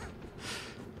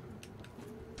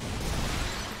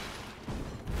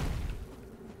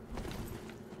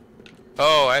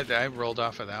 Oh, I rolled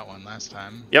off of that one last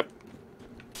time. Yep.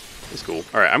 It's cool.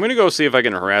 Alright, I'm gonna go see if I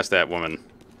can harass that woman.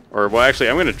 Or, well, actually,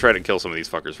 I'm gonna try to kill some of these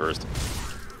fuckers first.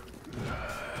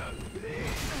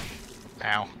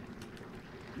 Ow.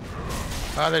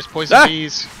 Oh, there's poison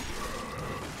bees.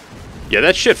 Yeah,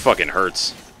 that shit fucking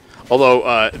hurts.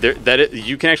 Although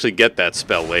you can actually get that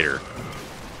spell later.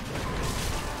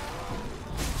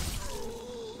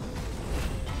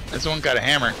 This one got a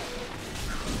hammer.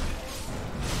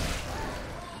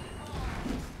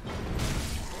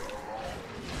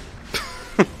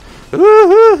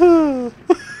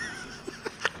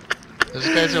 Those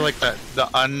guys are like the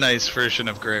unnice version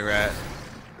of Grey Rat.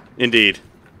 Indeed.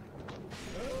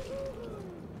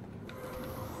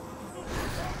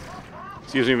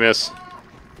 Excuse me, miss.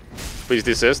 Please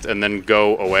desist and then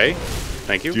go away.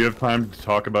 Thank you. Do you have time to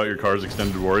talk about your car's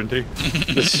extended warranty?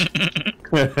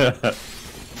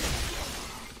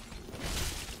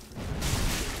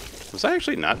 Was I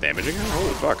actually not damaging her?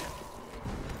 Holy fuck.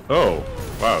 Oh,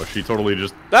 wow, she totally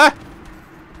just... Ah!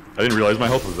 I didn't realize my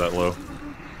health was that low.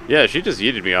 Yeah, she just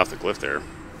yeeted me off the cliff there.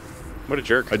 What a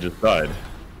jerk. I just died.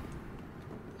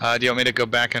 Do you want me to go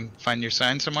back and find your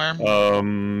sign somewhere?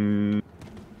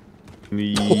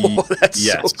 That's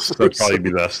yes, so that'd probably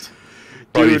be best.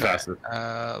 Probably Dude, be faster.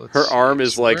 her arm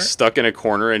is like stuck in a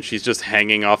corner and she's just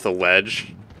hanging off the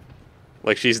ledge.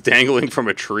 Like she's dangling from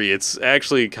a tree. It's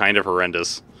actually kind of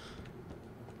horrendous.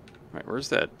 Alright, where's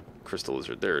that crystal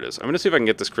lizard? There it is. I'm gonna see if I can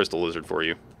get this crystal lizard for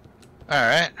you.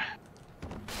 Alright.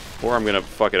 Or I'm gonna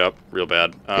fuck it up real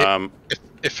bad.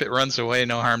 If it runs away,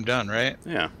 no harm done, right?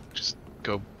 Yeah. Just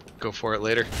go for it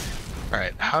later.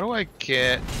 Alright, how do I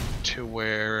get to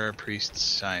where Priest's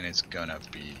sign is gonna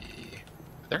be?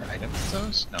 Are there items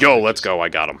those? No, Yo, let's go. I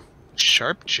got him.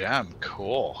 Sharp gem,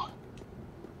 cool.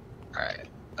 Alright.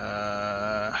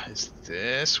 Is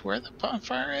this where the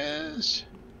bonfire is?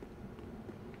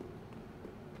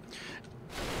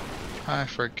 I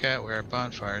forget where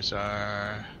bonfires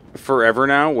are. Forever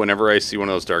now, whenever I see one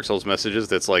of those Dark Souls messages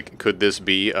that's like, could this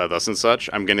be thus and such,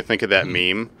 I'm gonna think of that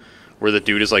meme where the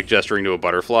dude is like gesturing to a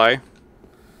butterfly.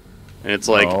 And it's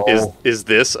like, is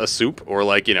this a soup? Or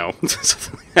like, you know,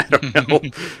 I don't know.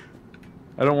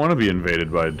 I don't want to be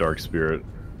invaded by a dark spirit.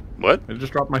 What? I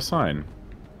just dropped my sign.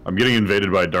 I'm getting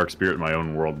invaded by a dark spirit in my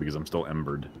own world because I'm still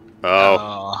embered.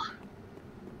 Oh.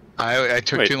 I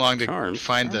took too long to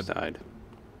find the... Died.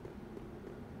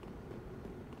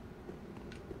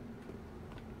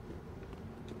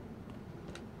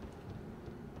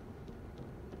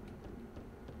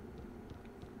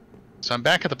 So I'm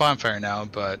back at the bonfire now,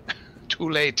 but too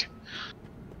late.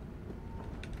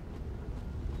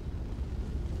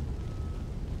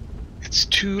 It's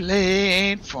too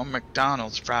late for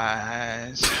McDonald's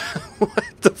fries.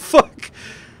 What the fuck?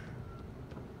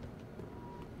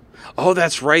 Oh,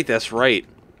 that's right, that's right.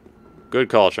 Good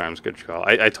call, Charms, good call.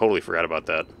 I totally forgot about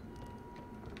that.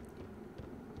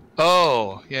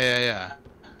 Oh, yeah.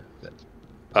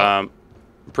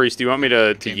 Priest, do you want me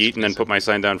to yeet and then put my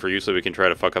sign down for you so we can try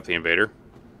to fuck up the invader?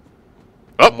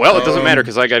 Oh, well, it doesn't matter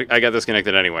because I got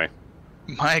disconnected anyway.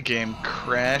 My game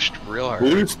crashed real hard.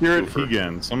 Blue Spirit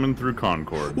Hegan, summoned through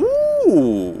Concord.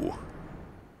 Ooh.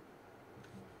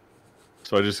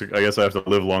 So I guess I have to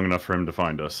live long enough for him to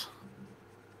find us.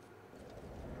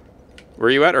 Where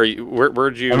are you at?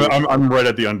 Where'd you... I'm right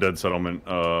at the undead settlement.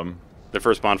 The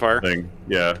first bonfire? Thing,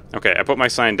 yeah. Okay, I put my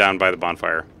sign down by the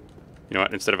bonfire. You know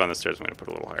what? Instead of on the stairs, I'm going to put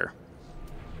it a little higher.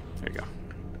 There you go.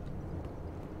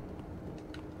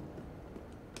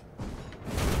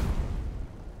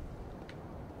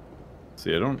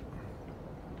 See, I don't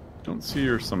see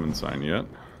your summon sign yet.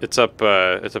 It's up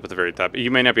at the very top.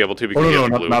 You may not be able to because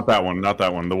no, not that one, not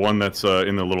that one. The one that's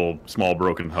in the little small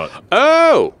broken hut.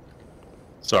 Oh!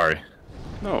 Sorry.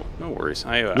 No worries.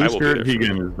 I Blue will be Spirit there.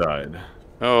 Hegan has died.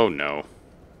 Oh no.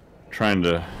 Trying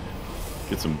to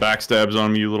get some backstabs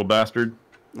on me, you little bastard.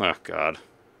 Oh god.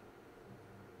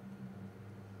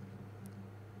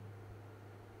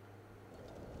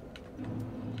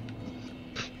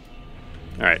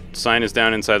 Alright, sign is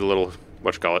down inside the little,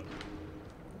 whatchamacallit.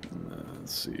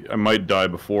 Let's see. I might die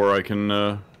before I can,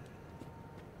 I'm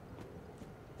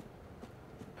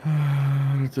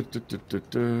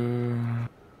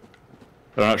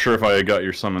not sure if I got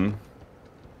your summon.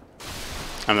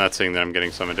 I'm not saying that I'm getting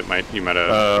summoned. You might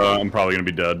have... I'm probably gonna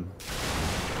be dead.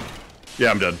 Yeah,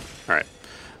 I'm dead. Alright.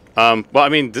 Well, I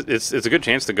mean, it's a good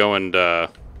chance to go and,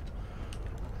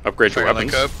 upgrade your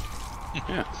weapons.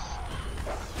 Yeah.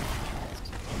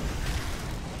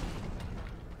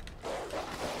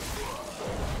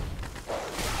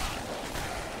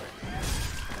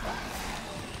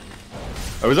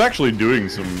 I was actually doing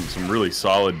some really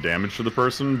solid damage to the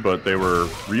person, but they were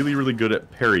really good at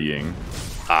parrying.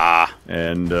 Ah.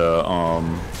 And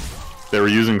they were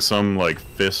using some like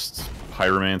fist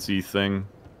pyromancy thing.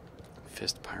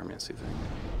 Fist pyromancy thing.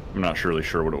 I'm not really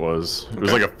sure what it was. It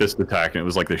was like a fist attack, and it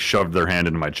was like they shoved their hand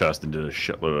into my chest and did a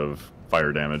shitload of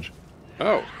fire damage.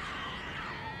 Oh.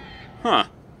 Huh.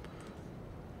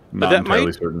 Not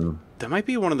entirely certain. That might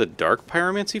be one of the dark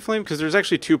pyromancy flames, because there's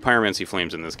actually 2 pyromancy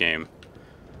flames in this game.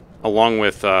 Along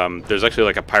with, there's actually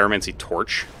like a pyromancy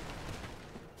torch.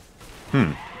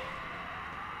 Hmm.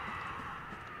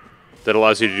 That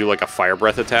allows you to do like a fire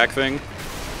breath attack thing.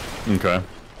 Okay.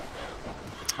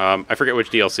 I forget which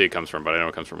DLC it comes from, but I know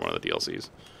it comes from one of the DLCs.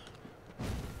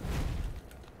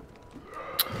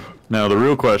 Now, the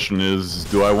real question is,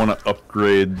 do I want to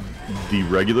upgrade the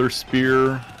regular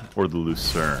spear or the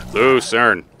Lucerne?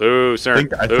 Lucerne.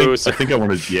 I think I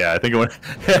want to. Yeah, I think I want.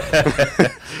 I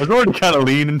was already kind of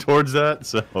leaning towards that.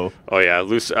 So. Oh yeah,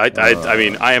 I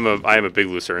mean, I am a big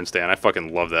Lucerne stan. I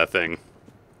fucking love that thing.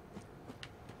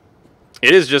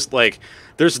 It is just like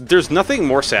there's nothing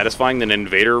more satisfying than an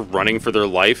invader running for their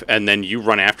life, and then you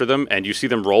run after them, and you see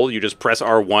them roll. You just press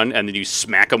R1, and then you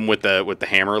smack them with the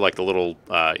hammer, like the little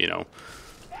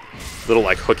little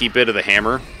like hooky bit of the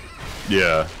hammer.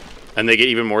 Yeah. And they get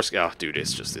even more. Oh, dude,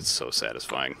 it's so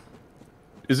satisfying.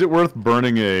 Is it worth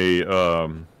burning a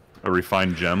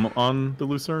refined gem on the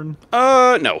Lucerne?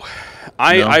 No.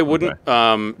 I wouldn't.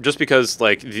 Okay. Just because,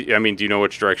 like, I mean, do you know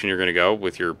which direction you're going to go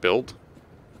with your build?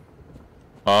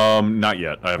 Not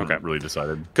yet. I haven't really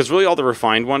decided. Because really all the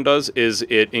refined one does is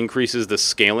it increases the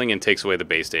scaling and takes away the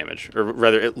base damage. Or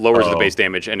rather, it lowers the base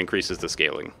damage and increases the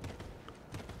scaling.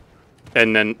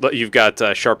 And then you've got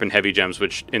sharpened heavy gems,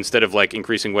 which instead of like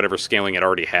increasing whatever scaling it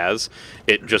already has,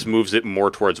 it just moves it more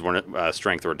towards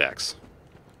strength or dex.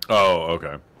 Oh,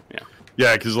 okay. Yeah.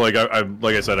 Yeah, because like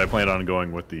I said, I plan on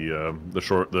going with the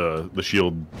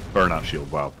shield, or not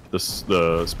shield. Wow, the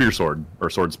spear sword or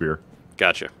sword spear.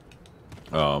 Gotcha.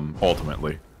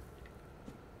 Ultimately.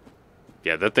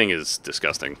 Yeah, that thing is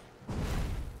disgusting.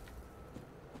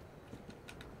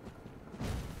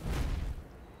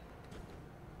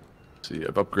 See,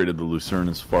 I've upgraded the Lucerne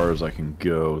as far as I can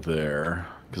go there,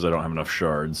 because I don't have enough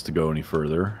shards to go any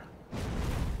further.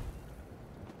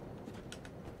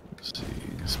 Let's see.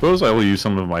 I suppose I will use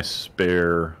some of my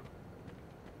spare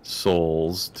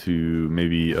souls to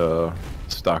maybe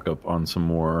stock up on some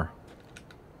more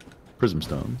prism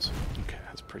stones. Okay,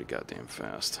 that's pretty goddamn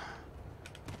fast.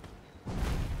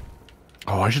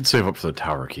 Oh, I should save up for the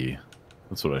tower key.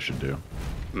 That's what I should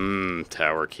do.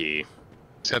 Tower key.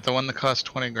 Is that the one that cost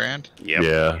 20 grand? Yep.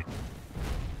 Yeah.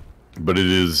 But it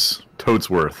is totes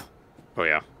worth. Oh,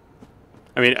 yeah.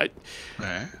 I mean,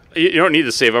 you don't need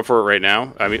to save up for it right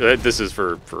now. I mean, this is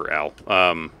for Al.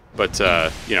 But,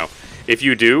 you know, if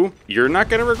you do, you're not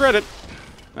going to regret it.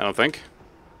 I don't think.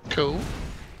 Cool.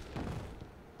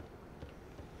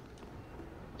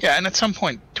 Yeah, and at some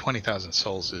point, 20,000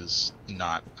 souls is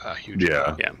not a huge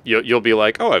amount. Yeah, you'll be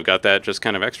like, oh, I've got that just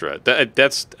kind of extra.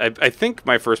 I think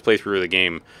my first playthrough of the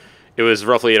game, it was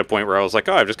roughly at a point where I was like,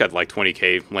 oh, I've just got like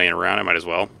 20k laying around. I might as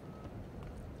well.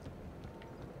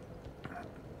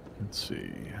 Let's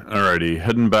see. Alrighty,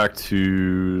 heading back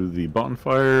to the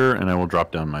bonfire, and I will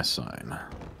drop down my sign.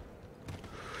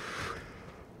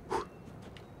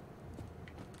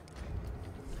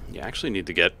 You actually need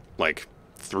to get like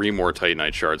 3 more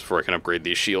Titanite shards before I can upgrade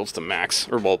these shields to max,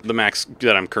 or well, the max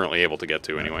that I'm currently able to get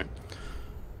to anyway.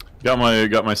 Got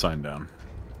my sign down.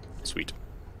 Sweet.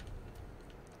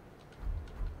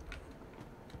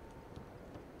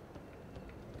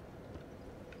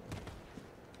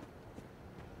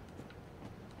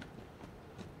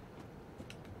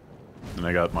 And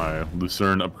I got my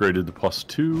Lucerne upgraded to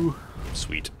 +2.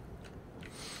 Sweet.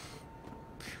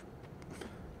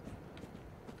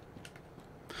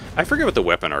 I forget what the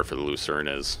weapon art for the Lucerne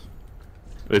is.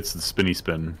 It's the spinny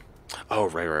spin. Oh,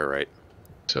 right.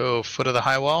 So, foot of the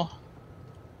high wall?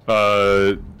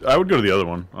 I would go to the other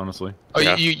one, honestly. Oh,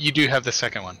 yeah. you do have the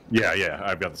second one. Yeah,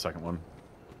 I've got the second one.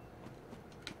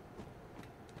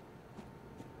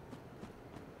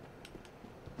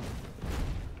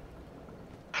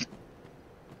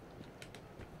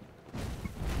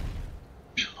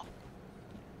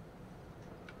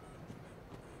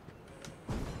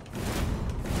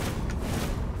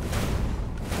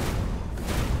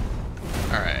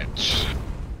 Alright.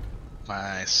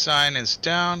 My sign is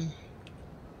down.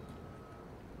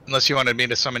 Unless you wanted me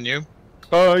to summon you?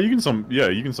 You can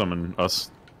summon us.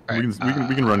 Right, we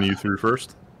can run you through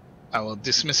first. I will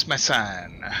dismiss my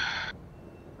sign.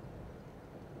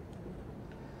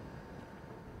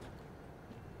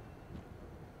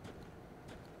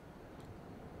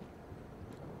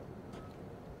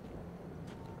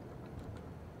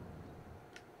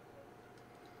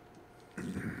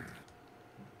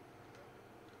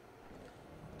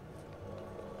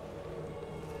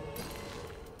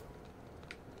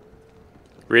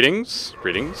 Greetings.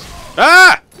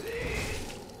 Ah!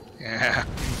 Yeah.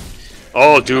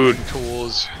 Oh, dude.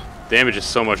 Tools. Damage is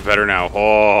so much better now.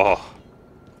 Oh.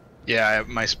 Yeah,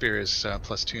 my spear is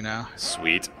 +2 now.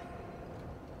 Sweet.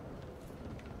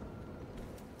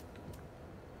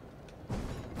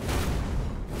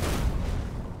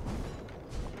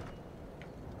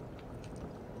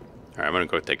 Alright, I'm gonna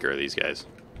go take care of these guys.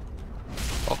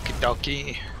 Okie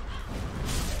dokie.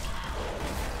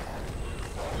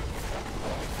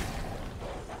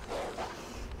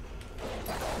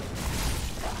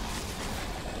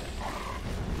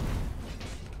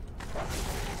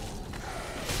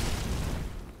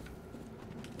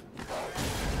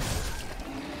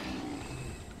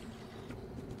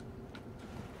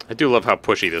 I do love how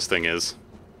pushy this thing is.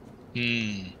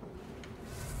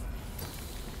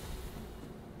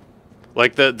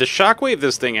 Like, the shockwave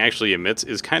this thing actually emits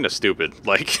is kind of stupid.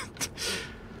 Like,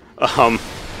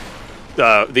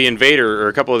 the invader, or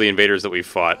a couple of the invaders that we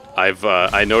fought,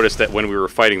 I noticed that when we were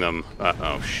fighting them...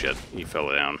 oh, shit. He fell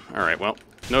down. Alright, well,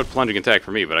 no plunging attack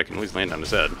for me, but I can at least land on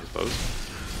his head, I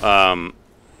suppose.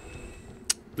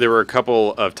 There were a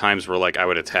couple of times where, like, I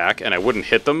would attack, and I wouldn't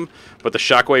hit them, but the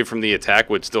shockwave from the attack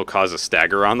would still cause a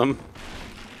stagger on them.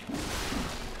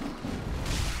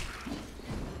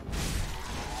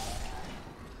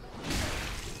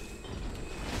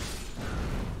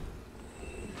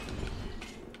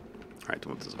 Alright,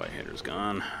 once this Vihator's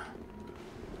gone.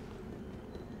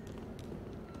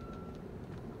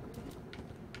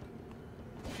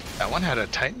 That one had a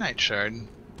Titanite shard.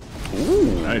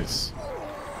 Ooh, nice.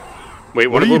 Wait,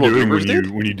 what are you doing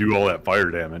when you do all that fire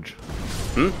damage?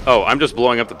 Hmm? Oh, I'm just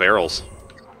blowing up the barrels.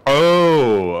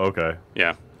 Oh, okay.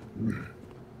 Yeah.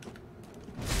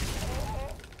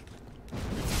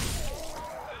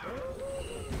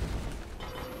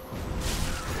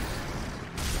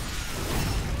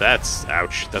 That's...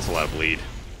 ouch. That's a lot of bleed.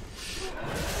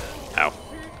 Ow.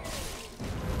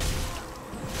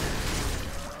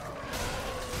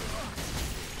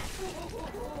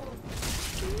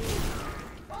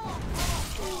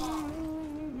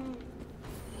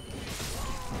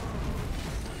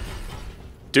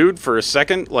 Dude, for a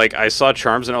second, like, I saw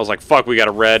Charms and I was like, fuck, we got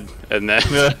a red, and then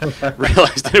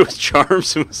realized that it was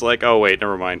Charms and was like, oh wait,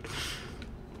 never mind.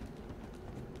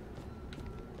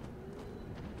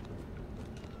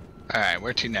 Alright,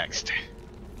 where to next?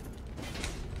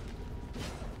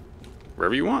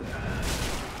 Wherever you want.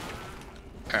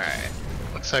 Alright,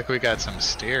 looks like we got some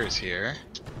stairs here.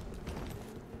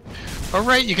 Oh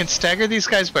right, you can stagger these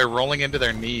guys by rolling into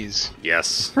their knees.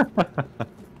 Yes.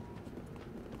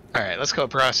 Alright, let's go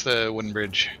across the wooden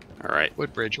bridge. Alright.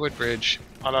 Wood bridge, wood bridge.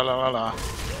 La la la la la.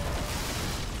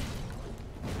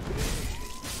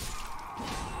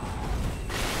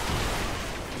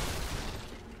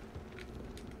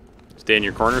 Stay in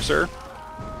your corner, sir.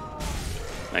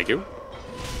 Thank you.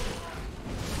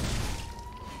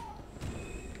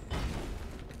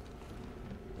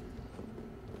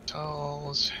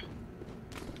 Tolls.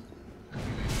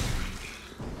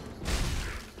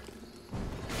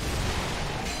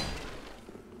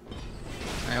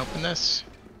 Can I open this?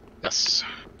 Yes.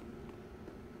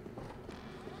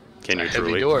 Can you It's a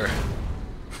heavy truly? door.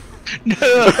 No!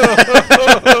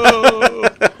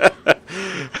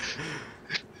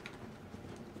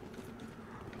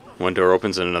 One door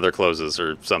opens and another closes,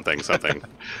 or something.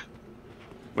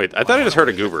 Wait, I thought I just heard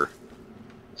a goober.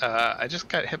 I just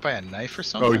got hit by a knife or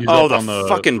something. Oh, up the on the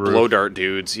fucking roof. blow dart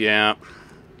dudes, yeah.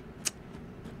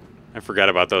 I forgot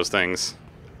about those things.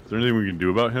 Is there anything we can do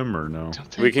about him, or no?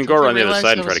 We can go around the other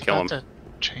side and try to kill him.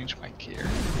 Change my gear.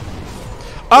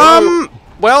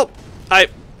 Well,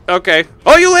 okay.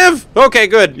 Oh, you live! Okay,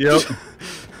 good. Yep.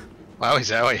 Wowie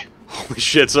zowie. Holy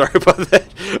shit, sorry about that.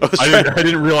 I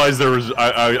didn't realize there was...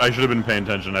 I should have been paying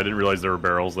attention. I didn't realize there were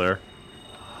barrels there.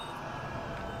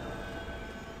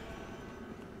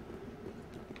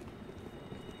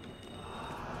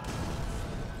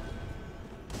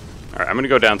 Alright, I'm gonna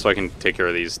go down so I can take care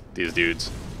of these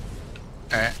dudes.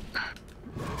 Alright.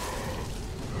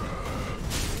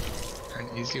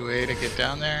 An easy way to get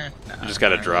down there? No, You just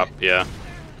gotta drop, yeah.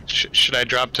 Should I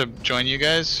drop to join you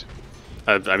guys?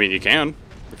 I mean, you can,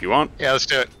 if you want. Yeah, let's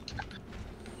do it.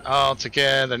 All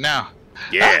together now.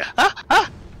 Yeah.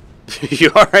 You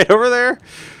alright over there?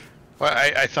 Well,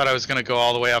 I thought I was gonna go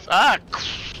all the way off. Ah,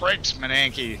 cripes,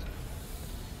 Mananky.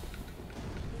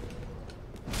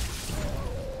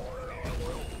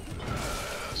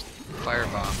 Fire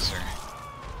bombs are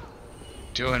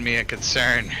doing me a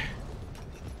concern.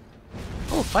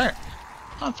 Oh, fire!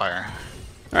 On fire.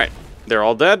 All right, they're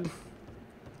all dead.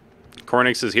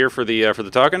 Cornix is here for the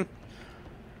talking.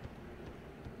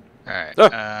 All right.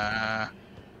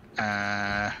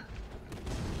 Oh.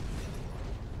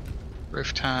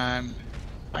 Roof time.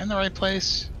 Am I in the right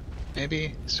place?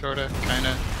 maybe, sorta,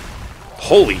 kinda.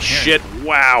 Holy shit!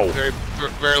 Wow. Very,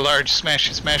 very large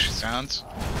smashy sounds.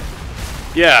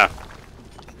 Yeah.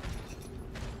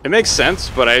 It makes sense,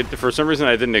 but for some reason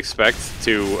I didn't expect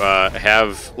to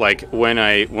have like when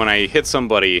I hit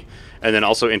somebody and then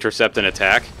also intercept an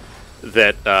attack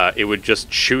that it would just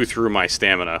chew through my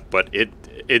stamina, but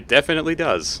it definitely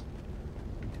does.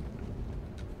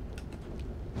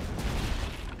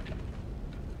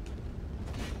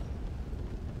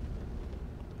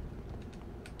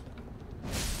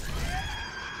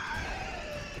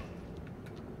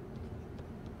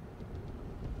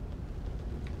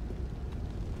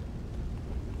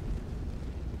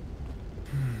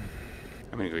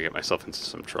 I'm gonna go get myself into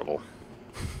some trouble.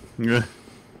 Yeah.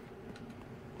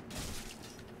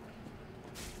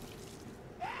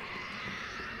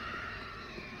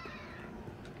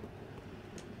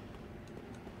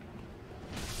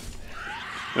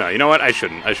 No, you know what? I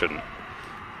shouldn't.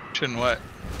 Shouldn't what?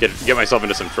 Get myself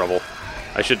into some trouble.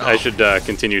 I should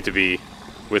continue to be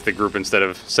with the group instead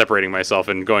of separating myself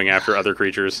and going after other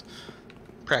creatures.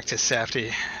 Practice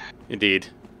safety. Indeed.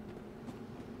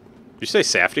 Did you say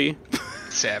safety?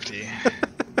 Safety.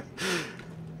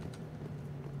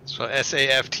 So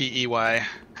S-A-F-T-E-Y.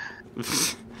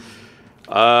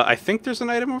 I think there's an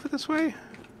item over this way,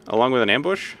 along with an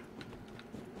ambush.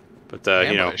 But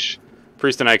you know,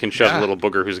 Priest and I can shove a little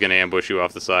booger who's going to ambush you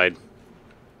off the side.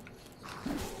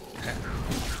 Okay.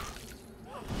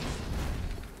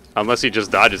 Unless he just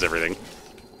dodges everything.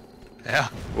 Yeah.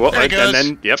 Well, and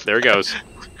then yep, there he goes.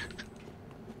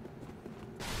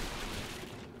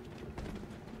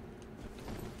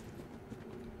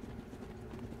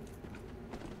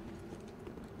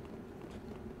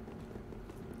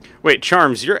 Wait,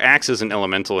 Charms, your axe isn't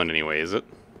elemental in any way, is it?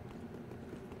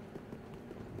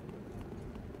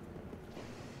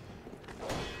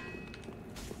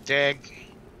 Dag.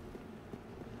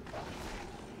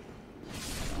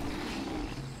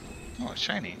 Oh, it's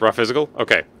shiny. Raw physical?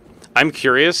 Okay. I'm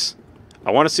curious.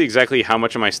 I want to see exactly how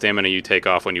much of my stamina you take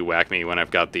off when you whack me when I've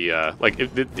got the, like,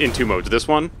 in two modes. This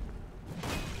one.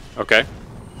 Okay.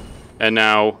 And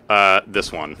now,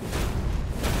 this one.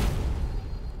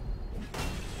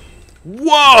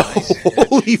 Whoa!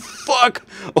 Holy fuck!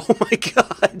 Oh my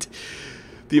god!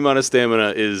 The amount of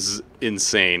stamina is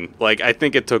insane. Like, I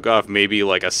think it took off maybe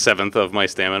like a 1/7 of my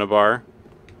stamina bar.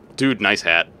 Dude, nice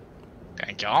hat.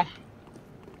 Thank y'all.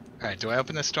 Alright, do I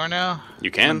open this door now? You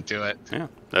can. Do it. Yeah,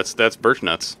 that's birch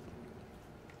nuts.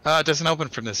 It doesn't open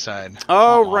from this side.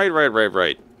 Oh, right.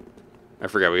 I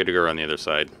forgot we had to go around the other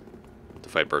side to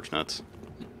fight birch nuts.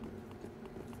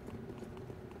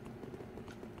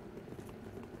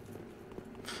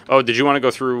 Oh, did you want to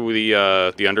go through the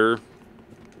under?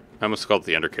 I almost called it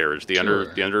the undercarriage. The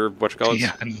under what you call it?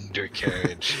 The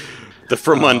undercarriage. The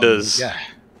Frumundas. Yeah.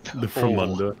 The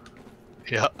Frumunda.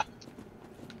 Yeah.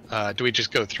 Do we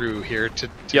just go through here to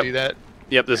Yep. do that?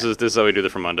 Yep. This is how we do the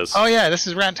Frumundas. Oh yeah, this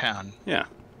is Rat Town. Yeah.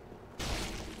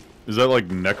 Is that like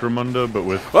Necromunda, but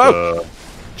with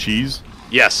cheese?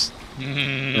 Yes.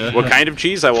 What kind of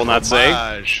cheese? I will not say.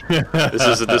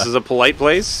 This is a polite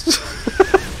place.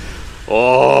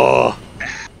 Oh,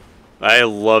 I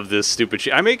love this stupid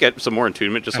cheese. I may get some more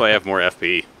attunement just so I have more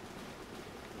FP.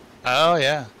 Oh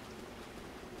yeah.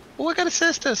 Oh, I got a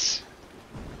cestus.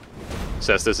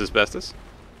 Cestus is bestest.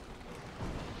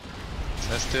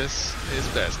 Cestus is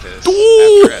bestest.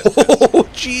 Oh,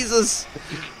 Jesus!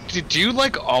 Did you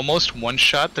like almost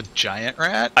one-shot the giant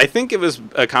rat? I think it was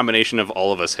a combination of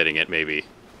all of us hitting it, maybe.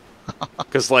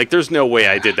 Because like, there's no way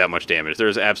I did that much damage.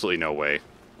 There's absolutely no way.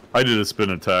 I did a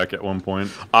spin attack at one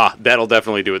point. Ah, that'll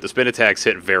definitely do it. The spin attacks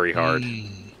hit very hard.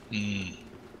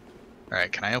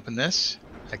 Alright, can I open this?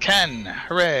 I can!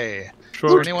 Hooray! Sure.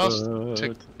 Is there anyone else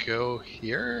to go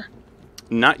here?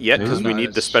 Not yet, because we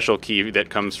need the special key that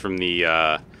comes from the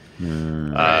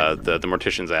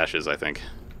Mortician's Ashes, I think.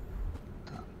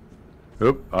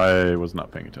 Oop, I was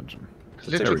not paying attention. A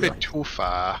little bit too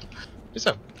far. There's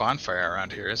a bonfire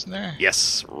around here, isn't there?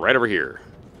 Yes, right over here.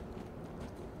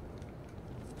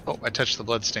 Oh, I touched the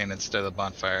bloodstain instead of the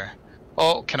bonfire.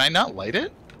 Oh, can I not light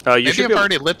it? You Maybe should I've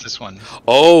already lit this one.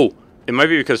 Oh, it might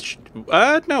be because...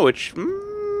 no, it's...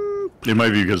 It might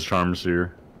be because Charm's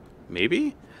here.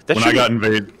 Maybe? When I got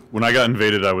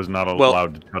invaded, I was not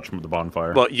allowed to touch the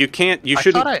bonfire. Well, you can't... You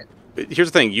shouldn't...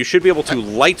 Here's the thing. You should be able to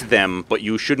light them, but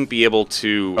you shouldn't be able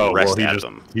to rest at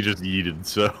them. He just yeeted,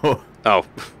 so... Oh.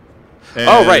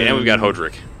 Oh, right, and we've got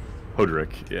Hodrick.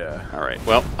 Hodrick, yeah. All right.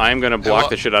 Well, I'm going to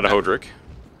block the shit out of Hodrick.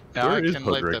 Now Where I is can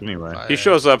light Podrick the anyway? fire. He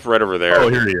shows up right over there. Oh,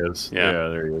 here he is. Yeah. Yeah,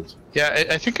 there he is. Yeah,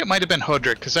 I think it might have been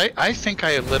Hodrick, because I think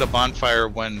I lit a bonfire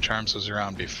when Charms was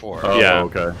around before. Oh, Yeah.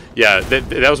 okay. Yeah,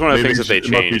 that was one of the things that they It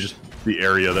must be changed. just the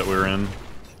area that we're in.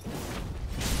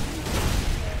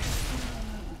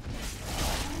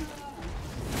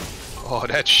 Oh,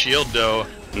 that shield, though.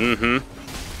 Mm-hmm.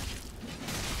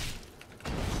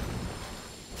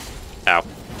 Ow.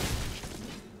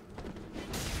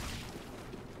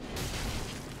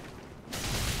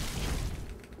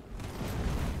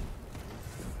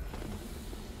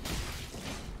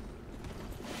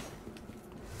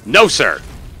 No, sir.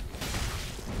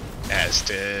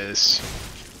 Estes.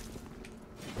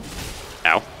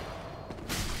 Ow.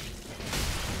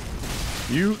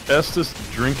 You Estes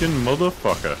drinking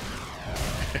motherfucker.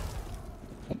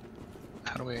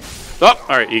 How do we... Oh,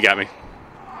 all right, you got me.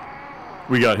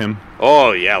 We got him.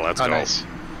 Oh yeah, let's Oh, go. nice.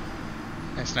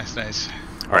 Nice.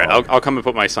 All right, I'll come and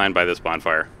put my sign by this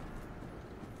bonfire.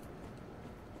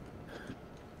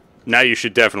 Now you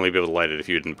should definitely be able to light it if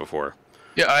you didn't before.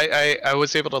 Yeah, I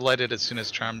was able to light it as soon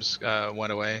as Charms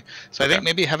went away. So Okay. I think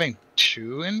maybe having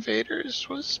 2 invaders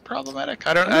was problematic.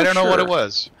 I don't know what it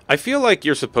was. I feel like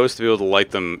you're supposed to be able to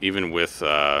light them even with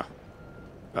an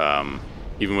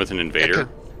invader,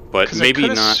 but 'Cause maybe I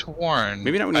could've not. Sworn,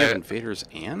 Maybe not when you have invaders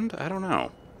and I don't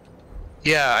know.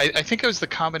 Yeah, I think it was the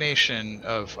combination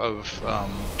of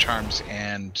Charms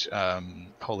and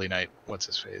Holy Knight. What's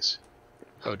his face?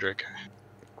 Hodrick.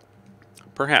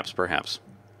 Perhaps.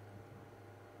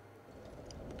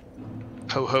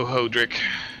 Hodrick.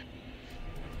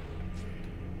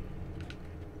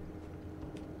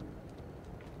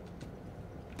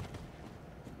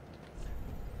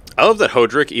 I love that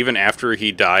Hodrick, even after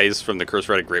he dies from the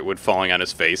Curse-Rided Greatwood falling on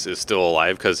his face, is still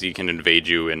alive because he can invade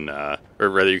you in, or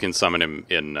rather, you can summon him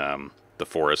in the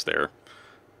forest there,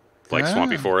 like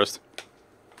Swampy Forest.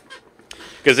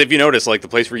 Because if you notice, like the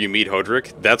place where you meet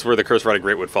Hodrick, that's where the Curse-Rided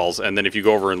Greatwood falls, and then if you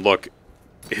go over and look,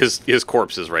 his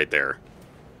corpse is right there.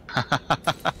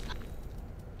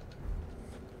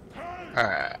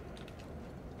 Alright.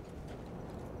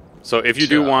 So if you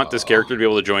do want this character to be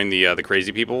able to join the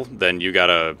crazy people, then we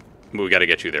gotta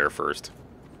get you there first.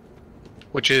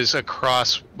 Which is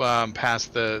across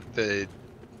past the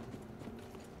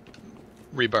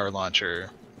rebar launcher.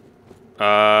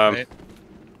 Right?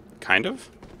 Kind of.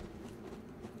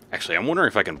 Actually, I'm wondering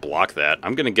if I can block that.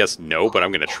 I'm gonna guess no, but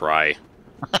I'm gonna try.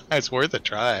 It's worth a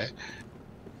try.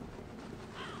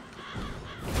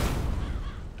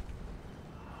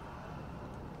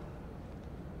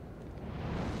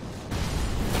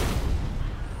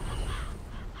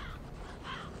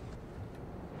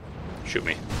 Shoot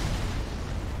me.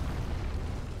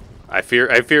 I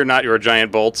fear not your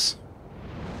giant bolts.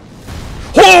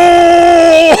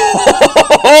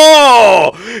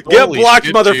 Oh! Get Holy blocked,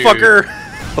 shit, motherfucker!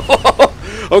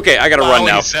 Okay, I gotta run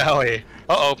now. Sally.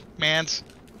 Uh-oh, mans.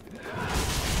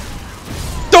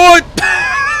 Do it!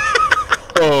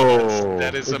 Oh,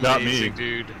 That is it got amazing, me.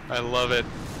 dude. I love it.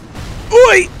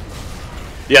 Oi!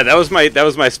 Yeah, that was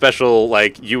my special,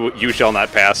 like, you shall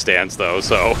not pass stance, though,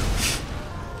 so...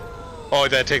 Oh,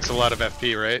 that takes a lot of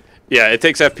FP, right? Yeah, it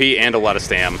takes FP and a lot of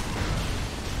stam.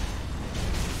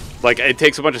 Like, it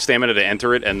takes a bunch of stamina to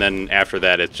enter it, and then after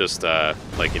that, it's just,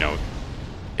 like, you know...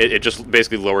 It just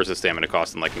basically lowers the stamina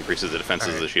cost and, like, increases the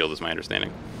defenses of the shield, is my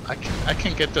understanding. I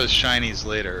can get those shinies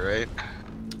later, right?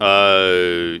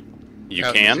 You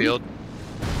Out in the can? field?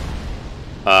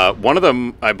 One of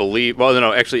them, I believe... Well,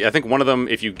 no, actually, I think one of them,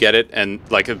 if you get it, and,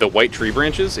 like, the white tree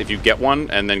branches, if you get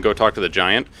one and then go talk to the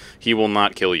giant, he will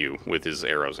not kill you with his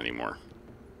arrows anymore.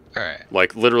 Alright.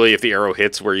 Like, literally, if the arrow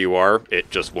hits where you are, it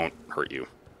just won't hurt you.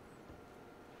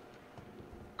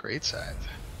 Great scythe.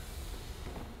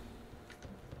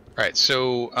 Alright,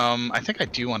 so, I think I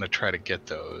do want to try to get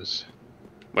those.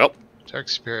 Well, Dark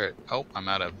Spirit. Oh, I'm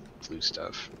out of blue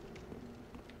stuff.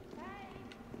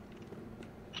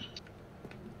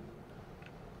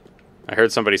 I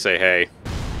heard somebody say, hey.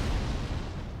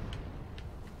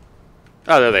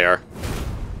 Oh, there they are.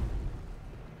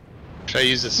 Should I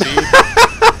use the seed?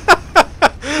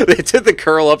 They did the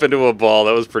curl up into a ball.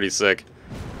 That was pretty sick.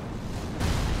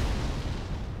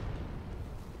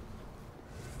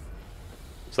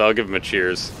 So I'll give him a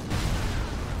cheers.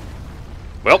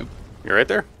 Well, you're right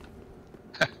there.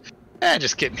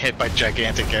 Just getting hit by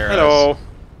gigantic arrows. Hello.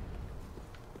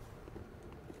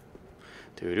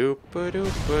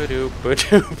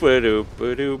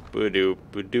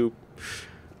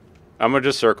 I'm gonna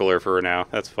just circle her for now.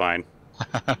 That's fine.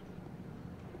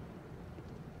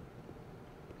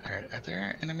 Alright, are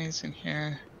there enemies in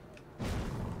here?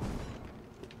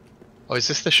 Oh, is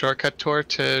this the shortcut tour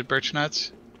to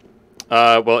Birchnuts?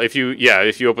 Well, if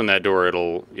you open that door,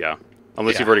 it'll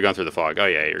unless you've already gone through the fog. Oh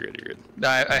yeah, you're good. You're good. No,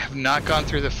 I have not gone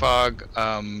through the fog.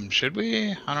 Should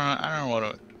we? I don't know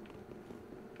what.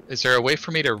 Is there a way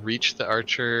for me to reach the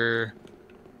archer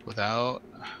without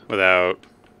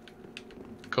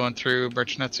going through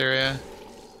Birchnut's area?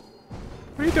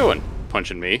 What are you doing?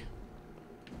 Punching me?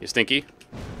 You stinky?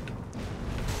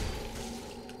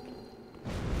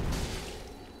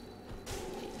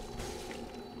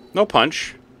 No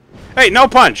punch. Hey, no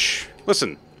punch!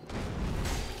 Listen.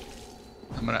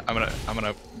 I'm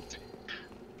gonna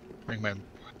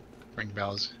ring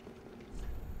bells.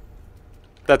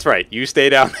 That's right. You stay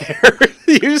down there.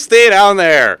 You stay down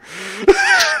there.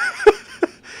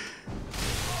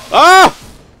 Ah!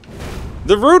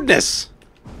 The rudeness.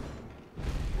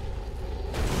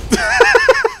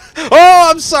 Oh,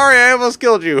 I'm sorry. I almost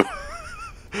killed you.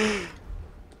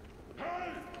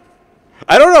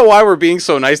 I don't know why we're being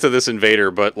so nice to this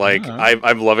invader, but like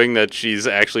I'm loving that she's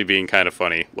actually being kind of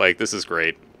funny. Like, this is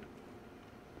great.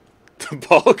 The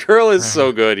ball girl is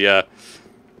so good, yeah.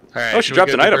 All right, oh, she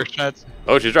dropped an item.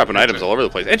 Oh, she's dropping items right. all over the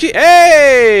place. And she,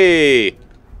 hey!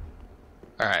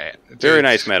 All right. Very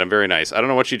nice, madam. Very nice. I don't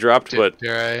know what she dropped, but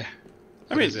dare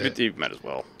I mean, you might as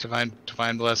well. Divine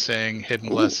blessing, hidden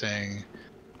blessing,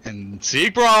 and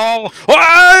Sieg Brawl. Oh,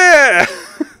 yeah!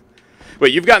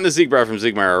 Wait, you've gotten the Siegbauer from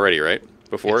Siegmeyer already, right?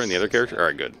 Before in the other character?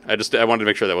 Alright, good. I wanted to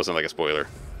make sure that wasn't like a spoiler.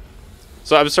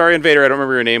 So I'm sorry, Invader, I don't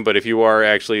remember your name, but if you are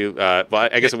actually, well,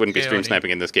 I guess it wouldn't be stream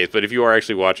sniping in this case, but if you are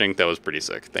actually watching, that was pretty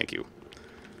sick. Thank you.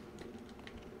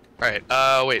 Alright,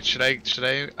 wait, should I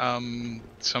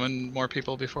summon more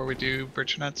people before we do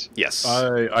Birchnuts? Yes.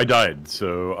 I died,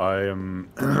 so I am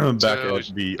back at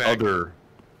the other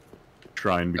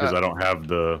shrine because I don't have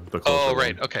the oh,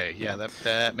 right, okay, yeah,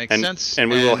 that makes sense. And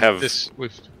we will have this.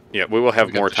 Yeah, we will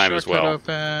have more time as well.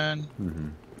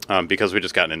 Open. Because we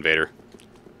just got an invader.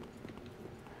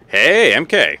 Hey,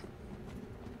 MK.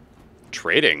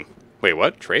 Trading. Wait,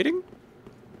 what? Trading?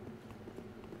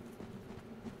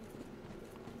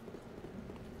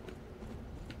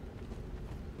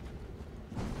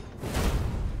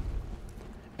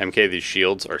 MK, these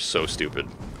shields are so stupid.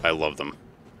 I love them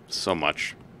so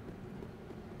much.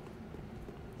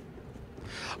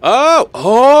 Oh,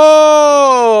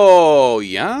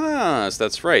 yes,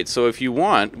 that's right. So if you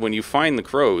want, when you find the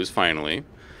crows, finally,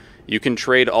 you can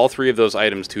trade all 3 of those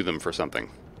items to them for something.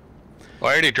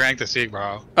 Well, I already drank the Sieg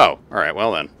Brawl. Oh, all right,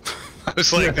 well then. I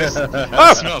was like, this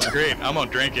smells great. I'm gonna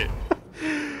drink it.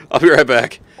 I'll be right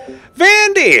back.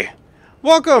 Vandy!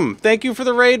 Welcome! Thank you for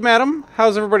the raid, madam.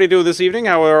 How's everybody doing this evening?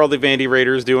 How are all the Vandy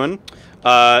raiders doing?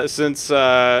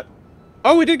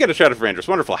 Oh, we did get a shout out for Andrus.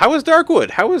 Wonderful. How is Darkwood?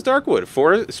 How is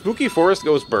Darkwood? Spooky Forest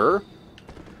goes burr.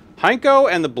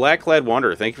 Heinko and the Black-Clad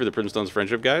Wanderer. Thank you for the Primstone's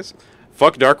friendship, guys.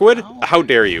 Fuck Darkwood? Oh. How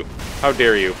dare you? How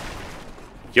dare you?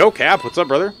 Yo, Cap. What's up,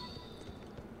 brother?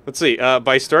 Let's see.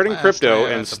 By starting crypto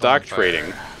and stock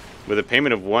trading with a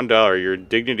payment of $1, your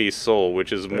dignity soul,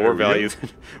 which is more value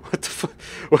than... What the fuck?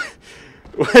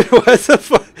 What the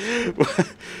fuck?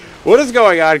 What is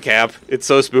going on, Cap? It's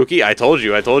so spooky. I told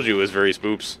you it was very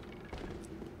spoops.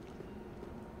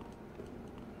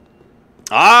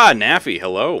 Ah, Naffy,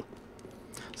 hello.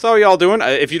 So how y'all doing?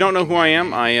 If you don't know who I am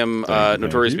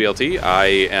Notorious BLT. I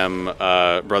am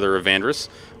brother of Vandrus.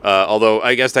 Although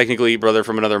I guess technically brother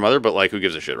from another mother, but like who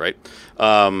gives a shit, right?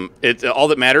 All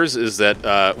that matters is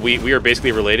that we are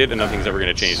basically related, and nothing's ever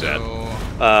going to change that.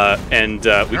 You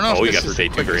got to stay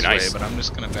too very nice. But I'm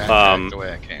just gonna backtrack the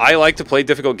way I came. I like to play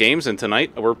difficult games, and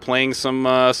tonight we're playing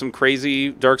some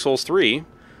crazy Dark Souls 3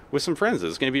 with some friends.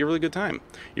 It's going to be a really good time.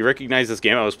 You recognize this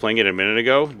game? I was playing it a minute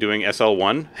ago, doing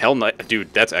SL1. Hell no,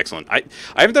 dude, that's excellent. I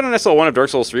haven't done an SL1 of Dark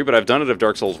Souls 3, but I've done it of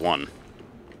Dark Souls 1.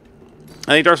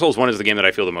 I think Dark Souls 1 is the game that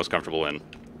I feel the most comfortable in.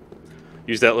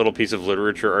 Use that little piece of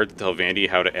literature art to tell Vandy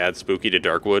how to add spooky to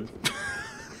Darkwood.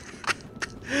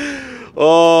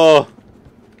 Oh,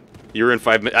 you were in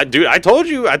 5 minutes, dude. I told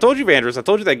you, Vandrus. I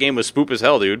told you that game was spoop as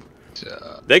hell, dude.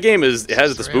 That game has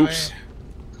the spoops.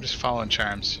 I'm just following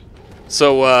charms.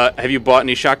 So, have you bought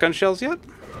any shotgun shells yet?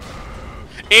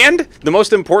 And the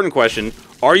most important question: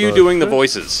 are you doing the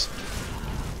voices?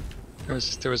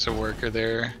 There was a worker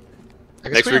there.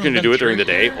 Next week, you're going to do it during the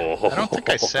day? Oh. I don't think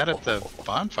I set up the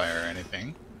bonfire or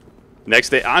anything. Next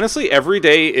day, honestly, every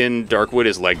day in Darkwood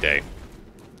is leg day.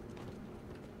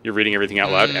 You're reading everything out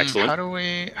loud. Excellent. How do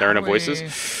we? There are no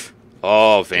voices.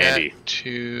 Oh, Vandy.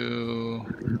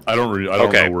 I don't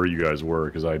know where you guys were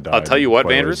because I died. I'll tell you what,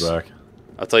 Vandrus.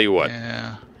 I'll tell you what.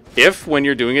 Yeah. If, when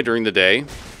you're doing it during the day,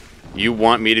 you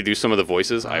want me to do some of the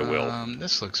voices, I will.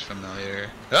 This looks familiar.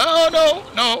 Oh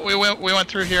no, we went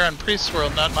through here on Priest's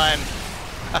World, not mine.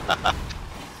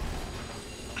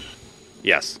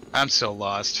 Yes. I'm so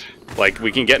lost. Like,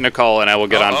 we can get in a call and I will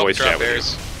get on voice drop chat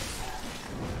bears.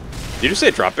 with you. Did you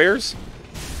say drop bears?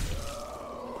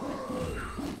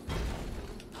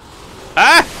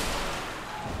 Ah!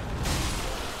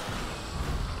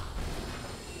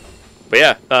 But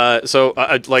yeah, so,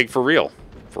 like, for real.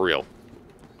 For real.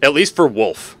 At least for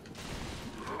Wolf.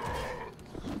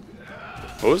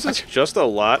 What was this? Just a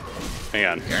lot? Hang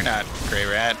on. You're not, Grey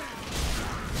Rat.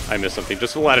 I missed something.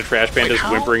 Just a lot of trash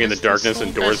pandas whimpering in the darkness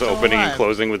and doors opening and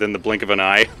closing within the blink of an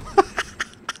eye.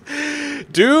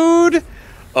 Dude!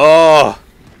 Oh.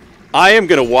 I am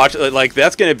going to watch... Like,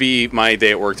 that's going to be my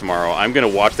day at work tomorrow. I'm going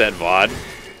to watch that VOD.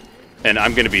 And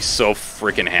I'm going to be so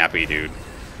freaking happy, dude.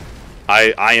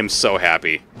 I am so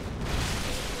happy.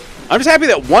 I'm just happy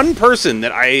that one person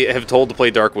that I have told to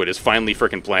play Darkwood is finally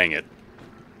freaking playing it.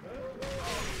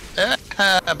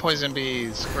 Poison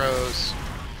bees. Gross.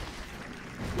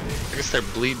 I guess they're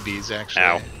bleed bees, actually.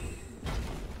 Ow.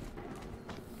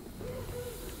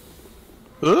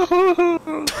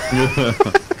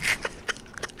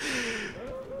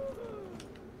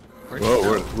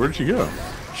 Whoa, where'd she go?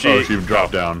 She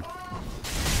dropped down.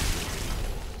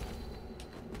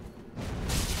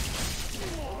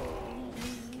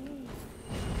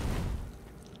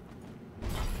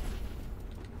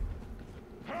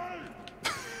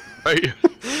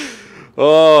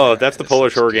 Oh, that's the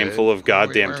Polish horror game full of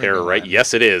goddamn terror, right?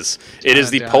 Yes, it is. It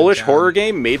is the Polish horror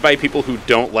game made by people who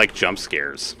don't like jump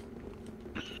scares.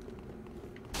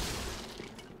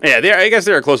 Yeah, I guess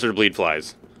they are closer to bleed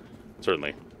flies.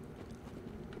 Certainly.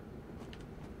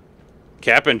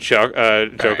 Cap and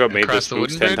Joko made the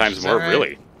spooks 10 times more. Right?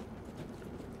 Really?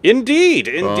 Indeed,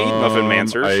 Muffin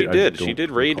Mancer. She did. She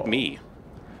did raid me.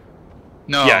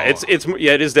 No. Yeah,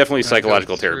 it is definitely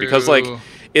psychological terror because like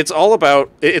it's all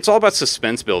about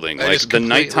suspense building. Like the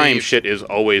nighttime shit is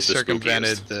always the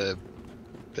circumvented spookiest.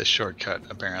 the shortcut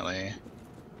apparently.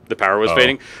 The power was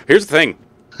fading. Here's the thing.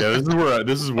 Yeah,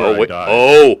 this is where I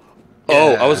died.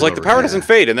 Oh, I was like, the power doesn't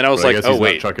fade, and then I was like, oh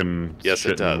wait, yes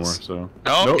it does. Anymore, so.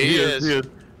 Oh, nope, he is.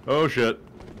 Oh shit.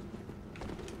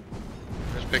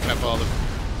 Just picking up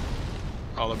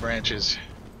all the branches.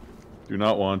 Do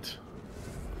not want.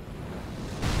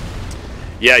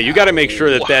 Yeah, you got to make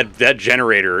sure that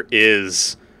generator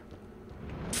is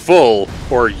full,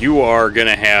 or you are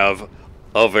gonna have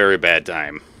a very bad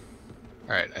time.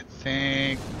 All right, I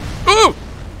think. Ooh!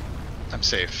 I'm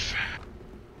safe.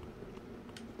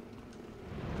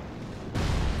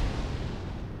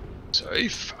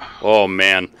 Safe. Oh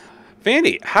man,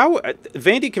 Vandy,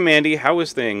 Commandy, how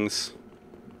is things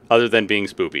other than being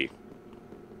spoopy?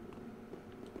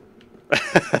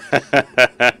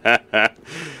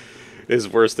 Is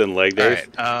worse than leg day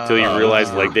until you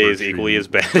realize leg day is equally as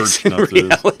bad as in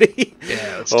reality.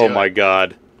 Yeah, let's oh my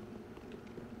god.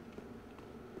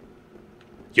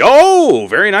 Yo,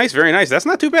 very nice, very nice. That's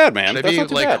not too bad, man. That's not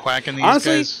too bad. Quacking these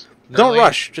honestly, guys? Don't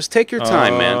rush. Just take your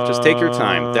time, man. Just take your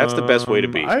time. That's the best way to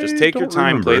be. Just take your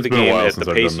time, play the game at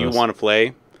the pace you want to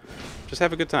play. Just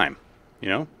have a good time. You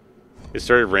know? It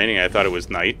started raining, I thought it was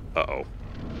night. Uh-oh.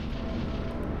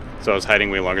 So I was hiding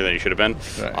way longer than you should have been.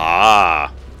 Right.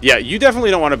 Ah. Yeah, you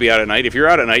definitely don't want to be out at night. If you're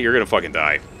out at night, you're going to fucking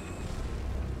die. Do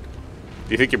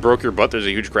you think you broke your butt? There's a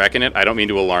huge crack in it? I don't mean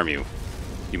to alarm you.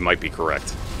 You might be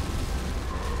correct.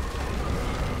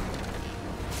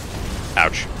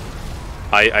 Ouch.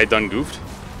 I done goofed?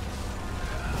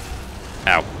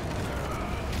 Ow.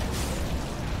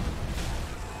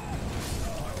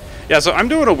 Yeah, so I'm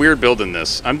doing a weird build in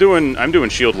this. I'm doing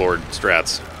Shield Lord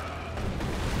strats.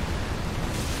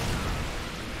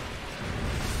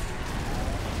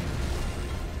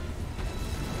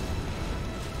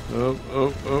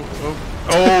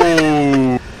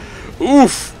 Oh!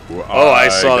 Oof! Oh, I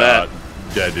saw that.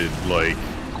 Deaded like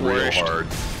real hard.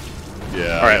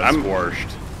 Yeah. All right, I'm squashed.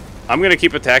 I'm gonna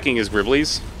keep attacking his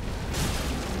Griblies.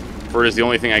 For it is the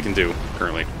only thing I can do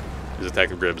currently, is attack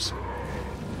the Gribs.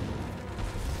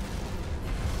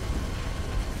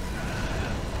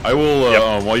 I will,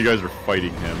 while you guys are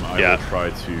fighting him, I will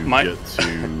try to get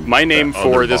to... My name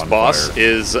for this boss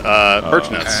is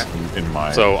Perch Nuts.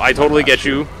 So I totally get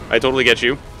you. I totally get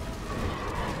you.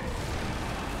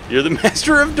 You're the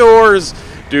master of doors!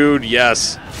 Dude,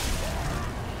 yes.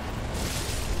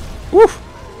 Woo!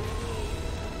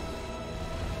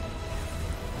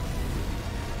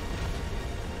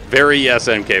 Very yes,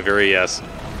 MK, very yes.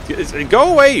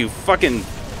 Go away, you fucking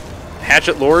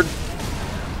hatchet lord.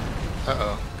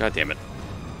 Uh-oh. God damn it.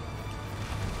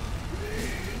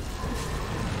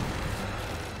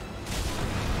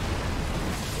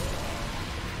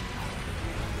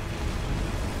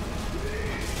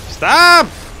 Stop!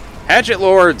 Hatchet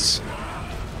lords!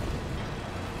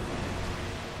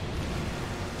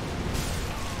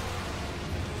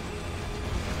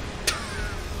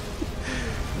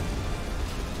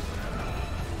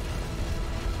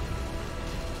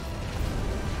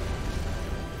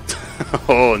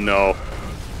 Oh no.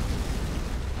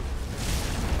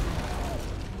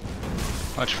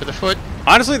 Watch for the foot.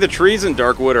 Honestly, the trees in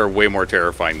Darkwood are way more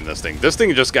terrifying than this thing. This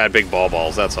thing just got big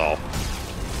balls, that's all.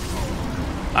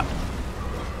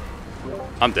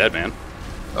 I'm dead, man.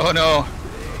 Oh no.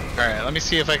 Alright, let me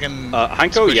see if I can...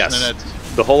 Hanko, yes.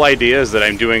 The whole idea is that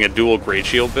I'm doing a dual Great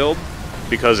Shield build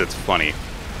because it's funny.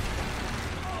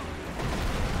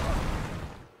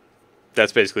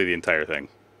 That's basically the entire thing.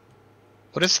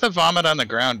 What does the vomit on the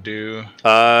ground do?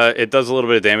 It does a little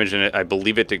bit of damage, and I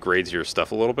believe it degrades your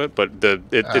stuff a little bit, but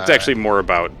it's actually more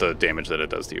about the damage that it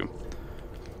does to you.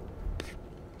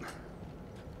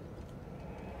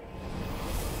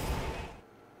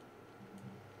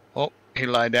 Oh, he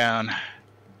lied down.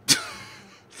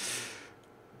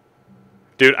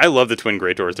 Dude, I love the twin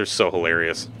Great Doors. They're so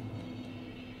hilarious.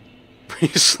 You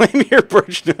slam your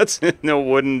birch nuts in a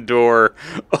wooden door.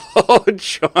 Oh,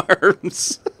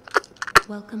 charms.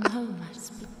 Welcome home, I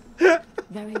speak.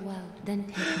 Very well, then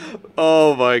take me.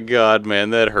 Oh my god,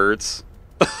 man, that hurts.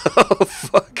 Oh,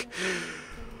 fuck.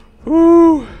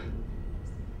 Woo.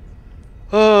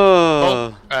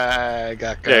 Oh. I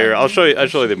got Yeah, here, I'll show you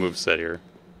the moveset here.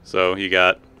 So you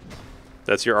got,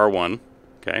 that's your R1.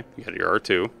 Okay, you got your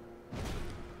R2.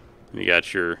 You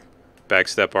got your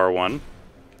backstep R1.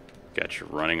 Got your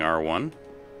running R1.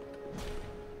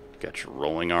 Got your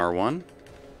rolling R1.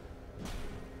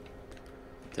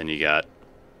 Then you got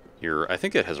your, I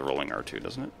think it has a rolling R2,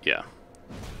 doesn't it? Yeah.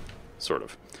 Sort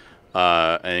of.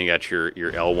 And then you got your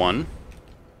L1.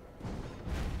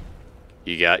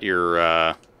 You got your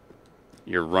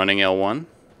running L1.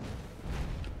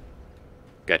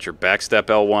 Got your backstep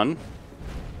L1.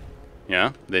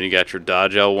 Yeah. Then you got your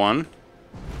dodge L1.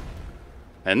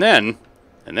 And then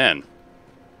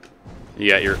you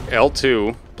got your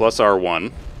L2 plus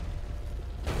R1.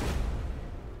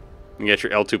 You got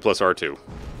your L2 plus R2.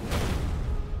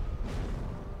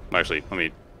 Actually, let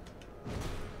me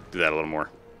do that a little more.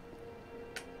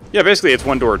 Yeah, basically it's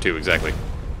one door or two, exactly.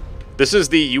 This is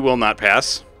the you will not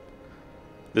pass.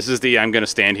 This is the I'm going to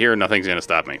stand here and nothing's going to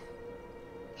stop me.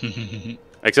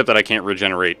 Except that I can't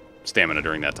regenerate stamina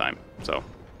during that time, so.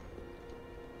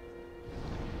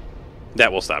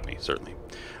 That will stop me, certainly.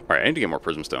 Alright, I need to get more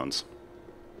prism stones.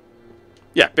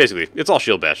 Yeah, basically, it's all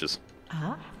shield bashes.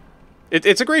 Ah.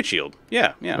 It's a great shield.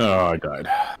 Yeah, yeah. Oh, I died.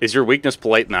 Is your weakness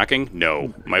polite knocking?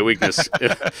 No. My weakness...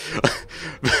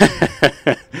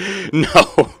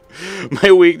 No.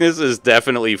 My weakness is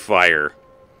definitely fire.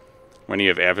 When you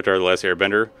have Avatar the Last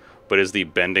Airbender, but is the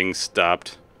bending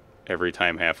stopped every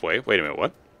time halfway? Wait a minute,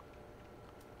 what?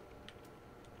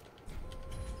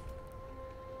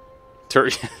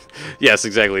 Yes,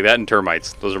 exactly. That and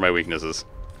termites. Those are my weaknesses.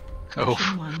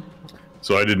 Oh.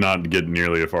 So I did not get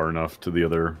nearly far enough to the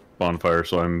other bonfire,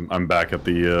 so I'm back at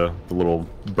the little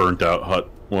burnt out hut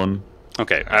one.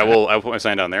 Okay, I will put my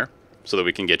sign down there so that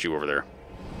we can get you over there.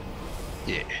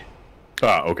 Yeah.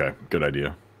 Ah, okay. Good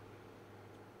idea.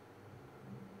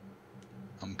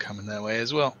 I'm coming that way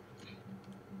as well.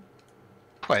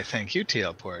 Why, thank you,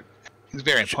 Teleport. It's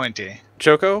very pointy.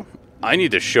 Choco, I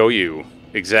need to show you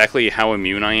exactly how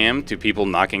immune I am to people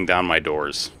knocking down my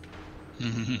doors.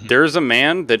 There's a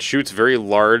man that shoots very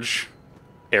large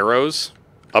arrows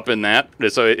up in that.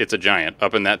 It's a giant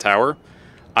up in that tower.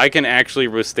 I can actually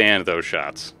withstand those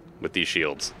shots with these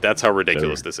shields. That's how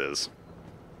ridiculous this is.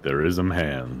 There is some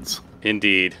hands.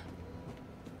 Indeed.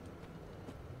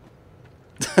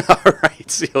 All right.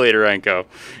 See you later, Anko.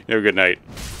 You have a good night.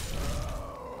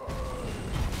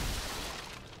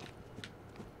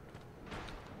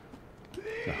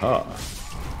 Aha.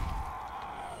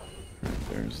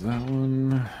 There's that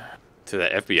one. To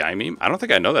that FBI meme? I don't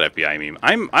think I know that FBI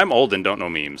meme. I'm old and don't know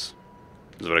memes.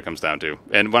 Is what it comes down to.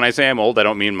 And when I say I'm old, I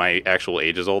don't mean my actual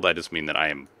age is old. I just mean that I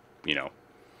am, you know,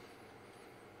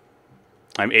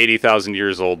 I'm 80,000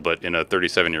 years old, but in a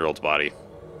 37-year-old's body.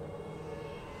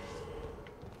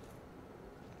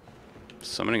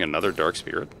 Summoning another dark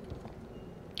spirit?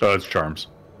 Oh, it's charms.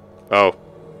 Oh.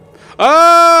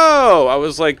 Oh! I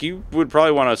was like, you would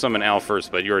probably want to summon Al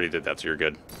first, but you already did that, so you're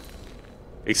good.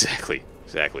 Exactly.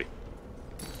 Exactly.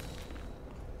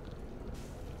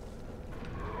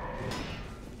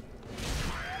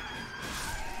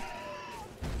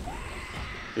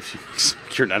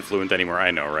 If you're not fluent anymore,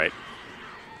 I know, right?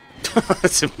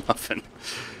 That's a muffin.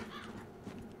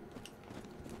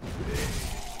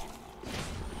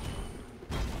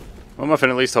 Well, muffin,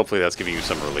 at least hopefully that's giving you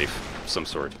some relief of some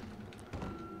sort.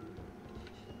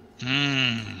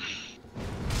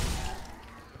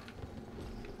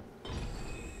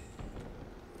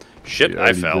 Shit, Yeah,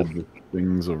 I fell. did the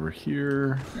things over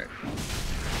here.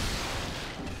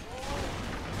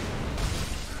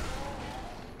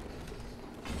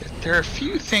 There are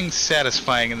few things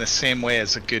satisfying in the same way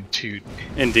as a good toot.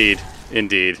 Indeed.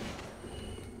 Indeed.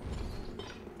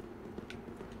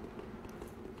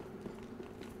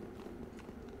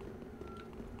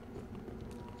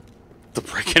 The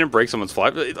break in and break someone's fly.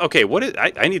 Okay, what is...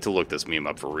 I need to look this meme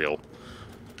up for real.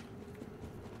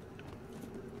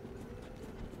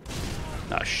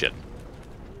 Ah, shit.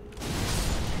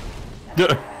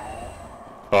 Oh,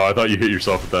 I thought you hit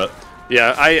yourself with that.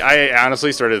 Yeah, I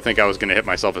honestly started to think I was going to hit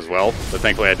myself as well, but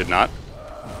thankfully I did not.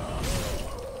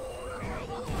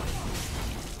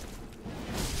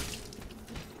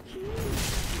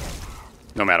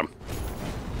 No, madam.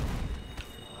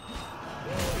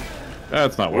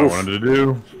 That's not what I wanted to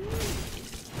do.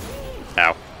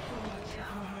 Ow.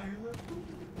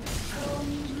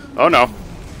 Oh, no.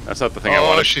 That's not the thing I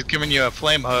wanted. Oh, she's giving you a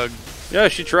flame hug. Yeah,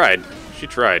 she tried. She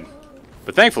tried.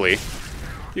 But thankfully,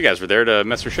 you guys were there to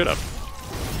mess her shit up.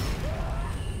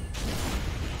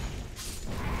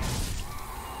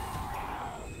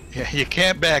 Yeah, you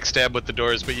can't backstab with the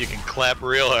doors, but you can clap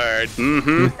real hard.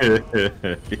 Mm-hmm.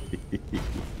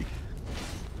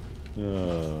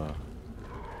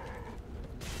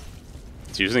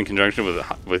 It's used in conjunction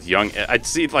with young... I'd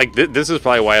see, like, this is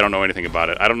probably why I don't know anything about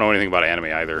it. I don't know anything about anime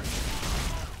either.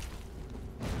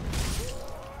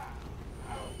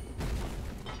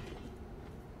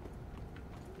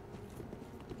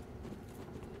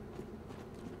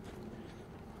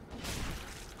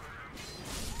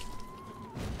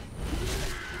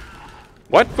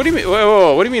 What? What do you mean? Whoa, whoa,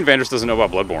 whoa. What do you mean Vandris doesn't know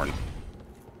about Bloodborne?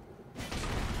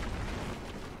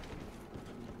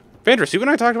 Vandris, you and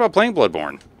I talked about playing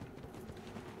Bloodborne.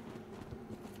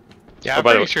 Yeah, I'm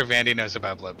pretty sure Vandy knows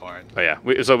about Bloodborne. Oh yeah,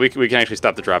 so we can actually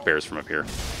stop the drop bears from up here.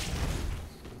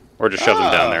 Or just shove them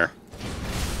down there.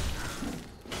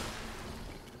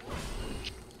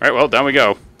 Alright, well, down we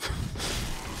go.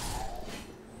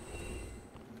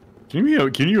 Can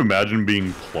you imagine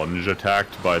being plunge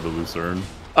attacked by the Lucerne?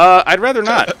 I'd rather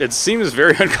not. It seems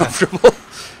very uncomfortable.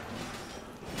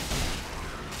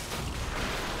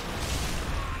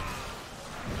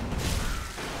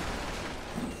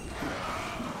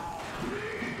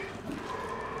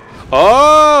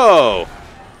 Oh!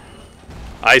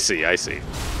 I see, I see.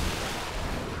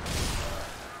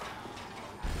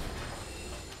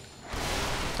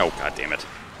 Oh, god damn it.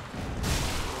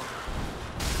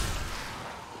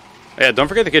 Yeah, don't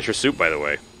forget to get your soup, by the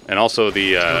way. And also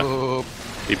the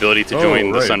ability to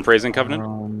join the Sun Praising Covenant.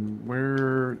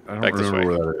 Where? I don't Back this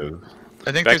remember way. where that is.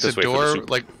 I think Back there's this a way for the door, soup.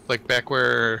 like back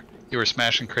where you were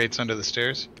smashing crates under the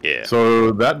stairs. Yeah.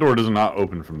 So that door does not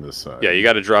open from this side. Yeah, you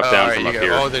got to drop down alright, from you up go.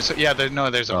 here. Oh, there's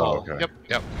there's a hole. okay.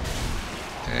 Yep.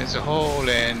 There's a hole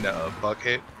in the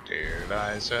bucket, dear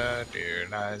Liza, dear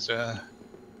Liza.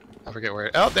 I forget where.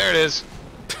 Oh, there it is.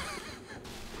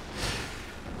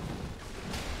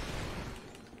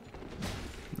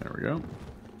 There we go.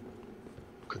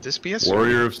 Could this be a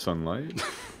Warrior of Sunlight.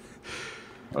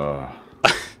 The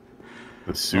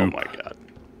soup. Oh my god.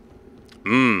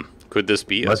 Mmm. Could this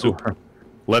be a soup?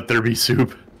 Let there be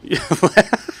soup.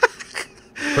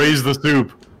 Praise the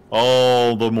soup.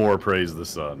 All the more praise the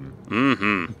sun.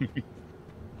 Mm-hmm.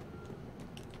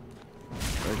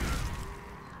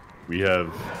 We have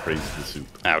praised the soup.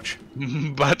 Ouch.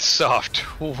 But soft.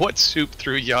 What soup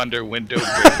through yonder window?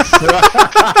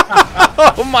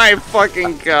 Oh my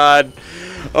fucking god.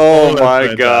 Oh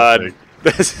my god.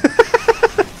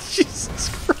 Jesus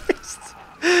Christ.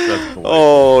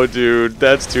 Oh, dude,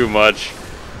 that's too much.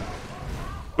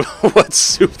 What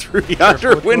soup through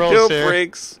yonder window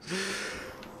breaks?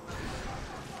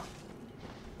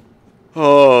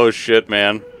 Oh shit,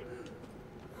 man.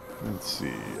 Let's see.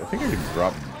 I think I can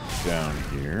drop down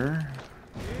here.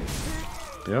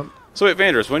 Yep. So wait,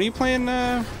 Vandris, when are you playing?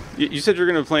 You said you're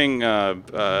going to be playing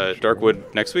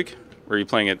Darkwood next week, or are you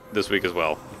playing it this week as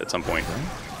well at some point?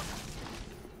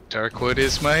 Darkwood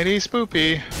is mighty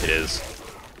spoopy. It is.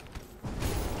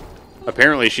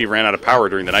 Apparently, she ran out of power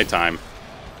during the nighttime.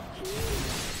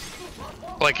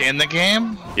 Like in the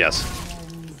game? Yes.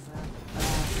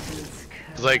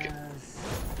 Like,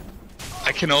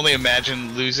 I can only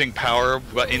imagine losing power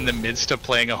in the midst of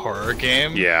playing a horror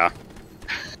game. Yeah.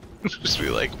 Just be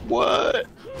like, what?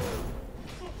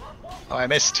 Oh, I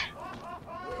missed.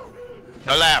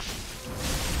 No laugh.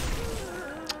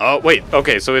 Oh, wait.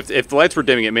 Okay, so if the lights were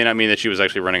dimming, it may not mean that she was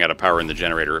actually running out of power in the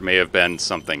generator. It may have been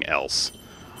something else.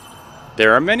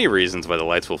 There are many reasons why the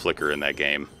lights will flicker in that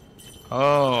game.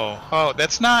 Oh,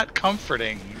 that's not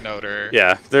comforting, Noter.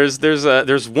 Yeah,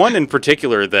 there's one in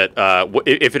particular that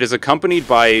if it is accompanied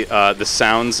by the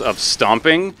sounds of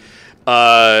stomping,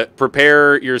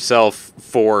 prepare yourself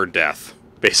for death,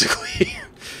 basically.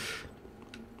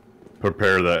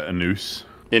 Prepare the noose.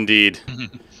 Indeed.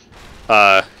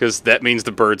 Because that means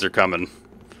the birds are coming.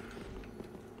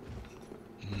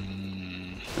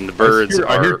 And the birds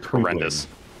are horrendous.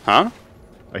 Huh?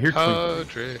 I hear twinkling. Oh,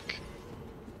 Drake.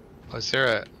 Was there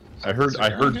a... I heard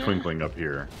twinkling up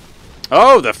here.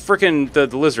 Oh, the frickin' the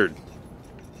lizard.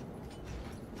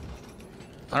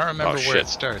 I don't remember where shit. it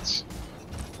starts.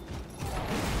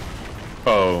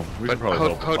 Oh, we But should probably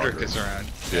help Hodrick Hodrick. is around.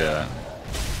 Yeah.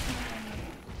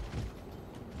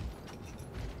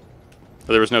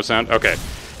 Oh, there was no sound? Okay.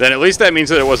 Then at least that means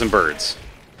that it wasn't birds.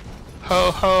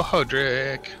 Ho, ho,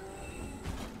 Hodrick.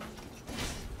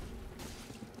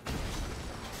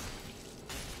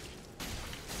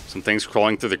 Some things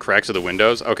crawling through the cracks of the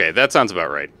windows? Okay, that sounds about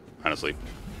right, honestly.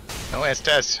 No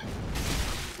estas.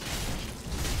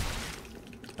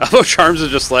 Although Charms is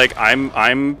just like,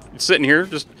 I'm sitting here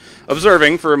just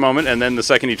observing for a moment, and then the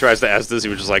second he tries to ask this, he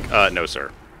was just like, no,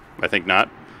 sir. I think not.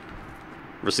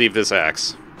 Receive this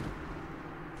axe.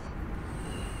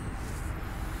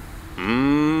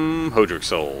 Hodrick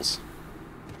souls.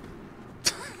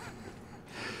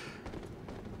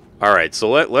 Alright, so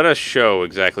let us show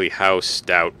exactly how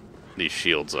stout these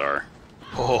shields are.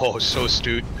 Oh, so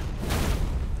astute.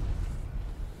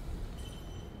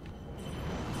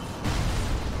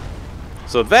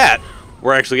 So that,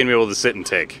 we're actually going to be able to sit and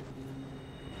take.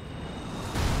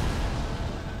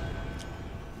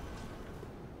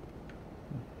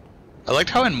 I liked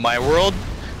how in my world,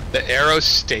 the arrow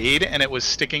stayed and it was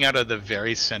sticking out of the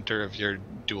very center of your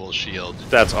dual shield.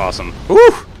 That's awesome. Woo!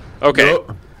 Okay.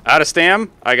 Nope. Out of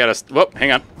stam. I gotta... Whoop,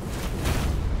 hang on.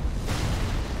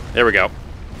 There we go.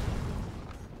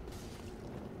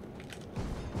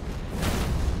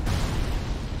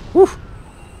 Whew.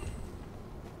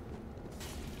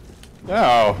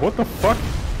 Oh, what the fuck?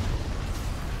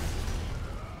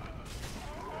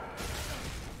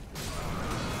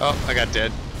 Oh, I got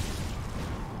dead.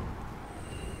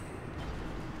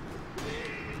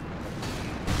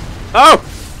 Oh!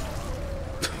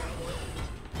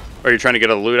 Are you trying to get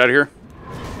a loot out of here?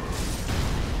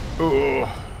 Ooh.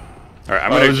 Alright,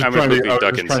 I'm I was gonna just quickly duck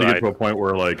trying to get inside. to a point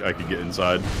where like I could get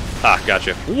inside. Ah,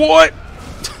 gotcha. What?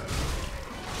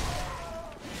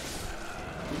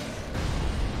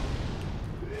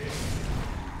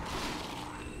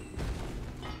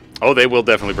 Oh, they will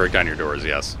definitely break down your doors,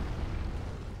 yes.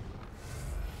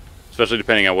 Especially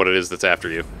depending on what it is that's after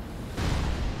you.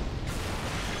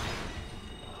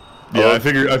 Yeah, Oh. I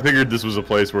figured this was a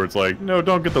place where it's like, no,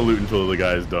 don't get the loot until the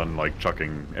guy's done like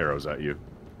chucking arrows at you.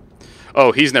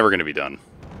 Oh, he's never going to be done.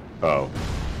 Oh.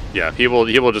 Yeah, he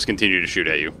will just continue to shoot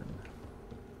at you.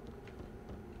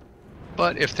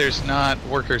 But if there's not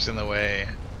workers in the way,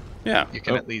 Yeah. you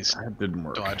can at least That didn't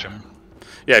work. dodge them.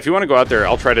 Yeah, if you want to go out there,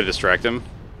 I'll try to distract him.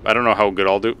 I don't know how good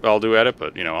I'll do at it,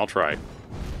 but you know, I'll try.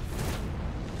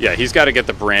 Yeah, he's got to get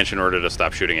the branch in order to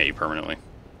stop shooting at you permanently.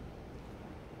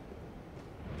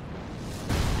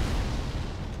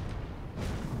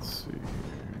 Let's see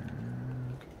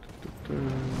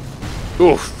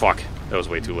Ooh, fuck. That was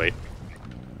way too late. here.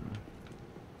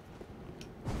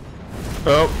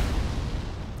 Oh,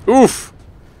 Oof!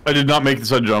 I did not make the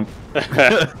sun jump.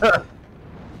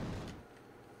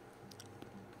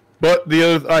 But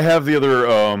I have the other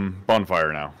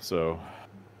bonfire now, so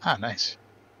Ah, nice.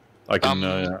 I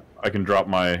can drop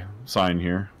my sign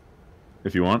here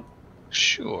if you want.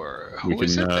 Sure. We Who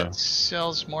is can, it that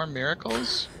sells more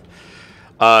miracles?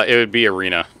 It would be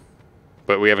Arena,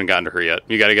 but we haven't gotten to her yet.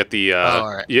 You got to get the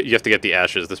alright. you have to get the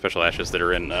ashes, the special ashes that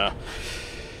are in the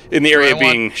area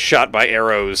being shot by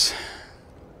arrows.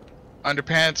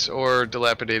 Underpants or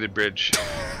dilapidated bridge?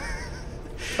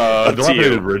 Up to you.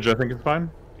 Dilapidated bridge, I think is fine.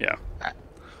 Yeah.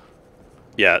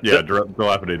 Yeah. Yeah,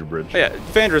 dilapidated bridge. Yeah,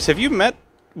 Vandris, have you met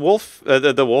Wolf,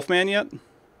 the Wolfman yet?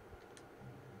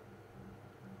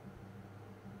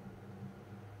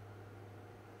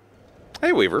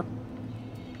 Hey, Weaver.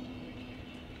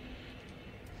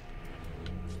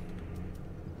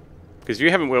 Because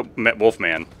you haven't met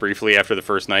Wolfman briefly after the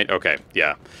first night? Okay,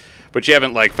 yeah. But you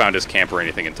haven't, like, found his camp or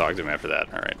anything and talked to him after that.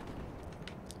 Alright.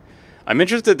 I'm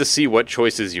interested to see what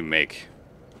choices you make.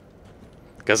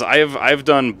 Because I've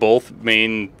done both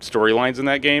main storylines in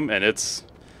that game, and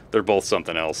they're both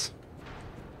something else.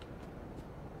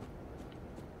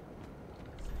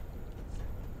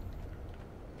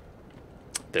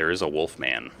 There is a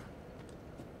Wolfman.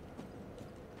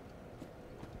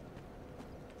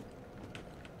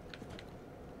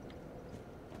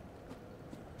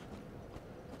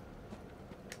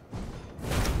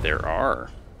 There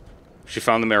are. She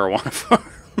found the marijuana farm.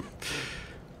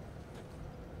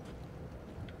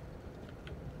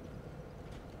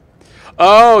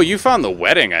 Oh, you found the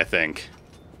wedding, I think.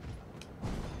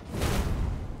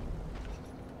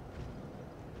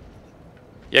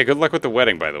 Yeah, good luck with the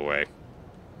wedding, by the way.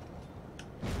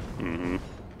 Mm-hmm.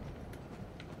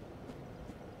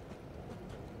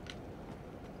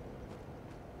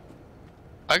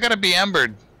 I gotta be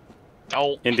embered.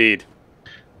 Oh. Indeed.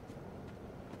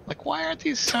 Like, why aren't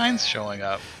these signs showing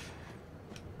up?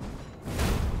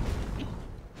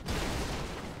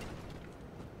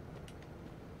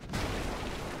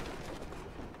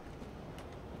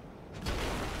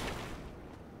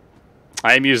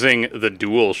 I am using the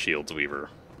dual shields weaver.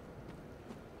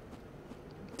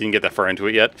 Didn't get that far into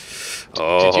it yet.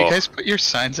 Oh, Did you guys put your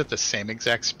signs at the same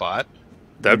exact spot?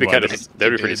 that'd be Might kind of have.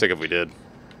 that'd be pretty sick if we did.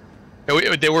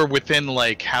 They were within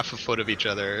like half a foot of each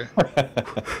other.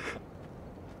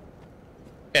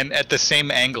 And at the same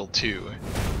angle too.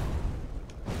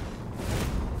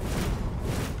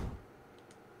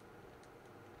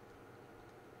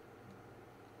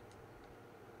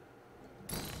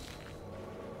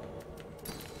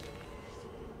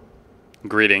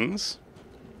 Greetings.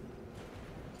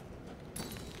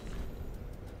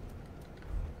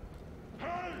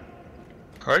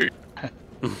 Hey.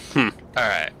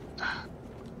 Alright.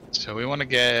 So we want to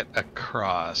get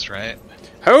across, right?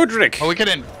 Hodrick! Oh, we get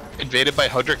invaded by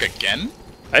Hodrick again?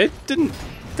 I didn't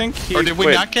think he... Or did we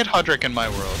wait, not get Hodrick in my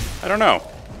world? I don't know.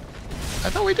 I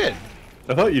thought we did.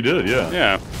 I thought you did, yeah.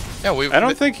 Yeah. Yeah, we. I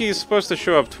don't think he's supposed to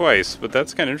show up twice, but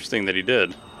that's kind of interesting that he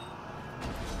did.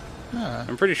 Huh.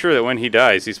 I'm pretty sure that when he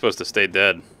dies, he's supposed to stay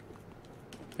dead.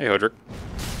 Hey, Hodrick.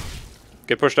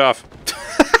 Get pushed off.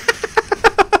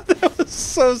 That was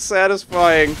so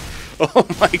satisfying. Oh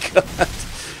my god.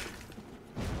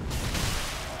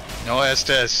 No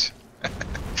Estes.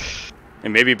 It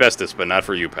may be bestest, but not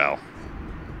for you, pal.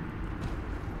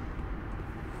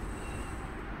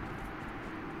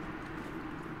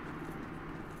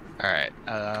 Alright,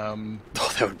 Oh,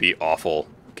 that would be awful,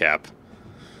 Cap.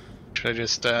 should I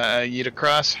just yeet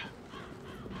across?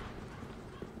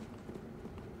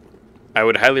 I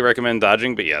would highly recommend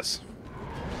dodging, but yes.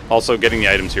 Also, getting the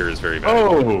items here is very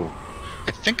valuable. Oh!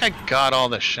 I think I got all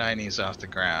the shinies off the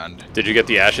ground. Did you get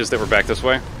the ashes that were back this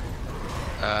way?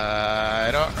 I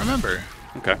don't remember.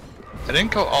 Okay. I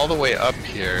didn't go all the way up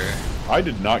here. I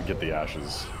did not get the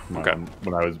ashes Okay.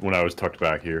 when I was tucked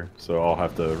back here, so I'll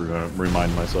have to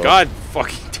remind myself. God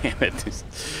fucking damn it.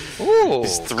 Ooh!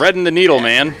 He's threading the needle,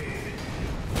 man.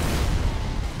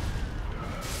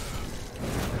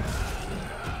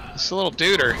 This little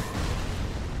duder.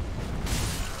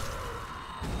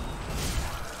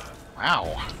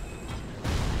 Wow.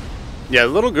 Yeah,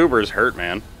 little goobers hurt,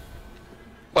 man.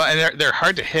 Well, and they're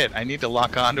hard to hit. I need to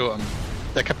lock onto them.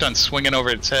 That kept on swinging over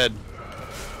its head.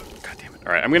 God damn it.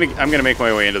 All right, I'm gonna make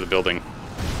my way into the building.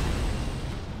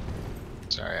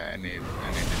 Sorry, I need to do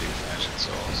Fashion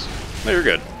Souls. No, you're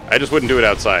good. I just wouldn't do it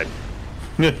outside.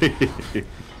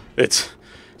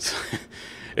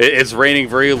 It's raining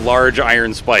very large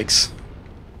iron spikes.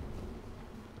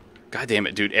 God damn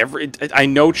it, dude. I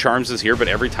know Charms is here, but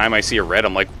every time I see a red,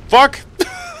 I'm like, fuck!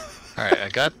 Alright, I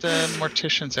got the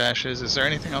Mortician's Ashes. Is there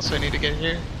anything else I need to get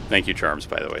here? Thank you, Charms,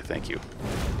 by the way. Thank you.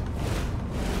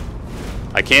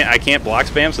 I can't block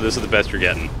spam, so this is the best you're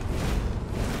getting.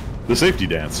 The safety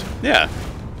dance. Yeah.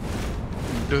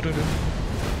 Do-do-do.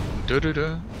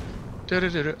 Do-do-do.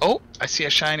 Do-do-do-do. Oh, I see a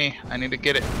shiny. I need to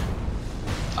get it.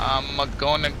 I'm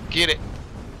gonna get it.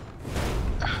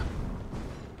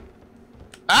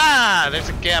 Ah, there's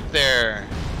a gap there.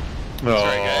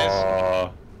 Sorry,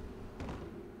 guys.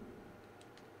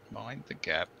 Mind the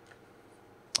gap.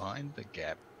 Mind the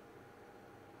gap.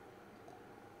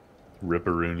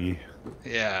 Ripperoonie.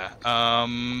 Yeah.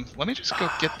 Let me just go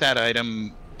get that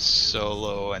item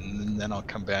solo, and then I'll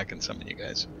come back and summon you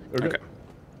guys. Okay.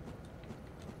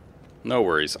 No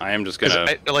worries. I am just 'Cause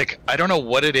gonna... I don't know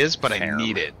what it is, but I Harem.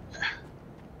 need it.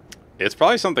 It's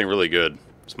probably something really good,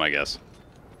 is my guess.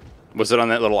 Was it on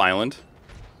that little island?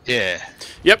 Yeah.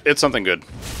 Yep, it's something good.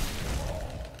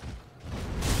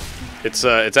 It's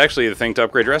actually the thing to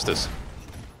upgrade Restus.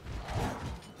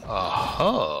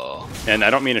 Oh. And I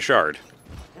don't mean a shard.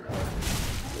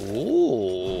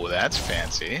 Ooh, that's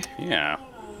fancy. Yeah.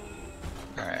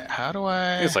 Alright, how do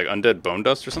I I... think it's like undead bone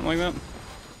dust or something like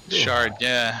that. Shard,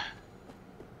 yeah.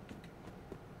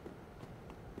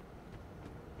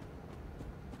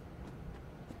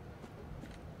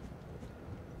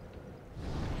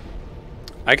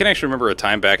 I can actually remember a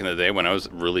time back in the day when I was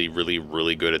really, really,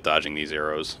 really good at dodging these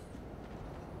arrows.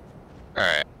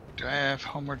 Alright. Do I have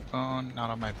Homeward Bone?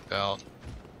 Not on my belt.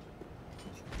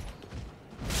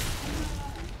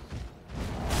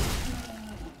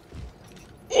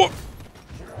 Oh!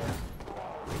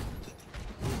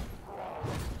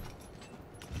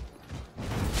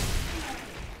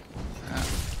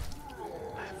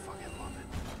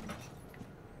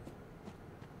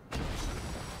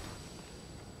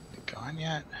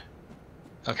 yet?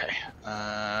 Okay.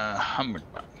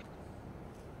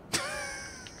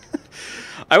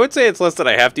 I would say it's less that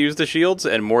I have to use the shields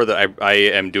and more that I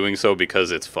am doing so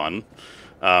because it's fun.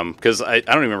 Because I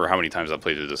don't remember how many times I've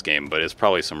played through this game, but it's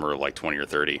probably somewhere like 20 or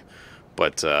 30.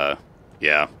 But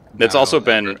yeah, it's also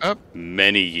been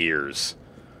many years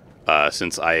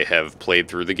since I have played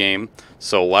through the game,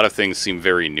 so a lot of things seem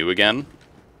very new again.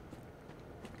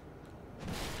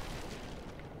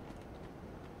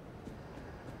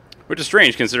 Which is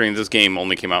strange considering this game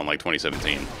only came out in like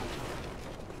 2017.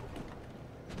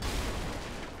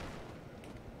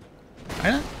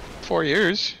 Yeah, 4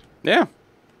 years. Yeah.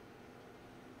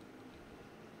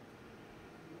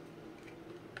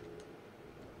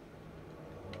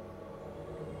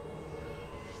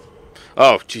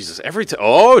 Oh, Jesus.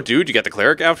 Oh, dude, you got the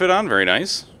cleric outfit on? Very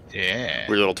nice. Yeah.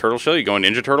 Weird little turtle shell. You going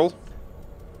Ninja Turtle?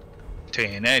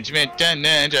 Teenage Mutant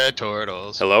Ninja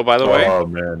Turtles. Hello, by the way. Oh,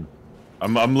 man.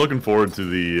 I'm looking forward to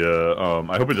the,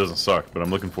 I hope it doesn't suck, but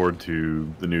I'm looking forward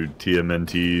to the new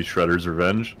TMNT Shredder's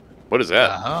Revenge. What is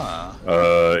that?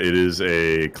 It is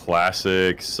a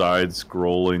classic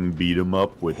side-scrolling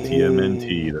beat-em-up with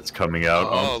TMNT that's coming out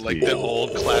on like Steam. the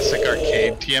old classic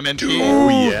arcade TMNT?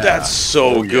 Oh, yeah. That's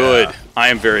so good. Yeah. I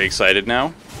am very excited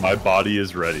now. My body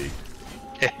is ready.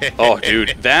 Oh,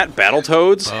 dude. That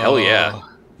Battletoads? Hell yeah.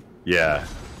 Yeah.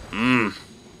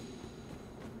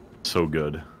 So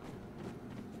good.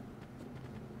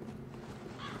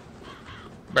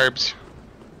 Burps.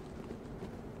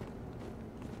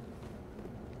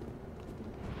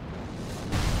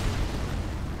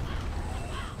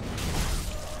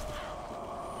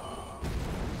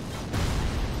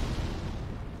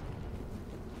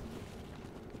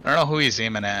 I don't know who he's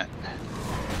aiming at.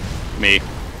 Me.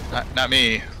 Not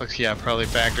me. Looks, yeah, probably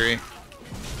factory.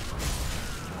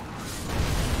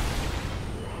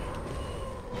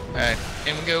 Alright,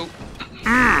 in we go.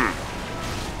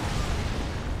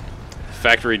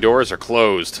 Factory doors are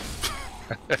closed.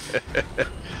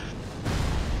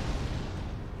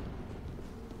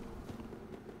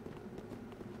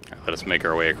 Let us make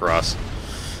our way across.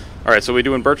 Alright, so we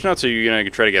doing birch nuts, or are you gonna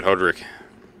try to get Hodrick?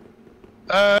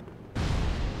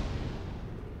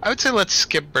 I would say let's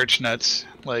skip birch nuts.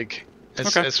 Like,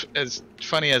 as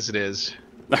funny as it is.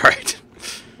 Alright.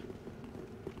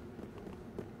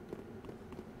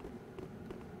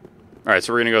 Alright,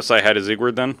 so we're gonna go say hi to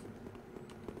Siegward then?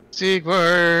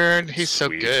 Siegward, he's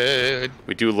Sweet. So good.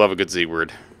 We do love a good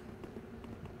Siegward.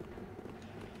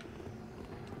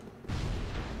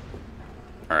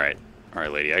 Alright.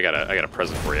 Alright, lady, I got a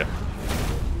present for you.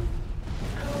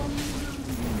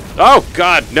 Oh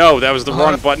god, no, that was the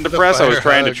wrong button to press. I was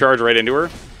trying to charge right into her.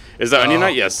 Is that Onion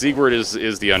Knight? Yes, Siegward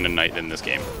is the Onion Knight in this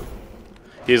game.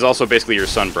 He is also basically your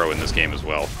son bro in this game as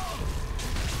well.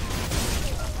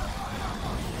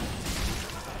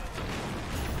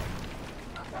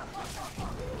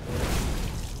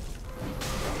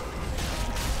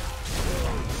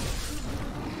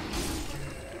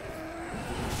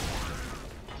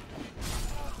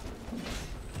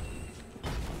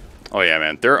 Oh yeah,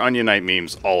 man. There are Onion Knight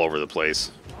memes all over the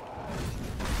place.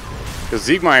 Because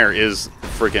Siegmeyer is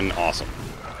freaking awesome.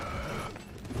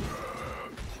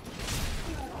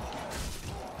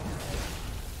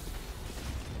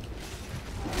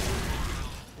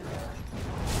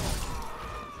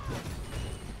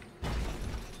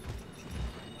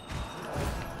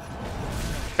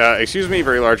 Excuse me,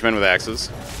 very large men with axes.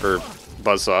 Or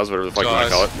buzzsaws, whatever the fuck you want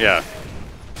to call it. Yeah.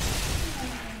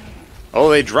 Oh,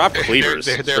 they drop cleavers.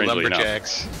 They're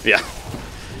lumberjacks. Enough. Yeah.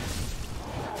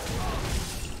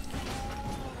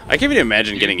 I can't even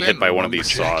imagine getting hit by one of these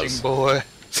saws. Boy.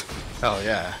 Oh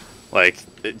yeah. Like,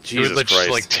 Jesus Christ. Just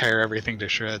like tear everything to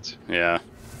shreds. Yeah.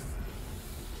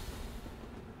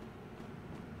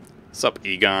 What's up,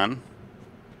 Egon?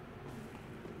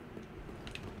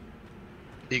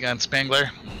 Egon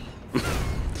Spangler.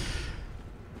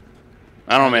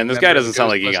 I don't know, man. This guy doesn't sound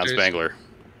like Egon Spangler.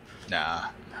 Nah.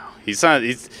 He's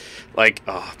like,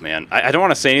 oh man, I don't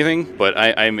want to say anything, but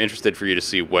I'm interested for you to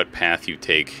see what path you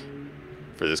take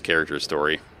for this character's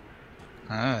story.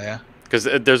 Oh, yeah. Because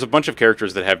there's a bunch of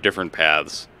characters that have different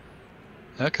paths.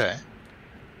 Okay.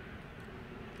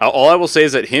 All I will say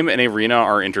is that him and Arena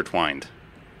are intertwined.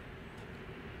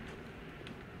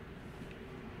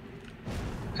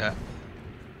 Yeah.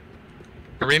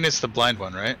 Arena's the blind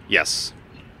one, right? Yes.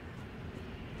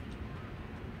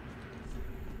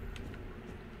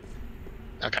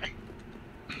 Okay.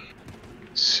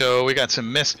 So we got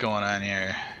some mist going on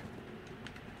here.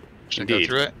 Should I go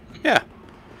through it? Yeah.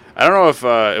 I don't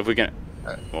know if we can.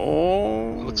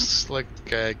 Oh. Looks like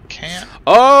I can't.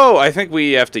 Oh, I think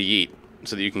we have to yeet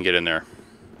so that you can get in there.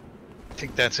 I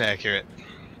think that's accurate.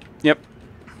 Yep.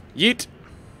 Yeet.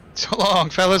 So long,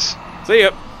 fellas. See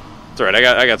ya. It's alright,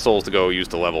 I got souls to go use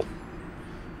to level.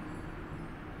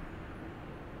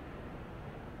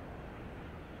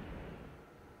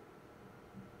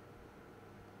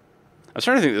 I was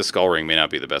starting to think the skull ring may not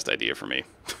be the best idea for me.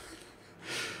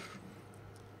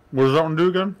 What does that one do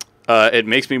again? It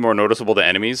makes me more noticeable to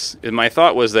enemies. And my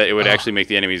thought was that it would actually make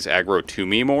the enemies aggro to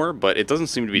me more, but it doesn't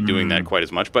seem to be doing that quite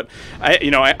as much. But I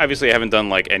obviously haven't done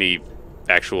like any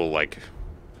actual like,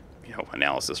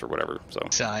 analysis or whatever. So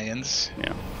Science.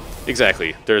 yeah,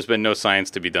 exactly. There's been no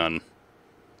science to be done,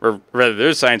 or rather,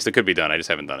 there's science that could be done. I just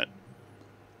haven't done it.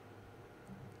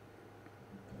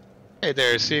 Hey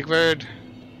there, Siegward.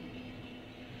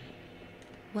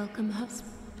 Welcome home.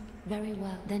 Very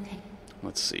well, then hey.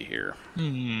 Let's see here.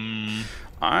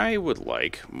 I would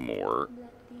like more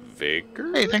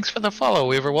vigor. Hey, thanks for the follow,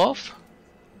 Weaver Wolf.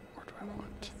 Or do I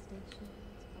want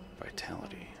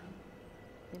vitality?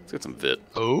 Let's get some vit.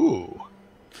 Oh.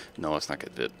 No, let's not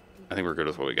get vit. I think we're good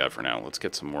with what we got for now. Let's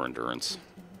get some more endurance.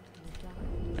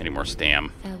 I need more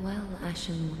stam. Farewell,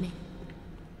 Ashen.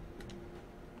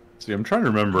 See, I'm trying to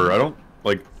remember.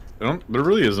 There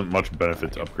really isn't much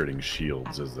benefit to upgrading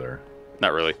shields, is there?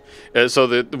 Not really.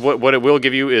 So what it will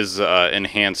give you is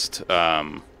enhanced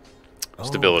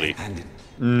stability,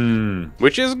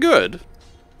 which is good,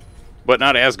 but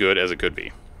not as good as it could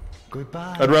be.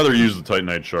 Goodbye. I'd rather use the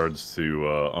Titanite shards to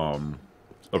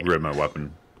upgrade my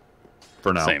weapon.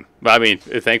 For now. Same. But I mean,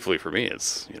 thankfully for me,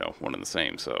 it's one and the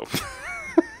same. So.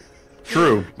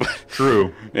 True.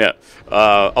 True. Yeah.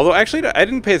 Although actually, I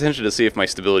didn't pay attention to see if my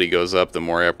stability goes up the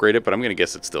more I upgrade it, but I'm gonna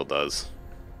guess it still does.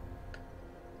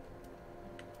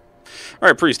 All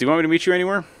right, Priest. Do you want me to meet you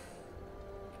anywhere?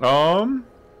 So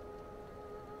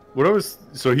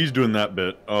he's doing that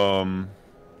bit.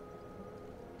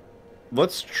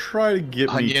 Let's try to get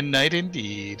Onion Knight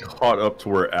indeed. caught up to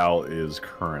where Al is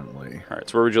currently. All right.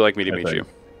 So where would you like me to meet you?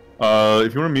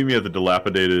 If you want to meet me at the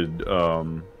dilapidated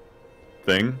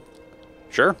thing.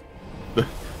 Sure.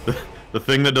 The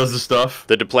thing that does the stuff.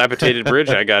 The dilapidated bridge.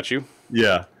 I got you.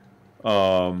 Yeah.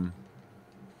 And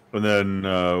then,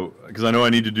 because I know I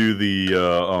need to do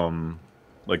the,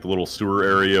 like the little sewer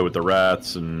area with the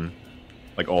rats and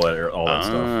like all that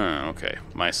stuff. Okay.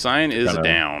 My sign is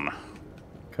down.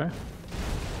 Okay.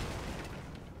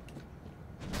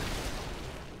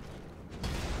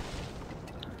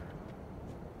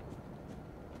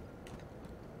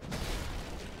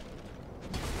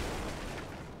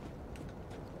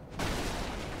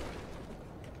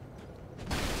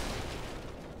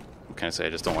 What can I say? I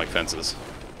just don't like fences.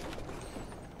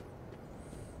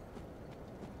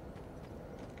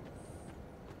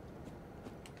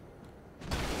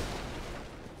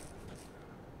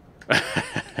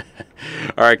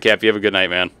 All right, Cap, you have a good night,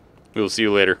 man. We will see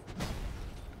you later.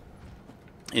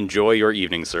 Enjoy your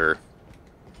evening, sir.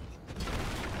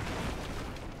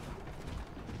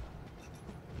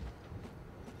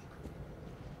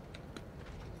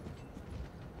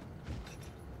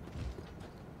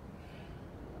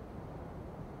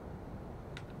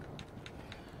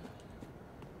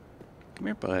 Come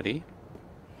here, buddy.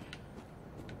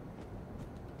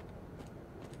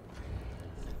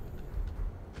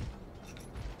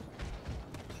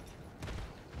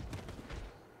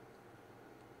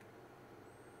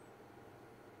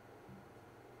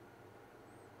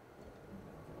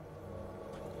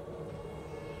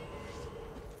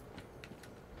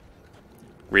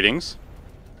 Greetings.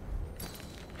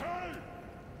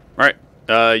 Alright,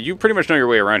 you pretty much know your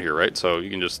way around here, right? So you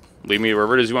can just lead me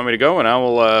wherever it is you want me to go, and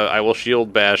I will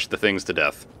shield bash the things to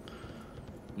death.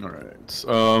 Alright,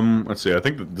 let's see, I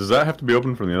think, does that have to be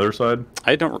open from the other side?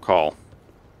 I don't recall.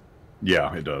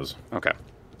 Yeah, it does. Okay.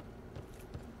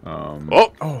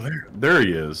 Oh, there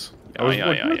he is. Yeah, I was yeah,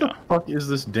 like, yeah, where yeah. the fuck is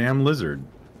this damn lizard?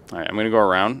 Alright, I'm gonna go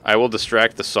around. I will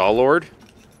distract the Saw Lord.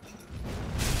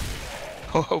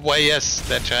 Oh, why yes,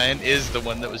 that giant is the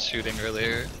one that was shooting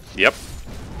earlier. Yep.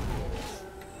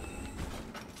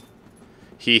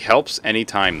 He helps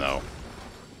anytime, though.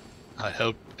 I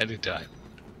help anytime.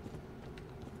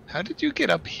 How did you get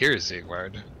up here,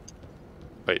 Siegward?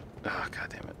 Wait, oh, god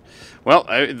damn it. Well,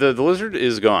 the lizard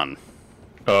is gone.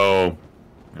 Oh,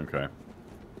 okay.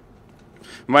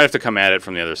 We might have to come at it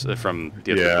from the other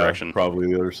direction.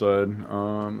 Probably the other side.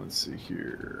 Let's see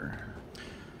here.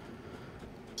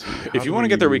 If you want to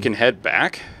get there, we can head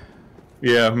back.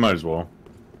 Yeah, might as well.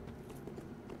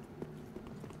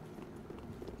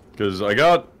 Because I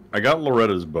got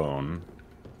Loretta's bone,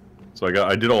 so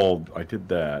I did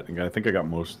that, and I think I got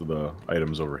most of the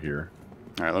items over here.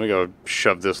 All right, let me go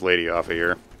shove this lady off of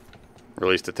here, or at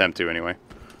least attempt to anyway.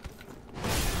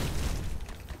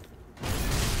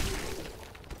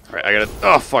 Alright, I gotta...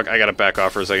 Oh, fuck, I gotta back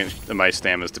off for a second. My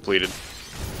stamina's depleted.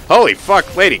 Holy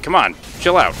fuck, lady, come on.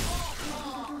 Chill out.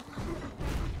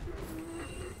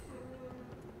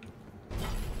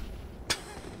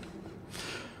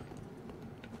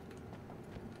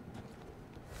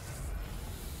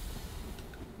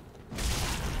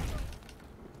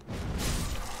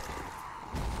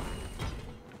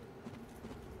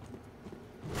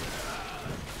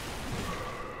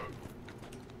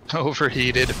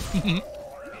 Overheated.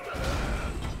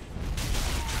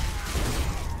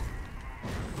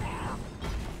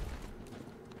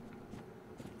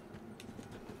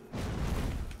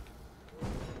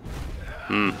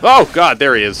 Oh, God,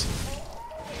 there he is.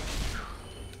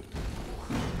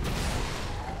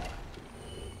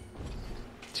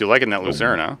 So you liking that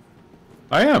Lucerne, huh?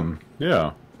 I am,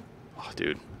 yeah. Oh,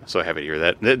 dude, I'm so happy to hear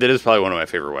that. That is probably one of my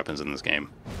favorite weapons in this game.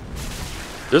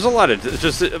 There's a lot of...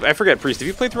 just I forget, Priest, have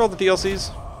you played through all the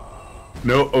DLCs?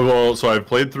 No, well, so I've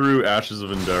played through Ashes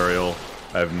of Endariel.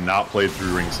 I have not played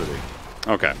through Ring City.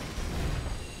 Okay.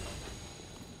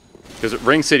 Because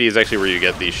Ring City is actually where you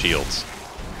get these shields.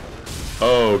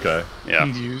 Oh, okay. Yeah.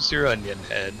 Use your onion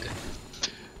head.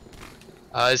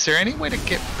 Is there any way to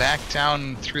get back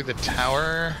down through the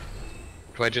tower?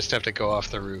 Do I just have to go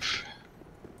off the roof?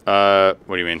 What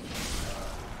do you mean?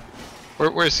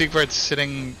 Where Siegfried's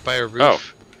sitting by a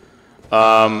roof?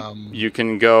 Oh. You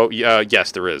can go...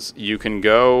 yes, there is. You can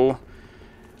go...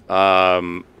 let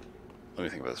me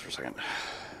think about this for a second.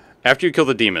 After you kill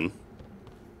the demon...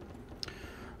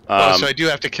 oh, so I do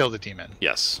have to kill the demon.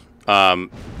 Yes.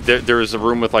 There is a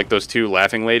room with, like, those two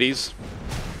laughing ladies.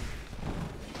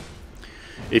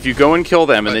 If you go and kill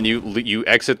them, and then you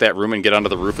exit that room and get onto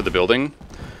the roof of the building,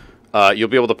 you'll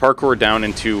be able to parkour down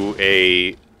into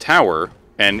a tower,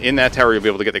 and in that tower you'll be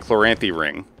able to get the Chloranthy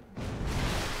ring.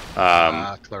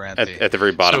 Chloranthy. At the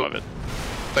very bottom of it.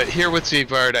 But here with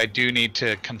Siegfried, I do need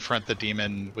to confront the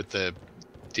demon with the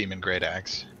demon great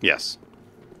axe. Yes.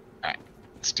 Alright,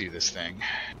 let's do this thing.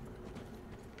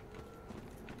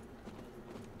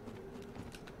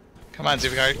 Come on,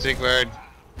 Siegfried.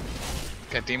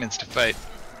 Got demons to fight.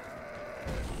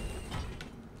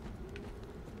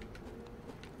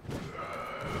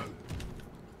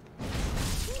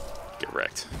 Get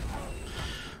wrecked.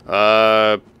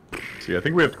 See, I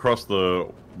think we have to cross the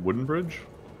wooden bridge.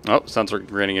 Oh, sounds like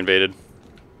we're getting invaded.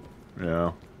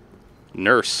 Yeah.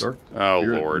 Nurse. Dark Oh,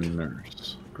 Spirit Lord.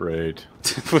 Nurse. Great.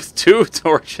 With 2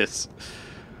 torches.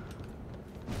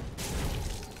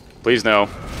 Please no.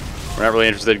 We're not really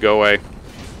interested. Go away.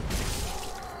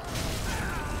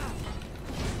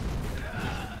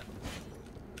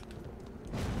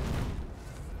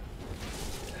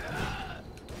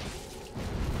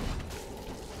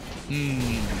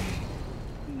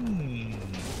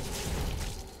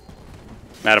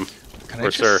 Madam. Can or I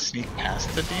sir. just sneak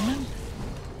past the demon?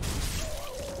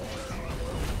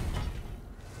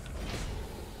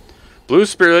 Blue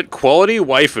Spirit Quality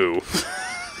Waifu.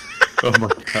 Oh my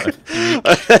god.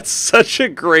 That's such a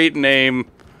great name.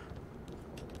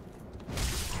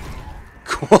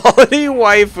 Quality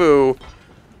Waifu.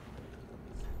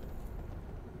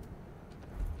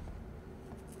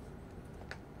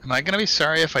 Am I gonna be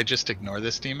sorry if I just ignore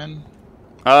this demon?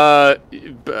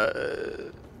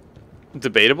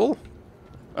 Debatable?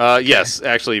 Yes,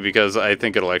 actually, because I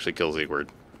think it'll actually kill Siegward.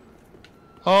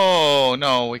 Oh,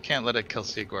 no, we can't let it kill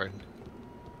Siegward.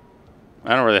 I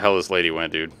don't know where the hell this lady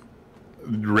went, dude.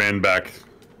 Ran back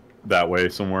that way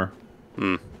somewhere.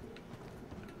 Hmm.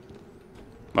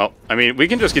 Well, I mean, we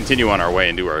can just continue on our way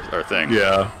and do our thing.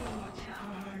 Yeah.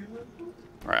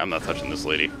 Alright, I'm not touching this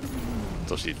lady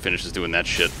until she finishes doing that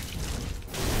shit.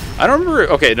 I don't remember...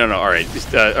 Okay, no, alright.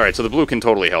 Alright, so the blue can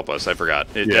totally help us. I forgot.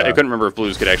 Yeah. I couldn't remember if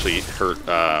blues could actually hurt,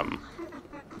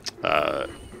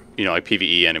 you know, like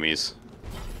PvE enemies.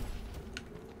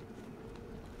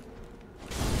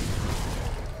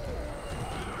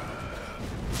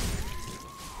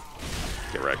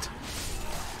 Get wrecked.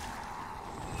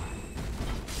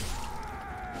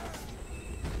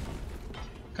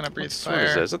 Can I breathe What sword is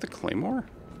fire? that? Is that the Claymore?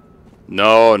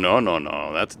 No.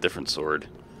 That's a different sword.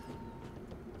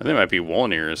 I think it might be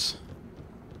Wolnir's.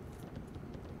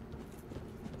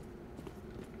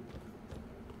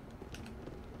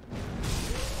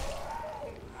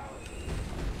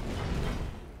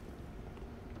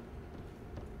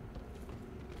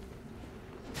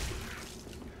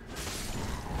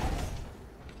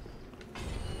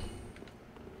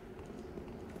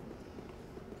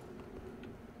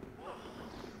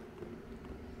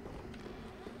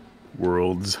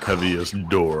 World's heaviest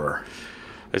door.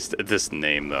 It's this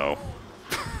name, though.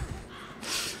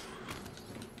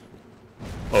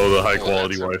 Oh, the high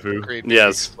quality That's a waifu. Great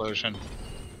Yes. explosion.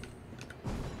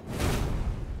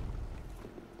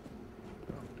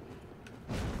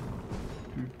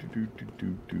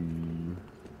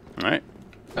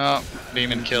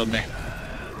 Demon killed me.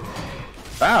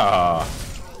 Ah.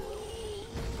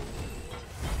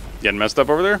 Getting messed up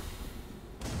over there?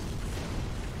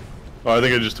 Oh, I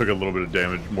think I just took a little bit of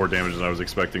damage, more damage than I was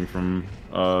expecting from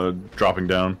dropping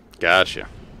down. Gotcha.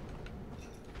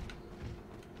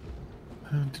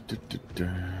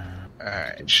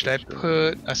 Alright, should I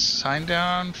put a sign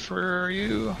down for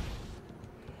you?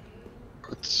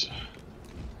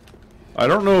 I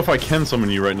don't know if I can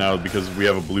summon you right now because we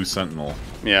have a blue sentinel.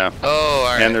 Yeah. Oh,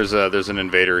 alright. And there's an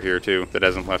invader here too that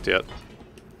hasn't left yet.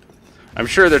 I'm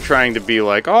sure they're trying to be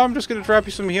like, oh, I'm just gonna drop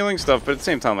you some healing stuff, but at the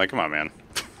same time, like, come on, man.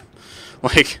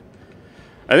 Like,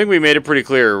 I think we made it pretty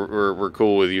clear we're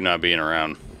cool with you not being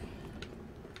around.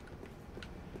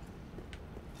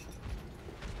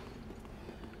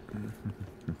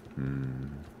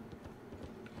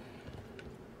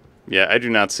 Yeah, I do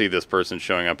not see this person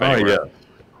showing up anywhere. Oh, yeah.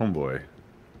 Homeboy.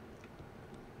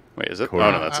 Wait, is it? Oh,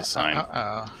 no, that's a sign.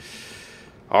 Uh-oh.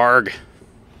 Arg.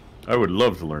 I would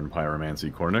love to learn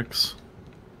Pyromancy, Cornix.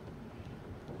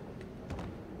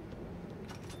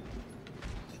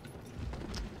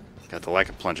 Got the lack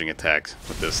of plunging attacks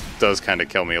with this does kind of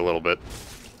kill me a little bit.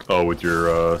 Oh, with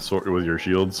your sword, with your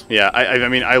shields? Yeah, I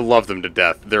mean, I love them to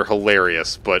death. They're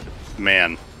hilarious, but,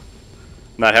 man,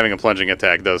 not having a plunging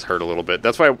attack does hurt a little bit.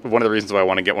 That's why one of the reasons why I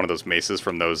want to get one of those maces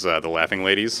from those the Laughing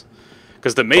Ladies.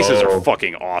 Because the maces are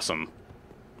fucking awesome.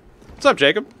 What's up,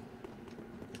 Jacob?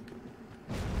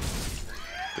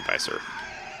 Goodbye, sir.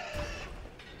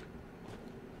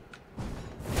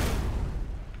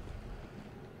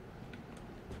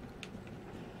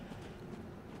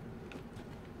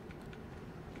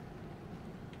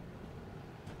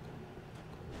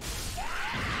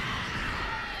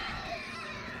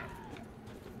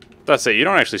 That's it. You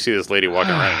don't actually see this lady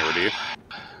walking around anywhere, do you?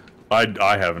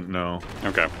 I haven't, no.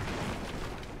 Okay.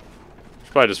 She's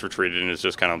probably just retreated and is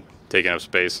just kind of taking up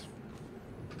space.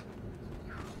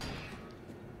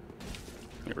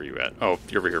 Where are you at? Oh,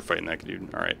 you're over here fighting that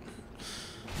dude. Alright.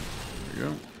 There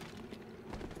you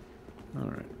go.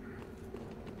 Alright.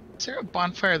 Is there a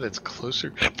bonfire that's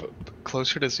closer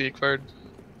to Siegfried?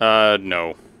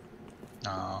 No.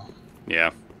 Oh. Yeah.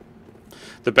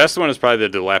 The best one is probably the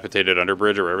dilapidated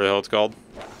underbridge or whatever the hell it's called.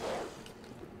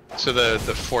 So the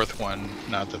fourth one,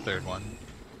 not the third one.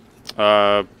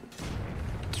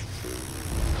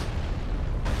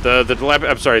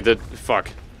 I'm sorry, fuck.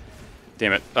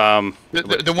 Damn it.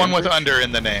 The one with under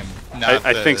in the name. Not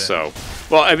I think so.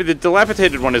 Well, I mean, the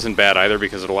dilapidated one isn't bad either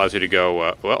because it allows you to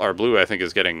go, well, our blue, I think,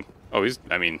 is getting... Oh,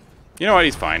 I mean, you know what?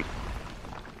 He's fine.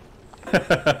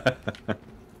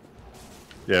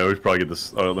 Yeah, we should probably get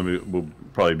this... will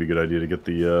probably be a good idea to get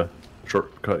the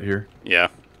shortcut here. Yeah.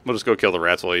 We'll just go kill the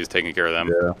rats while he's taking care of them.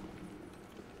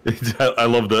 Yeah. I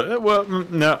love the... Well,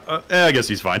 no, I guess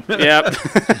he's fine. Yeah.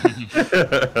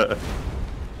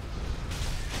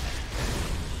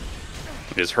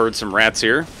 Just heard some rats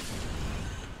here.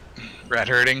 Rat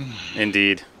herding.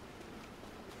 Indeed.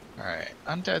 Alright.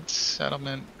 Undead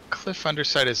Settlement. Cliff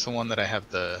Underside is the one that I have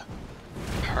the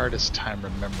hardest time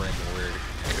remembering where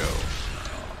to go.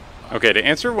 Okay, to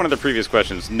answer one of the previous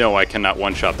questions, no, I cannot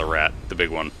one-shot the rat, the big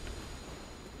one.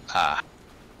 Ah.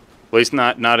 At least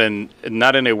not in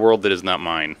a world that is not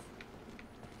mine.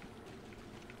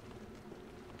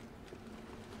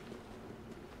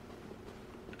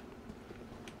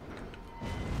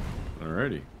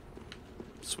 Alrighty.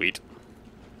 Sweet.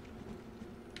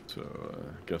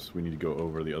 So, guess we need to go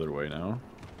over the other way now.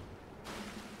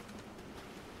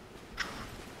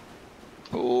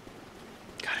 Oh.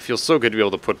 God, it feels so good to be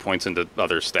able to put points into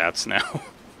other stats now.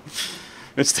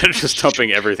 Instead of just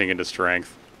dumping everything into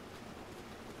strength.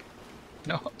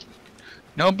 No.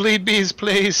 No bleed bees,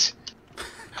 please.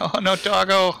 Oh, no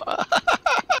doggo.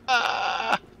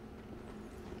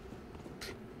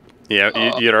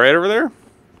 Yeah, you alright over there?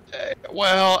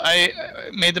 Well, I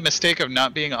made the mistake of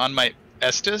not being on my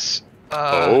Estus.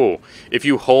 If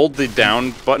you hold the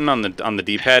down button on the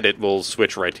D-pad, it will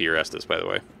switch right to your Estus, by the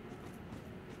way.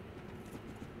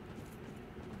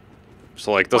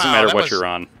 So, like, doesn't matter what you're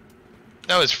on.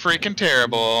 That was freaking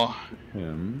terrible.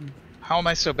 Him. How am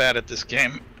I so bad at this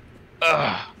game?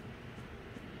 Ugh.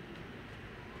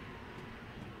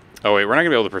 Oh, wait, we're not going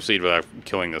to be able to proceed without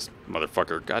killing this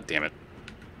motherfucker. God damn it.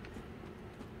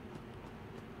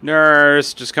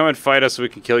 Nurse, just come and fight us so we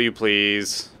can kill you,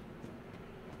 please.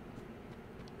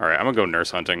 Alright, I'm going to go nurse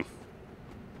hunting.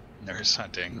 Nurse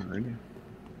hunting.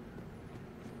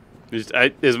 As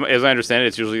I understand it,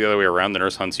 it's usually the other way around. The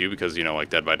nurse hunts you because, you know, like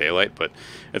Dead by Daylight. But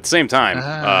at the same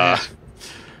time,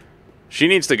 she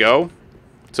needs to go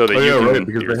so that you can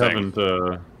because do your they thing.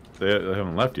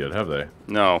 haven't left yet, have they?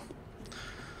 No.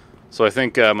 So I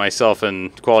think myself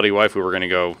and Quality Wife, we were going to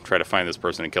go try to find this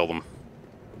person and kill them.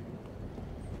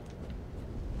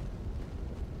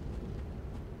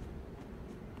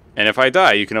 And if I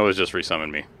die, you can always just resummon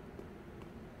me.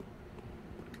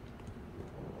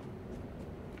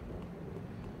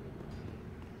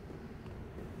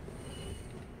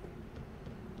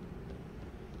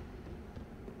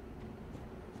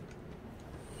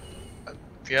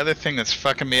 The other thing that's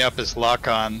fucking me up is lock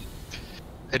on.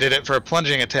 I did it for a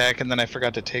plunging attack and then I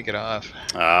forgot to take it off.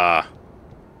 Ah.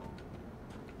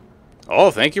 Oh,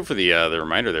 thank you for the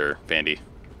reminder there, Vandy.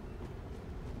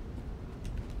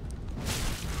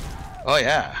 Oh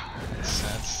yeah,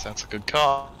 that's a good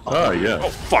call. Oh yeah. Oh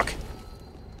fuck.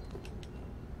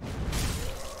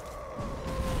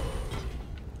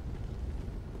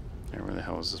 Hey, where the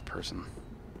hell is this person?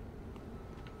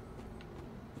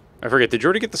 I forget. Did you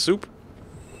already get the soup?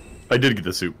 I did get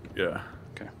the soup. Yeah.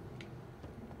 Okay.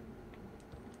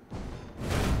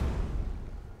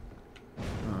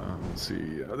 Let's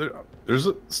see. There's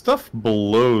stuff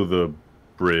below the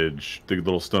bridge, the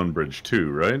little stone bridge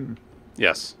too, right?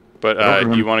 Yes, but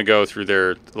you want to go through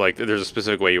there. Like, there's a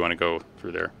specific way you want to go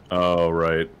through there. Oh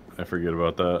right, I forget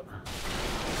about that.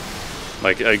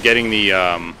 Like getting the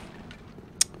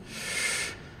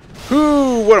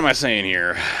what am I saying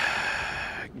here?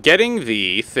 Getting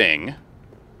the thing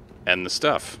and the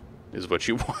stuff is what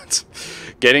you want.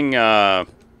 Getting the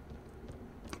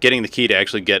key to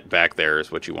actually get back there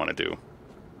is what you want to do.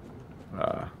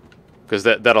 Because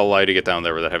that'll allow you to get down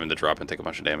there without having to drop and take a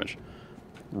bunch of damage.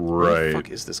 Right. Where the fuck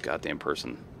is this goddamn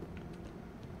person?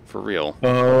 For real.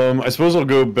 I suppose I'll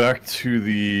go back to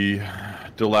the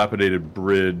dilapidated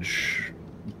bridge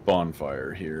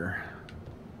bonfire here.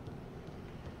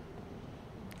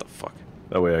 What the fuck?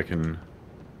 That way I can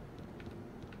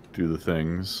do the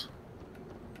things.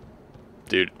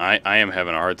 Dude, I am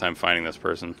having a hard time finding this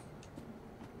person.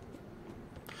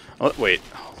 Oh, wait.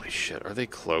 Holy shit. Are they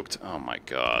cloaked? Oh my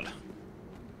god.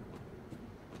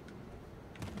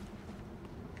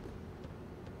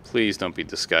 Please don't be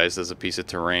disguised as a piece of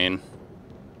terrain.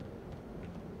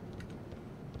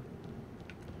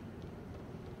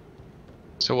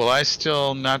 So will I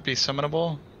still not be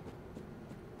summonable?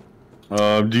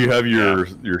 Do you have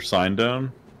your sign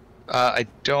down? I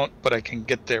don't, but I can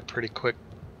get there pretty quick.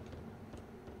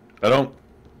 I don't.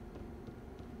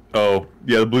 Oh,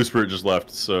 yeah, the blue spirit just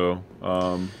left, so...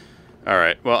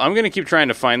 Alright, well, I'm gonna keep trying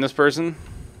to find this person.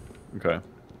 Okay.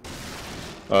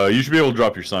 You should be able to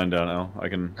drop your sign down, Al. I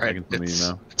can All right, send you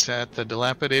now. it's at the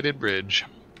dilapidated bridge.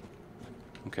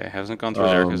 Okay, hasn't gone through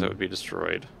there because that would be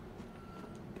destroyed.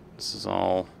 This is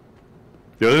all...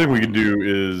 The other thing we can do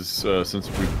is, since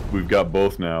we've got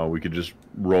both now, we could just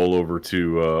roll over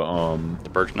to the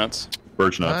birch nuts.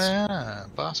 Birch nuts. Oh yeah,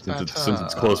 boss battle. Since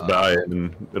it's close by,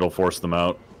 and it'll force them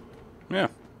out. Yeah.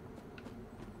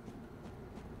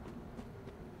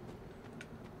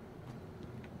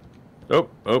 Oh!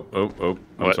 I'm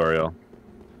What? sorry, Al.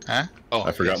 Huh? Oh,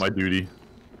 I forgot yes. my duty.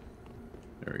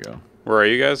 There we go. Where are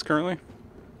you guys currently?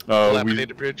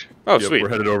 Dilapidated bridge. Oh, Yep, sweet. we're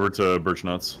headed over to Birch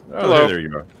Nuts. Oh, Hello. there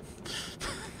you are.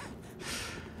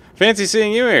 Fancy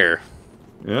seeing you here.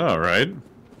 Yeah, right.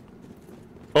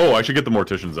 Oh, I should get the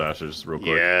Mortician's Ashes real quick.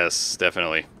 Yes,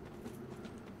 definitely.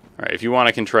 Alright, if you want,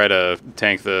 I can try to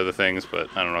tank the things, but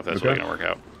I don't know if that's really Okay. going to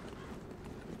work out.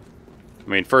 I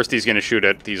mean, first he's going to shoot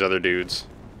at these other dudes.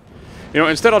 You know,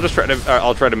 instead I'll just try to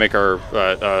I'll try to make our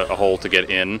a hole to get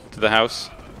in to the house.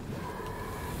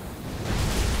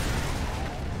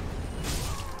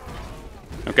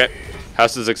 Okay,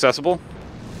 house is accessible.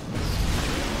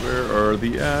 Where are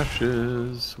the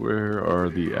ashes? Where are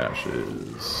the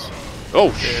ashes?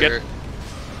 Oh shit!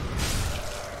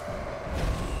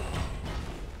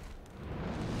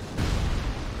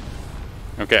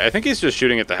 Okay, I think he's just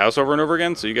shooting at the house over and over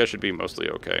again, so you guys should be mostly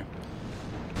okay.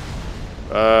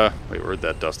 Wait, where'd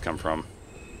that dust come from?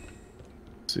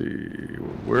 Let's see,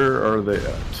 where are they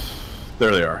at?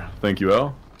 There they are. Thank you,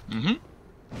 Al. Mm-hmm.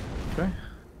 Okay.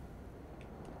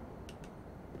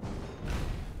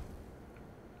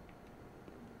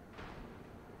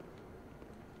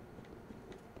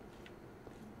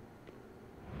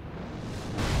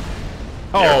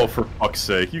 Oh, for fuck's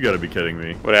sake, you gotta be kidding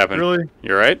me. What happened? Really?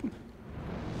 You alright?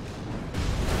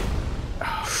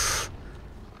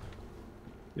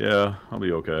 Yeah, I'll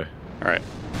be okay. Alright.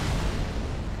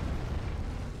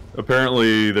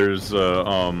 Apparently, there's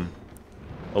a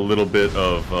little bit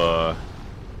of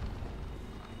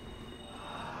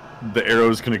the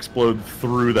arrows can explode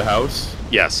through the house.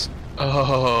 Yes.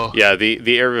 Oh. Yeah,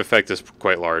 the area effect is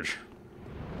quite large.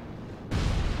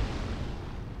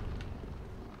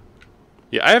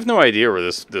 Yeah, I have no idea where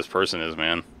this person is,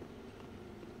 man.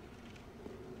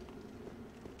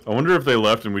 I wonder if they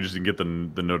left and we just didn't get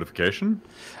the notification?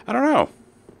 I don't know.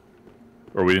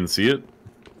 Or we didn't see it?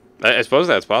 I suppose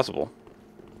that's possible.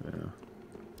 Yeah.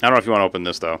 I don't know if you want to open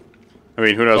this, though. I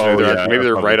mean, who knows? Oh, Maybe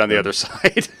they're right on the could. other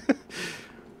side.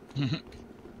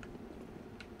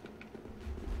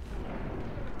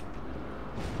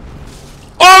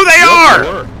 Oh, they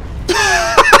are!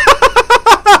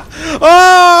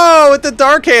 Oh, with the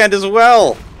dark hand as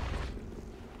well.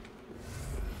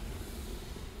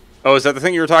 Oh, is that the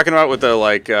thing you were talking about with the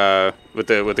like with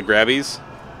the grabbies?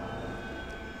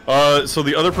 So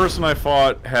the other person I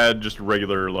fought had just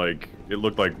regular, like, it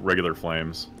looked like regular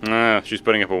flames. She's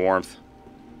putting up a warmth.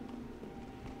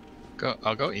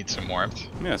 I'll go eat some warmth.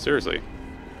 Yeah, seriously.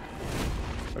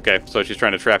 Okay, so she's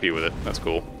trying to trap you with it. That's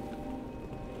cool.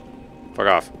 Fuck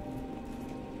off.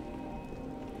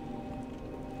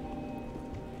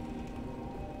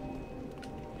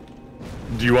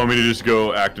 Do you want me to just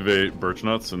go activate birch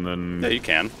nuts and then... Yeah, you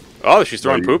can. Oh, she's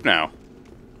throwing poop now.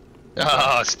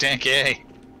 Oh, stanky.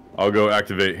 I'll go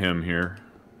activate him here.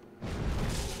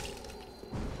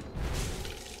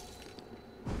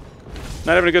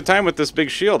 Not having a good time with this big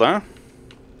shield, huh?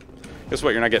 Guess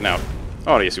what? You're not getting out.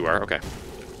 Oh, yes, you are. Okay.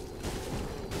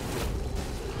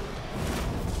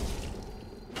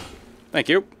 Thank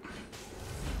you.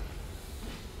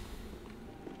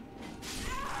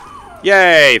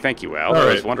 Yay! Thank you, Al. That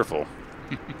was wonderful.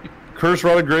 Curse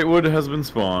Rotted Greatwood has been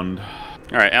spawned.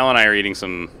 All right, Al and I are eating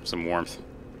some warmth.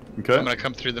 Okay. I'm gonna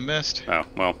come through the mist. Oh,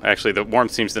 well, actually, the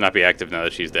warmth seems to not be active now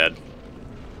that she's dead.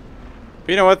 But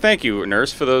you know what? Thank you,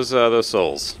 nurse, for those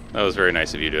souls. That was very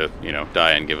nice of you to, you know,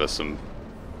 die and give us some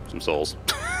souls.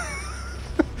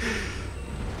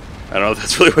 I don't know if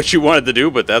that's really what you wanted to do,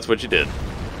 but that's what you did.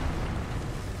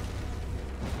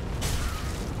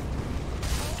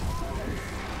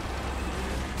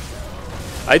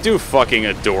 I do fucking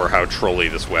adore how trolly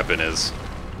this weapon is.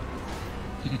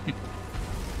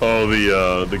 Oh,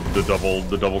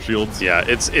 the double shields. Yeah,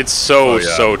 it's so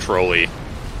so trolly.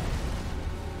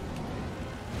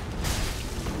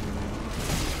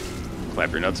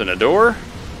 Clap your nuts in a door.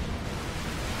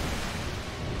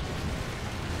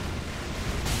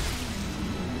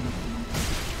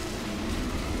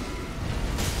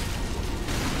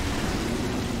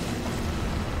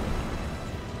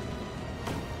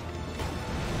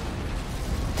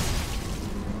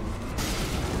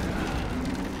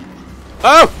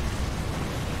 Oh!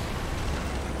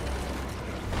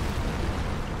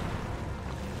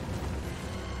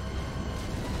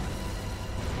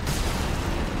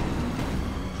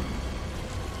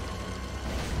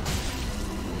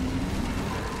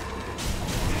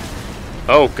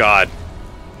 Oh, God.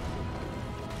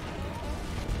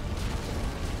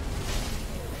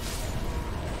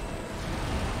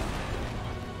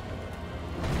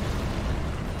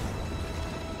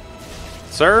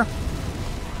 Sir?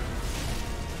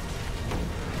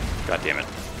 God damn it.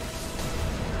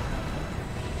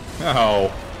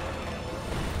 Ow.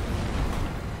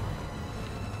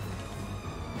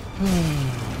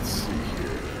 Let's see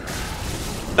here.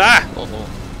 Ah! Oh.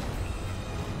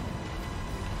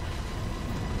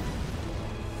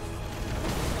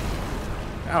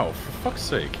 Ow, for fuck's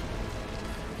sake.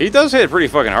 He does hit pretty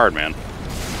fucking hard, man.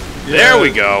 Yeah, There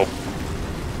we go.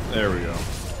 There we go.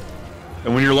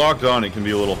 And when you're locked on, it can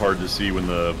be a little hard to see when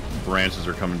the branches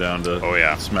are coming down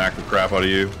to smack the crap out of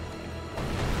you.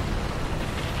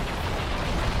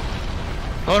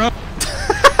 Oh no!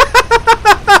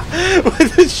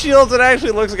 With the shields, it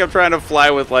actually looks like I'm trying to fly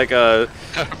with like a...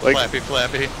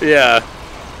 Flappy. Yeah.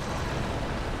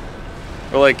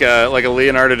 Or like a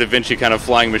Leonardo da Vinci kind of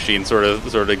flying machine sort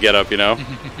of get up, you know?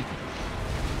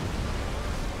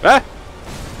 Ah!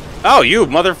 Oh, you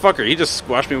motherfucker! He just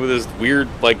squashed me with his weird,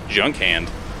 like, junk hand.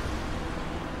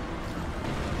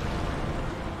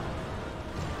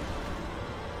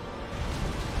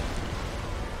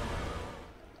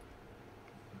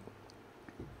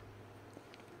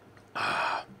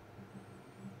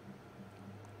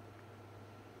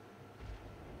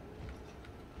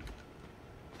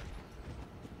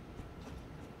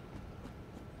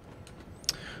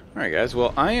 Alright, guys.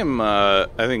 Well, I am, I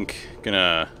think,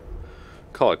 gonna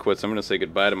call it quits. I'm gonna say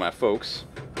goodbye to my folks.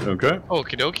 Okay.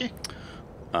 Okie dokie.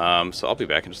 So I'll be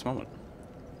back in just a moment.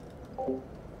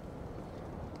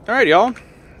 Alright, y'all.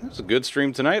 It was a good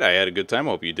stream tonight. I had a good time.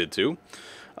 Hope you did too.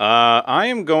 I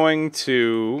am going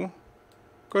to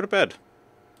go to bed.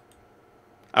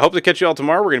 I hope to catch you all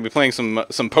tomorrow. We're going to be playing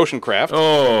some potion craft.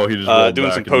 Oh, he just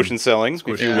doing some potion selling,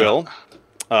 if you will.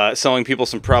 Selling people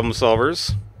some problem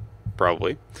solvers,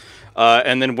 probably.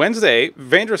 And then Wednesday,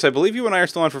 Vandrus, I believe you and I are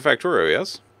still on for Factorio,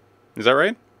 yes? Is that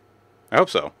right? I hope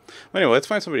so. Well, anyway, let's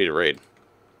find somebody to raid.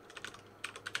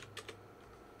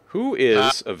 Who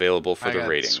is available for I the got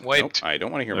rating? swiped. Nope, I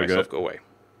don't want to hear Okay. myself go away.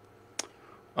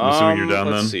 I'm assuming you're down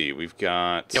let's then? see. We've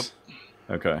got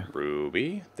Okay.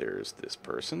 Ruby. There's this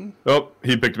person. Oh,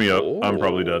 he picked me up. I'm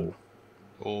probably dead.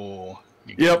 Oh.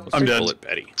 Yep, I'm dead. Bullet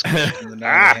Betty.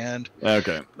 Hand.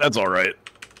 Okay, that's all right.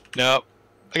 Nope.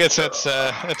 I guess that's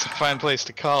a fine place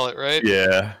to call it, right?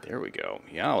 Yeah. There we go.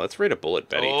 Yeah, let's rate a Bullet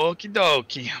Betty. Okie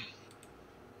dokie.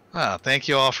 Well, thank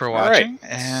you all for right, watching.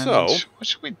 And so- what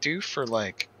should we do for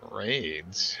like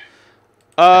raids?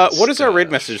 What is our raid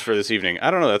stuff. message for this evening?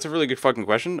 I don't know. That's a really good fucking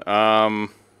question. Who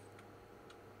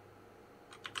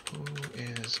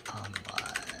is online?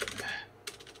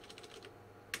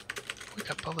 We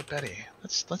got Bullet Betty.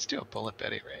 Let's do a Bullet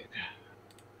Betty raid.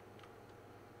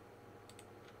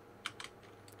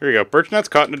 Here you go. Birchnut's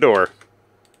caught in a door.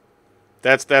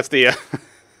 That's the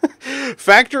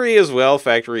factory as well.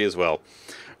 Factory as well.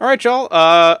 All right, y'all.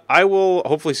 I will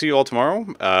hopefully see you all tomorrow.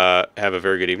 Have a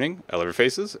very good evening. I love your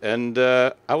faces, and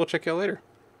I will check you out later.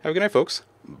 Have a good night, folks.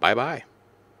 Bye bye.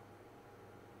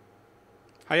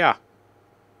 Hiya.